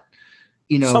 but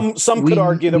some could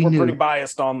argue that we're pretty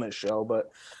biased on this show, but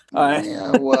I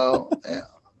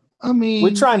mean,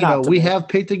 we try not to. We have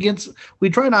picked against.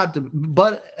 We try not to,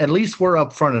 but at least we're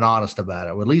upfront and honest about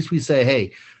it. At least we say,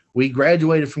 hey, we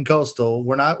graduated from Coastal.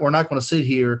 We're not going to sit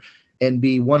here and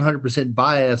be 100%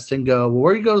 biased and go, well,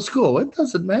 where you go to school? It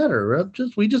doesn't matter.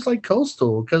 We just like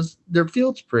Coastal because their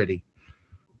field's pretty.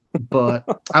 But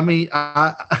I mean,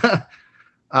 I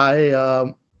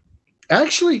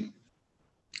actually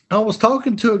was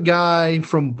talking to a guy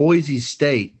from Boise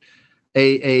State,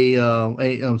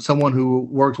 someone who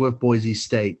worked with Boise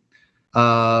State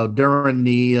during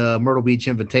the Myrtle Beach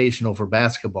Invitational for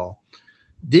basketball.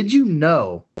 Did you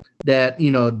know that,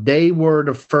 they were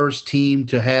the first team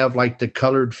to have like the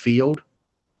colored field?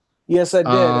 Yes, I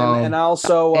did. And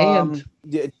also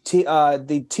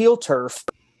the teal turf,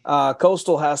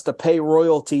 Coastal has to pay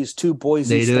royalties to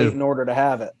Boise State in order to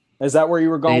have it. Is that where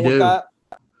you were going with that?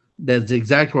 That's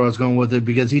exactly where I was going with it,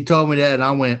 because he told me that and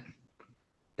I went,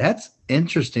 that's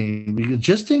interesting, because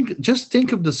just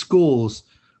think of the schools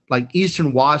like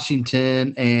Eastern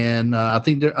Washington, and I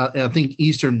think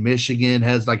Eastern Michigan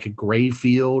has like a gray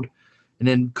field, and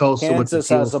then Coastal Kansas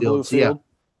has a blue field. Yeah.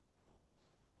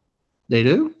 They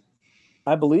do?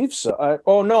 I believe so.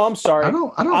 I'm sorry.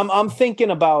 I'm thinking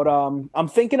about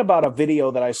a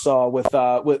video that I saw with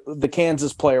the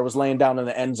Kansas player was laying down in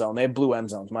the end zone. They have blue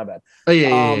end zones. My bad. Oh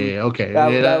yeah. Okay.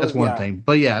 That's one thing.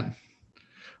 But yeah.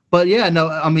 No.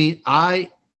 I mean, I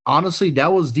honestly,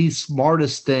 that was the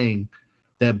smartest thing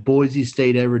that Boise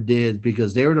State ever did,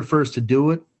 because they were the first to do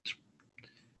it.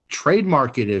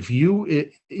 Trademark it. If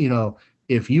you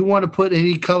want to put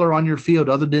any color on your field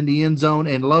other than the end zone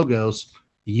and logos,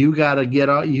 you got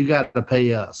to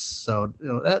pay us. So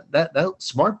that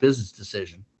smart business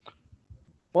decision.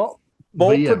 Well,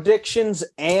 bold predictions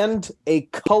and a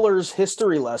colors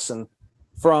history lesson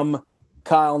from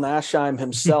Kyle Nashheim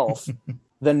himself,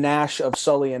 the Nash of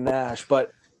Sully and Nash.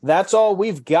 But that's all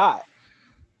we've got.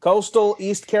 Coastal,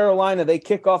 East Carolina, they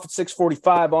kick off at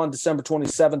 6:45 on December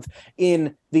 27th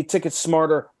in the Ticket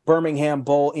Smarter Birmingham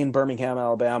Bowl in Birmingham,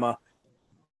 Alabama.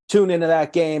 Tune into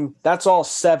that game. That's all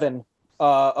 7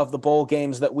 of the bowl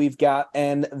games that we've got,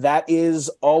 and that is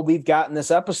all we've got in this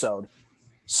episode.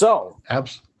 So,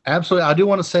 absolutely, I do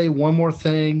want to say one more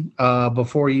thing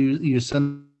before you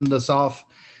send this off,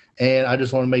 and I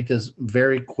just want to make this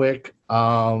very quick.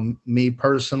 Me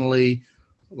personally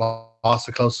lost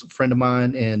a close friend of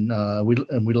mine, and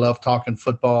we love talking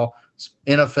football,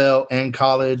 NFL and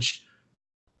college.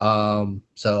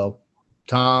 So,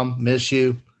 Tom, miss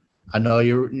you. I know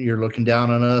you're looking down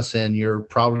on us, and you're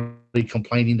probably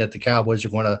complaining that the Cowboys are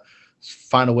going to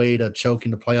find a way to choke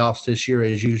in the playoffs this year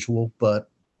as usual. But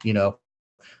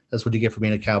that's what you get for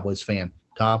being a Cowboys fan.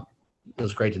 Tom, it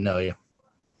was great to know you.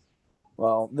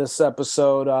 Well, this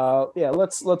episode,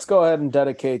 let's go ahead and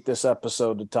dedicate this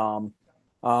episode to Tom.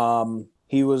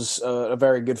 He was a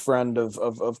very good friend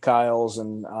of Kyle's,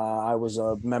 and I was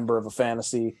a member of a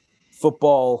fantasy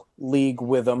football league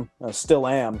with him. I still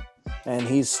am, and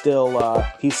he's still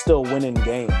winning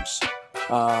games.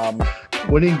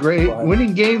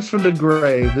 Winning games from the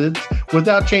grave. It's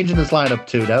without changing his lineup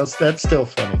too. That's still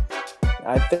funny.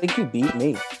 I think he beat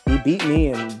me. He beat me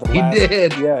in the He last.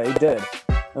 did. Yeah, he did.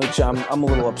 Which I'm a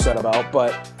little upset about.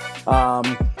 But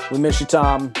we miss you,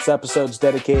 Tom. This episode's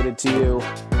dedicated to you.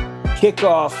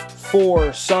 Kickoff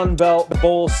for Sun Belt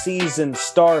Bowl season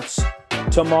starts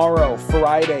tomorrow,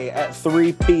 Friday at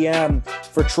 3 p.m.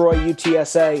 for Troy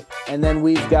UTSA. And then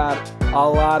we've got a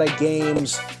lot of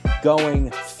games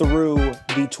going through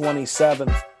the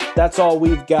 27th. That's all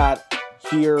we've got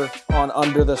here on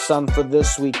Under the Sun for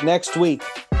this week. Next week,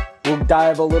 we'll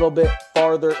dive a little bit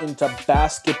farther into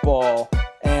basketball,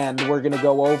 and we're going to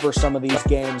go over some of these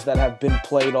games that have been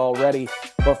played already.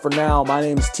 But for now, my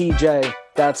name's TJ,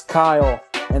 that's Kyle,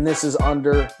 and this is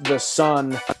Under the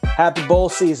Sun. Happy bowl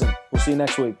season. We'll see you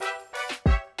next week.